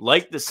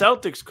like the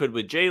Celtics could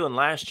with Jaylen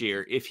last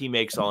year if he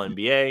makes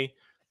All-NBA.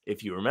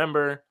 If you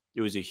remember,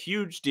 it was a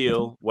huge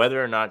deal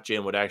whether or not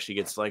Jaylen would actually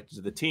get selected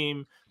to the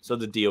team so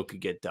the deal could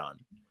get done.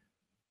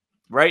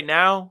 Right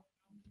now,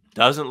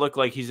 doesn't look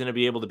like he's going to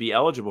be able to be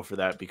eligible for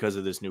that because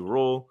of this new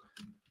rule.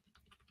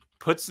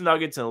 Puts the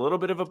Nuggets in a little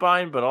bit of a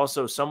bind, but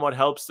also somewhat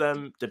helps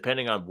them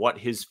depending on what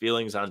his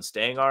feelings on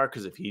staying are,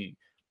 because if he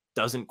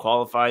doesn't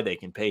qualify, they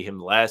can pay him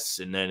less,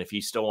 and then if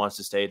he still wants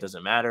to stay, it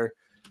doesn't matter.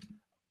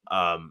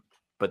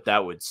 But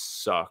that would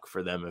suck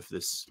for them if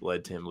this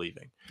led to him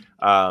leaving.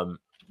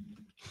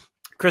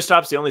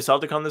 Kristaps, the only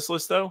Celtic on this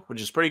list, though,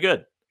 which is pretty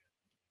good.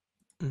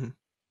 Mm-hmm.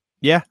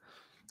 Yeah.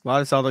 A lot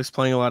of Celtics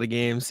playing a lot of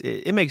games.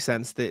 It makes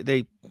sense.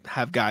 They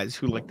have guys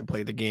who like to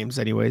play the games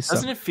anyways.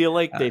 Doesn't it feel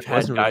like they've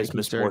had guys really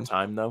miss more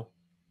time, though?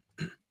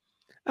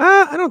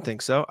 I don't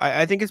think so.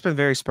 I think it's been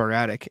very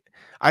sporadic.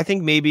 I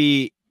think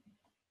maybe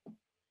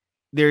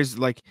there's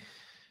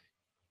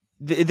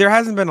there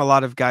hasn't been a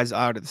lot of guys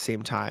out at the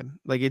same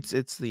time. Like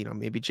it's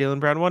maybe Jaylen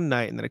Brown one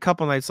night and then a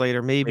couple nights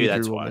later maybe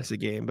Drew will miss a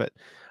game. But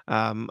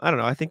I don't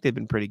know. I think they've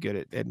been pretty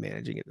good at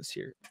managing it this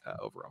year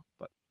overall.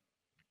 But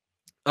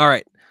all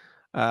right.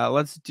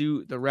 Let's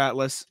do the rat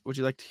list. Would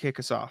you like to kick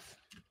us off?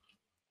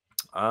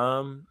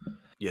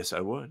 Yes,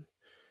 I would.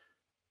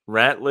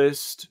 Rat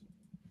list.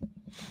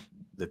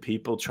 The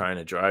people trying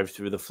to drive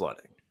through the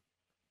flooding.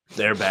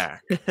 They're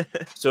back.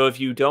 So if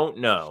you don't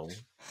know,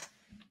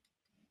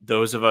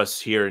 those of us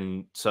here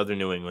in Southern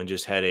New England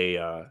just had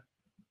a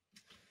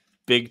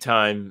big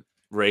time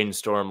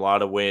rainstorm, a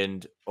lot of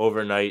wind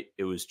overnight.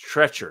 It was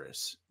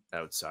treacherous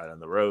outside on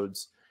the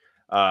roads.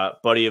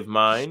 Buddy of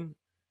mine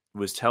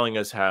was telling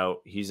us how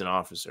he's an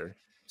officer.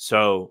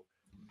 So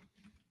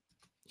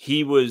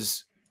he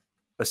was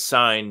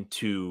assigned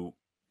to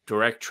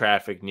direct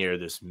traffic near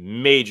this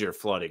major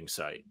flooding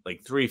site,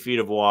 like 3 feet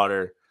of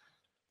water.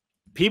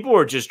 People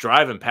were just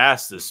driving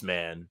past this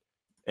man.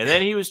 And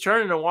then he was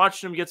turning and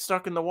watching him get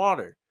stuck in the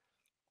water.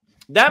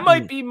 That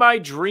might be my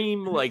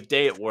dream,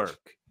 day at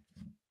work.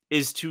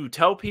 is to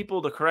tell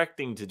people the correct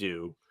thing to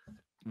do,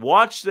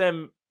 watch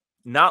them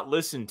not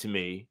listen to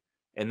me,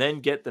 and then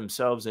get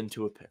themselves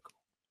into a pickle.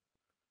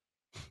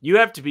 You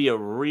have to be a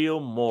real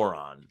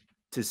moron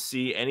to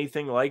see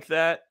anything like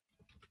that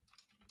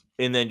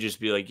and then just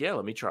be like, yeah,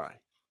 let me try.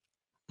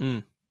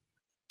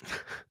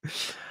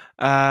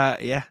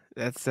 Yeah,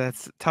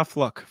 that's tough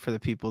luck for the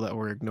people that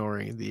were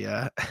ignoring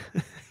the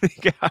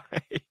the guy.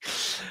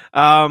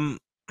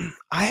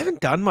 I haven't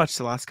done much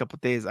the last couple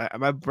of days.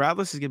 My Brad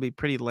list is gonna be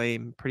pretty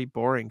lame, pretty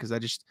boring because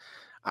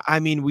I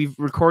mean, we've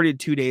recorded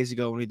 2 days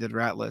ago when we did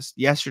rat list.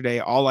 Yesterday,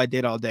 all I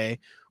did all day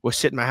was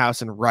sit in my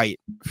house and write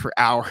for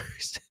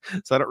hours.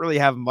 So I don't really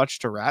have much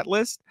to rat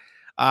list.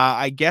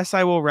 I guess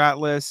I will rat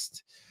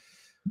list.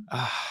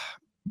 I'll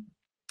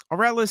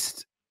rat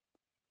list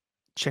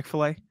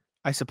Chick-fil-A,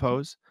 I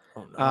suppose.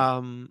 Oh,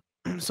 no.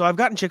 So I've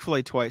gotten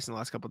Chick-fil-A twice in the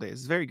last couple of days.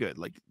 It's very good.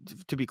 Like,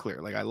 to be clear,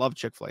 like I love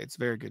Chick-fil-A. It's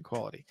very good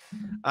quality.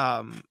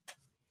 I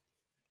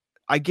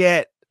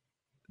get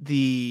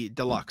the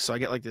deluxe, so I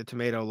get like the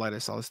tomato,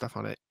 lettuce, all this stuff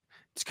on it.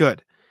 It's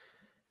good.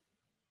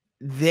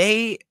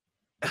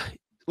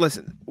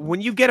 Listen, when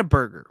you get a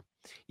burger,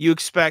 you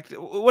expect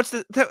what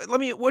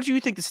do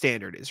you think the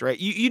standard is, right?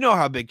 You know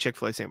how big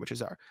Chick-fil-A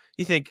sandwiches are.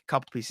 You think a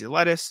couple pieces of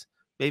lettuce,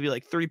 maybe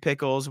like 3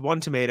 pickles, 1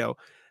 tomato.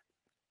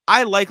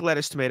 I like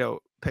lettuce, tomato,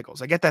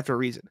 pickles. I get that for a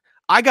reason.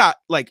 I got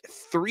like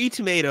 3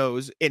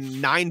 tomatoes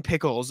and 9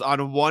 pickles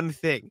on one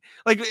thing.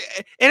 Like,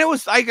 and it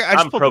was I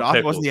just pulled it off.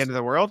 It wasn't the end of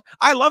the world.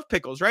 I love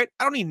pickles, right?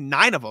 I don't need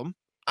 9 of them.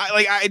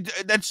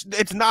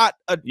 It's not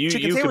a chicken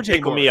you sandwich could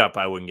pickle anymore. me up.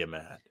 I wouldn't get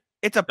mad.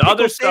 It's a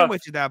pickle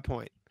sandwich at that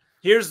point.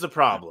 Here's the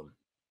problem: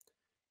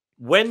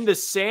 when the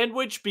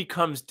sandwich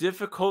becomes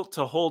difficult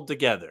to hold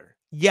together,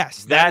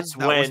 yes, that's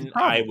when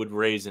I would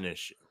raise an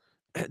issue.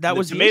 That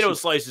was the tomato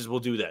slices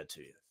will do that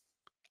to you.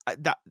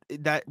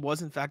 That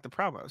was in fact the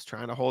problem. I was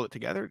trying to hold it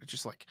together. It's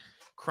just like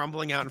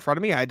crumbling out in front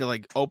of me. I had to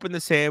like open the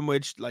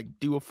sandwich, like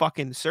do a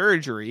fucking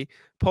surgery,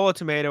 pull a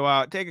tomato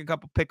out, take a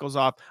couple pickles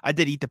off. I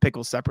did eat the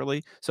pickles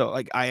separately. So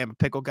like I am a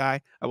pickle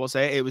guy. I will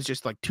say it was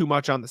just like too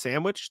much on the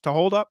sandwich to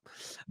hold up.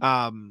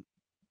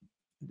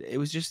 It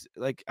was just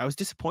like I was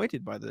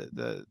disappointed by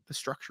the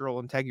structural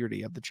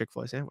integrity of the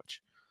Chick-fil-A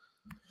sandwich.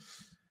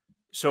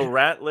 So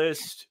rat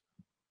list,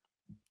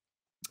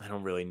 I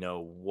don't really know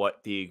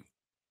what the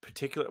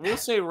particular, we'll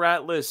say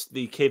rat list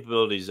the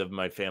capabilities of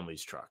my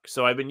family's truck.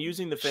 So I've been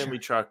using the family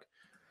truck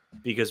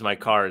because my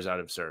car is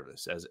out of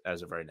service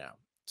as of right now.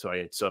 So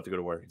I still have to go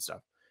to work and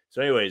stuff.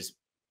 So anyways,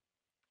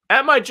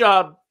 at my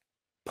job,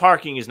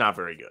 parking is not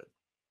very good.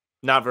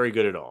 Not very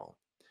good at all.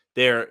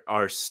 There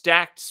are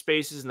stacked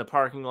spaces in the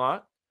parking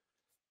lot.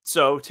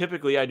 So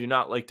typically I do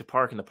not like to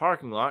park in the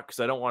parking lot because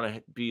I don't want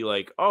to be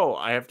like, oh,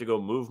 I have to go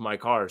move my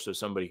car so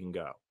somebody can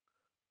go.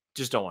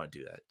 Just don't want to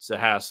do that. It's a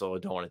hassle. I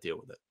don't want to deal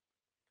with it.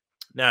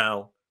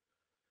 Now,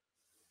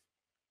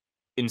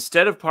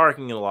 instead of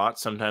parking in a lot,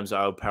 sometimes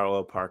I'll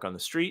parallel park on the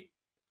street.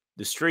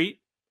 The street,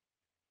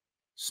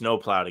 snow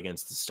plowed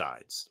against the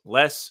sides.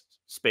 Less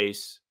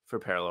space for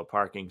parallel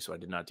parking, so I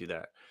did not do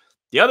that.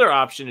 The other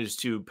option is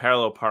to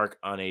parallel park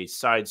on a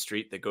side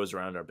street that goes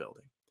around our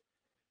building.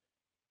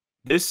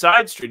 This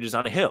side street is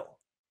on a hill.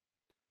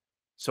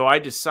 So I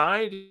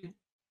decide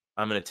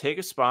I'm going to take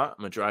a spot,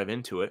 I'm going to drive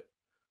into it,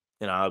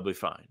 and I'll be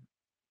fine.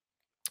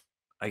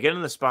 I get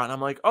in the spot, and I'm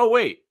like, oh,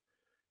 wait.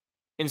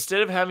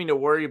 Instead of having to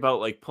worry about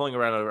like pulling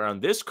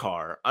around this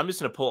car, I'm just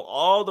going to pull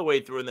all the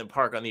way through and then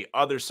park on the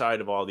other side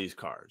of all these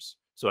cars.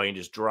 So I can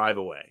just drive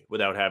away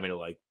without having to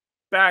like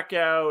back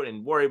out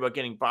and worry about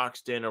getting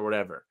boxed in or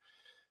whatever.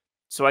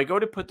 So I go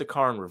to put the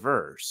car in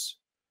reverse.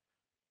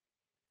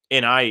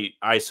 And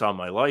I saw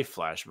my life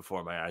flash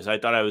before my eyes. I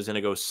thought I was going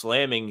to go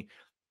slamming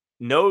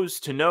nose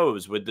to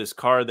nose with this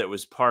car that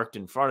was parked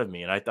in front of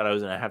me. And I thought I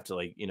was going to have to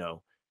like,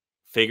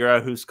 figure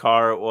out whose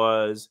car it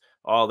was,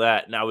 all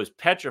that. And I was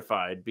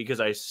petrified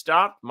because I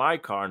stopped my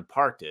car and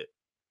parked it.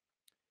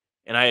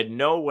 And I had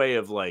no way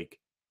of like,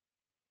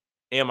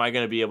 am I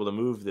going to be able to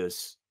move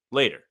this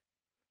later?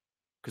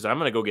 Because I'm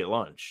going to go get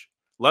lunch.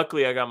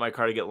 Luckily, I got my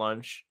car to get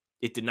lunch.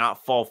 It did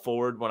not fall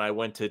forward when I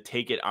went to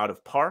take it out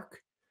of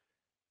park.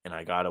 And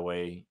I got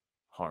away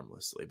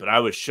harmlessly. But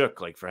I was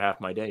shook like for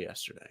half my day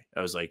yesterday.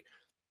 I was like,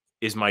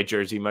 is my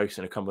Jersey Mike's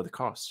going to come with a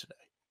cost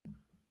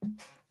today?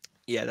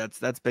 Yeah,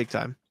 that's big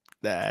time.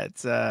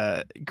 That's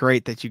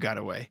great that you got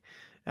away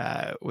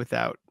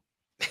without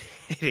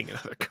hitting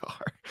another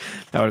car.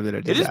 That would have been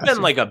a disaster. It has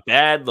been like a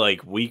bad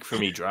week for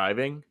me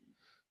driving.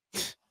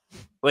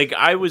 Like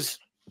I don't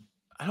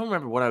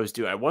remember what I was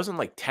doing. I wasn't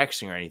like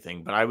texting or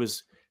anything, but I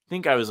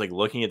think I was like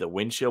looking at the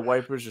windshield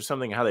wipers or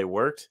something, how they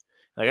worked.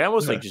 Like I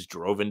almost like just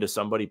drove into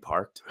somebody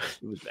parked.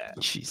 It was bad.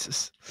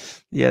 Jesus.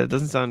 Yeah, that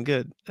doesn't sound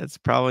good. That's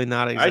probably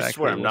not exactly. I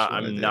swear I'm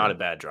not a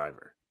bad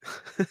driver.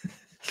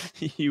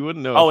 You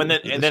wouldn't know. Oh, and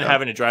then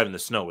having to drive in the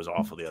snow was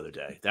awful the other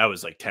day. That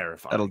was like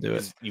terrifying. That'll do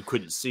it. You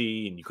couldn't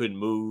see and you couldn't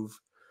move.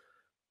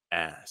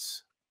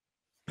 Ass.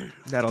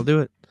 That'll do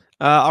it.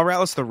 I'll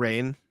rat list the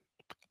rain.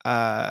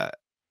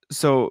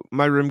 So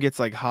my room gets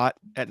like hot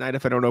at night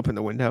if I don't open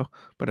the window.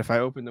 But if I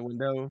open the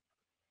window,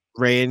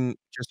 rain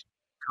just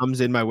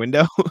comes in my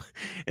window.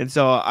 And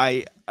so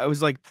I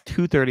was like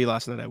 2:30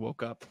 last night. I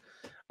woke up,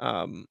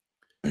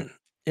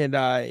 and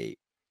I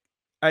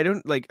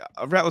don't like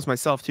ratless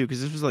myself too,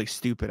 because this was like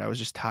stupid. I was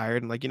just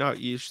tired, and like,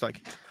 you just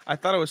like, I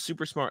thought I was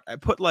super smart.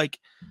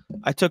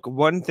 I took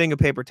one thing of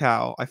paper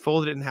towel, I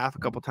folded it in half a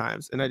couple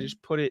times, and I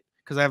just put it,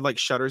 because I have like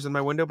shutters in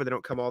my window, but they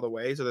don't come all the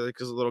way, so there's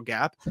a little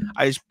gap.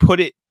 I just put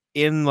it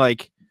in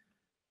like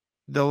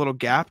the little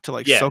gap to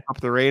like soak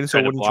up the rain so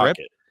it wouldn't drip.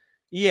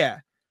 Yeah,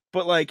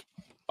 but like,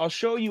 I'll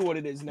show you what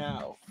it is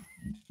now.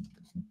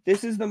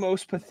 This is the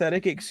most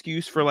pathetic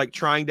excuse for like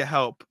trying to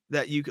help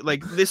that you could,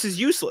 like, this is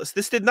useless.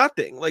 This did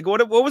nothing. Like,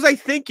 what was I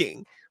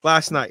thinking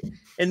last night?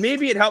 And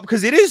maybe it helped,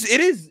 because it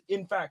is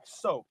in fact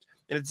soaked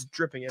and it's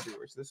dripping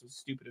everywhere. So this was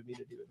stupid of me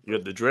to do it. You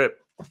had the drip.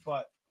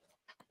 But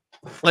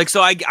like,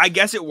 so I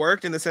guess it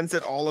worked in the sense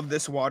that all of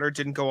this water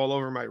didn't go all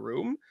over my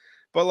room.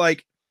 But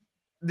like,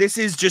 this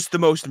is just the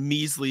most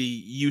measly,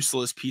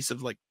 useless piece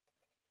of like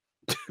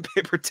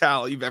paper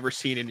towel you've ever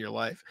seen in your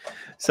life.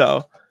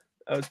 So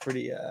that was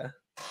pretty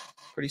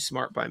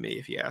smart by me,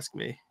 if you ask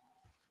me.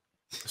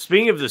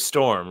 Speaking of the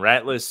storm,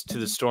 ratless to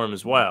the storm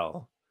as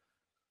well.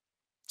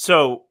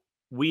 So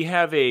we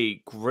have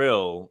a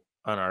grill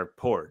on our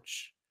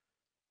porch.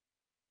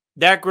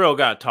 That grill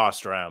got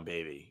tossed around,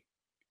 baby.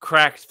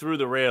 Cracked through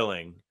the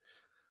railing.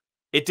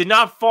 It did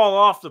not fall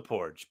off the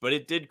porch, but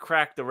it did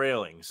crack the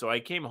railing. So I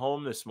came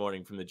home this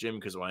morning from the gym,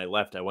 because when I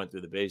left, I went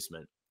through the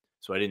basement.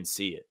 So I didn't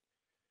see it.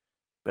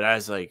 But I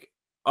was like,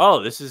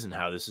 oh, this isn't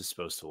how this is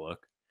supposed to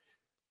look.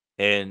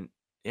 And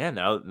yeah,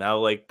 now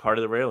like part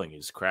of the railing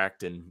is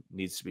cracked and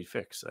needs to be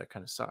fixed. So that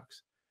kind of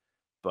sucks.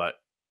 But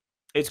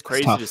it's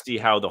crazy to see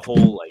how the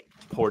whole like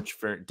porch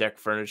deck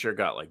furniture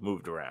got like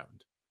moved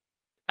around.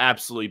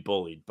 Absolutely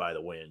bullied by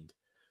the wind.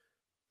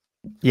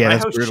 Yeah, my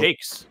that's house brutal.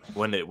 shakes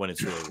when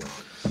it's really windy.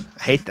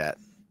 I hate that.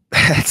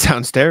 That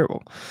sounds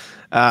terrible.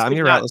 I'm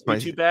gonna not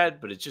too bad,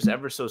 but it's just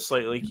ever so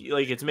slightly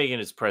like it's making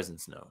its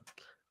presence known.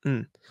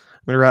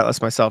 I'm gonna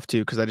ratless myself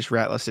too, because I just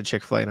ratlisted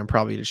Chick-fil-A, and I'm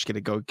probably just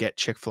gonna go get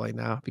Chick-fil-A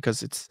now,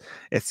 because it's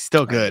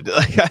still good.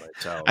 Like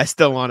I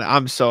still want it.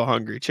 I'm so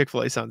hungry.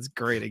 Chick-fil-A sounds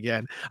great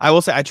again. I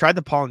will say I tried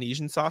the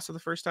Polynesian sauce for the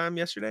first time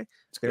yesterday.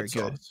 It's very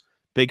good.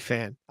 Big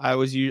fan. I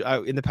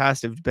in the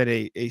past have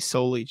been a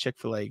solely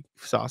Chick-fil-A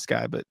sauce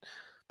guy, but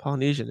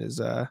Polynesian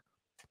is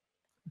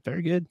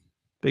very good.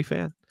 Big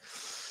fan.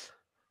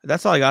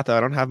 That's all I got, though.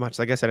 I don't have much.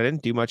 Like I said, I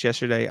didn't do much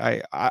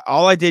yesterday.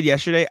 All I did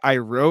yesterday, I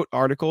wrote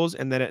articles,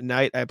 and then at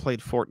night I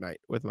played Fortnite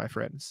with my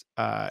friends.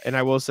 And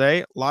I will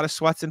say, a lot of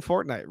sweats in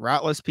Fortnite.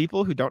 Ratless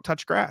people who don't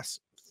touch grass.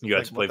 You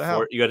got to play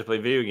You got to play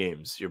video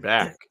games. You're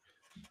back.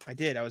 I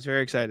did. I was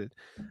very excited.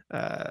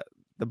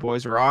 The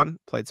boys were on.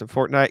 Played some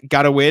Fortnite.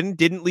 Got a win.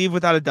 Didn't leave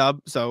without a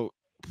dub. So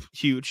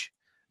huge.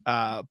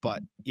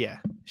 But yeah,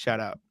 shout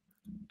out.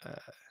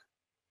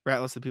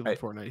 Ratless the people in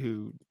Fortnite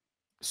who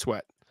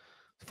sweat.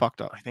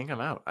 Fucked up. I think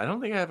I'm out. I don't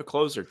think I have a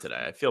closer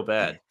today. I feel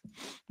bad.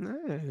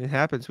 It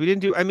happens. We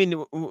didn't do. I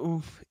mean,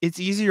 it's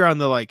easier on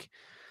the like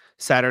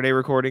Saturday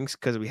recordings,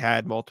 because we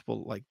had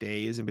multiple like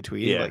days in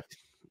between. Yeah. Like,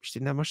 we just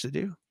didn't have much to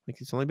do.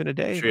 Like, it's only been a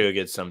day. I'm sure you'll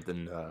get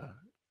something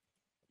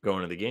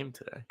going to the game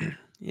today.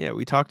 Yeah,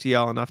 we talked to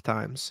y'all enough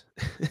times.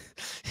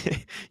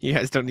 You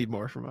guys don't need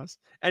more from us.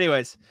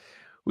 Anyways,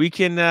 we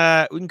can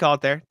call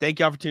it there. Thank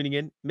y'all for tuning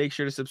in. Make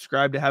sure to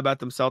subscribe to How About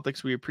Them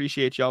Celtics. We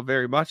appreciate y'all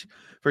very much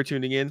for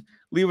tuning in.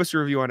 Leave us a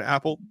review on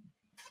Apple,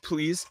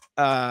 please.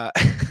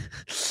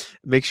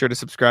 Make sure to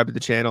subscribe to the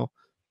channel.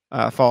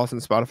 Follow us on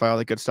Spotify, all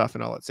that good stuff,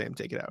 and I'll let Sam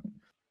take it out.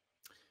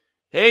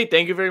 Hey,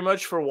 thank you very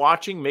much for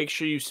watching. Make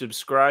sure you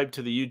subscribe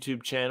to the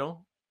YouTube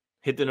channel.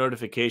 Hit the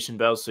notification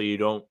bell so you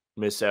don't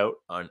miss out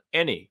on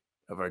any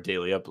of our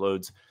daily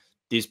uploads.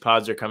 These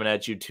pods are coming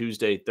at you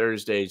Tuesday,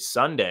 Thursday,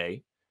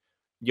 Sunday.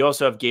 You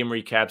also have game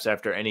recaps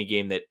after any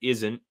game that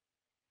isn't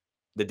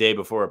the day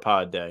before a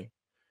pod day.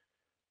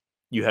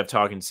 You have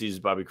Talking C's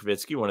Bobby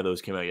Kravitsky. One of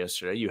those came out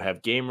yesterday. You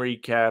have game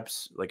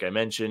recaps, like I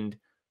mentioned,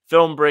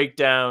 film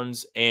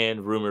breakdowns,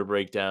 and rumor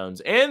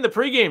breakdowns, and the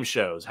pregame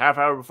shows. Half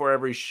hour before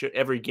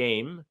every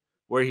game,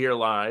 we're here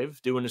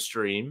live doing a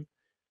stream.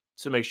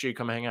 So make sure you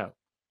come hang out.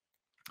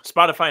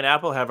 Spotify and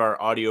Apple have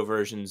our audio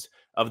versions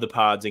of the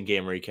pods and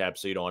game recaps,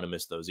 so you don't want to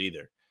miss those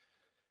either.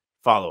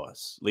 Follow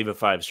us. Leave a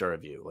 5-star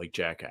review, like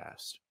Jack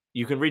asked.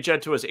 You can reach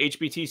out to us,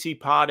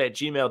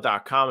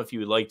 hbtcpod@gmail.com, if you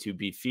would like to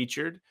be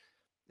featured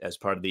as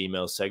part of the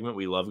email segment.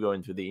 We love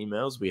going through the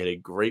emails. We had a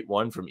great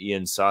one from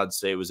Ian Sod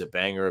today. It was a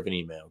banger of an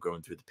email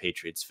going through the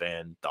Patriots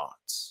fan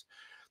thoughts.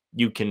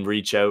 You can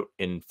reach out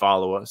and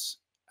follow us.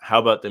 How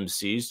About Them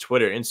C's?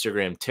 Twitter,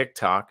 Instagram,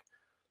 TikTok.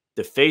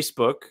 The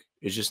Facebook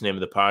is just the name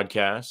of the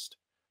podcast.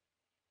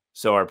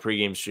 So our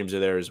pregame streams are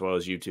there, as well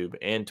as YouTube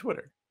and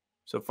Twitter.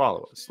 So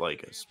follow us,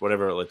 like us,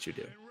 whatever it lets you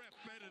do.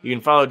 You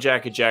can follow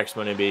Jack at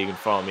JacksMonNBA. You can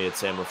follow me at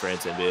Sam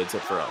LaFrance NBA. That's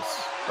it for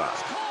us. Bye.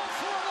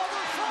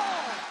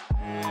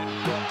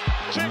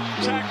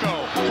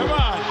 Taco, come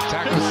on.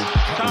 Taco's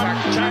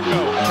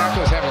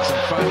having some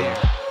fun here.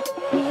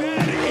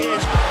 That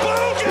is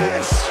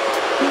bogus.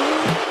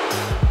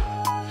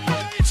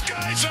 These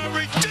guys are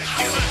ridiculous.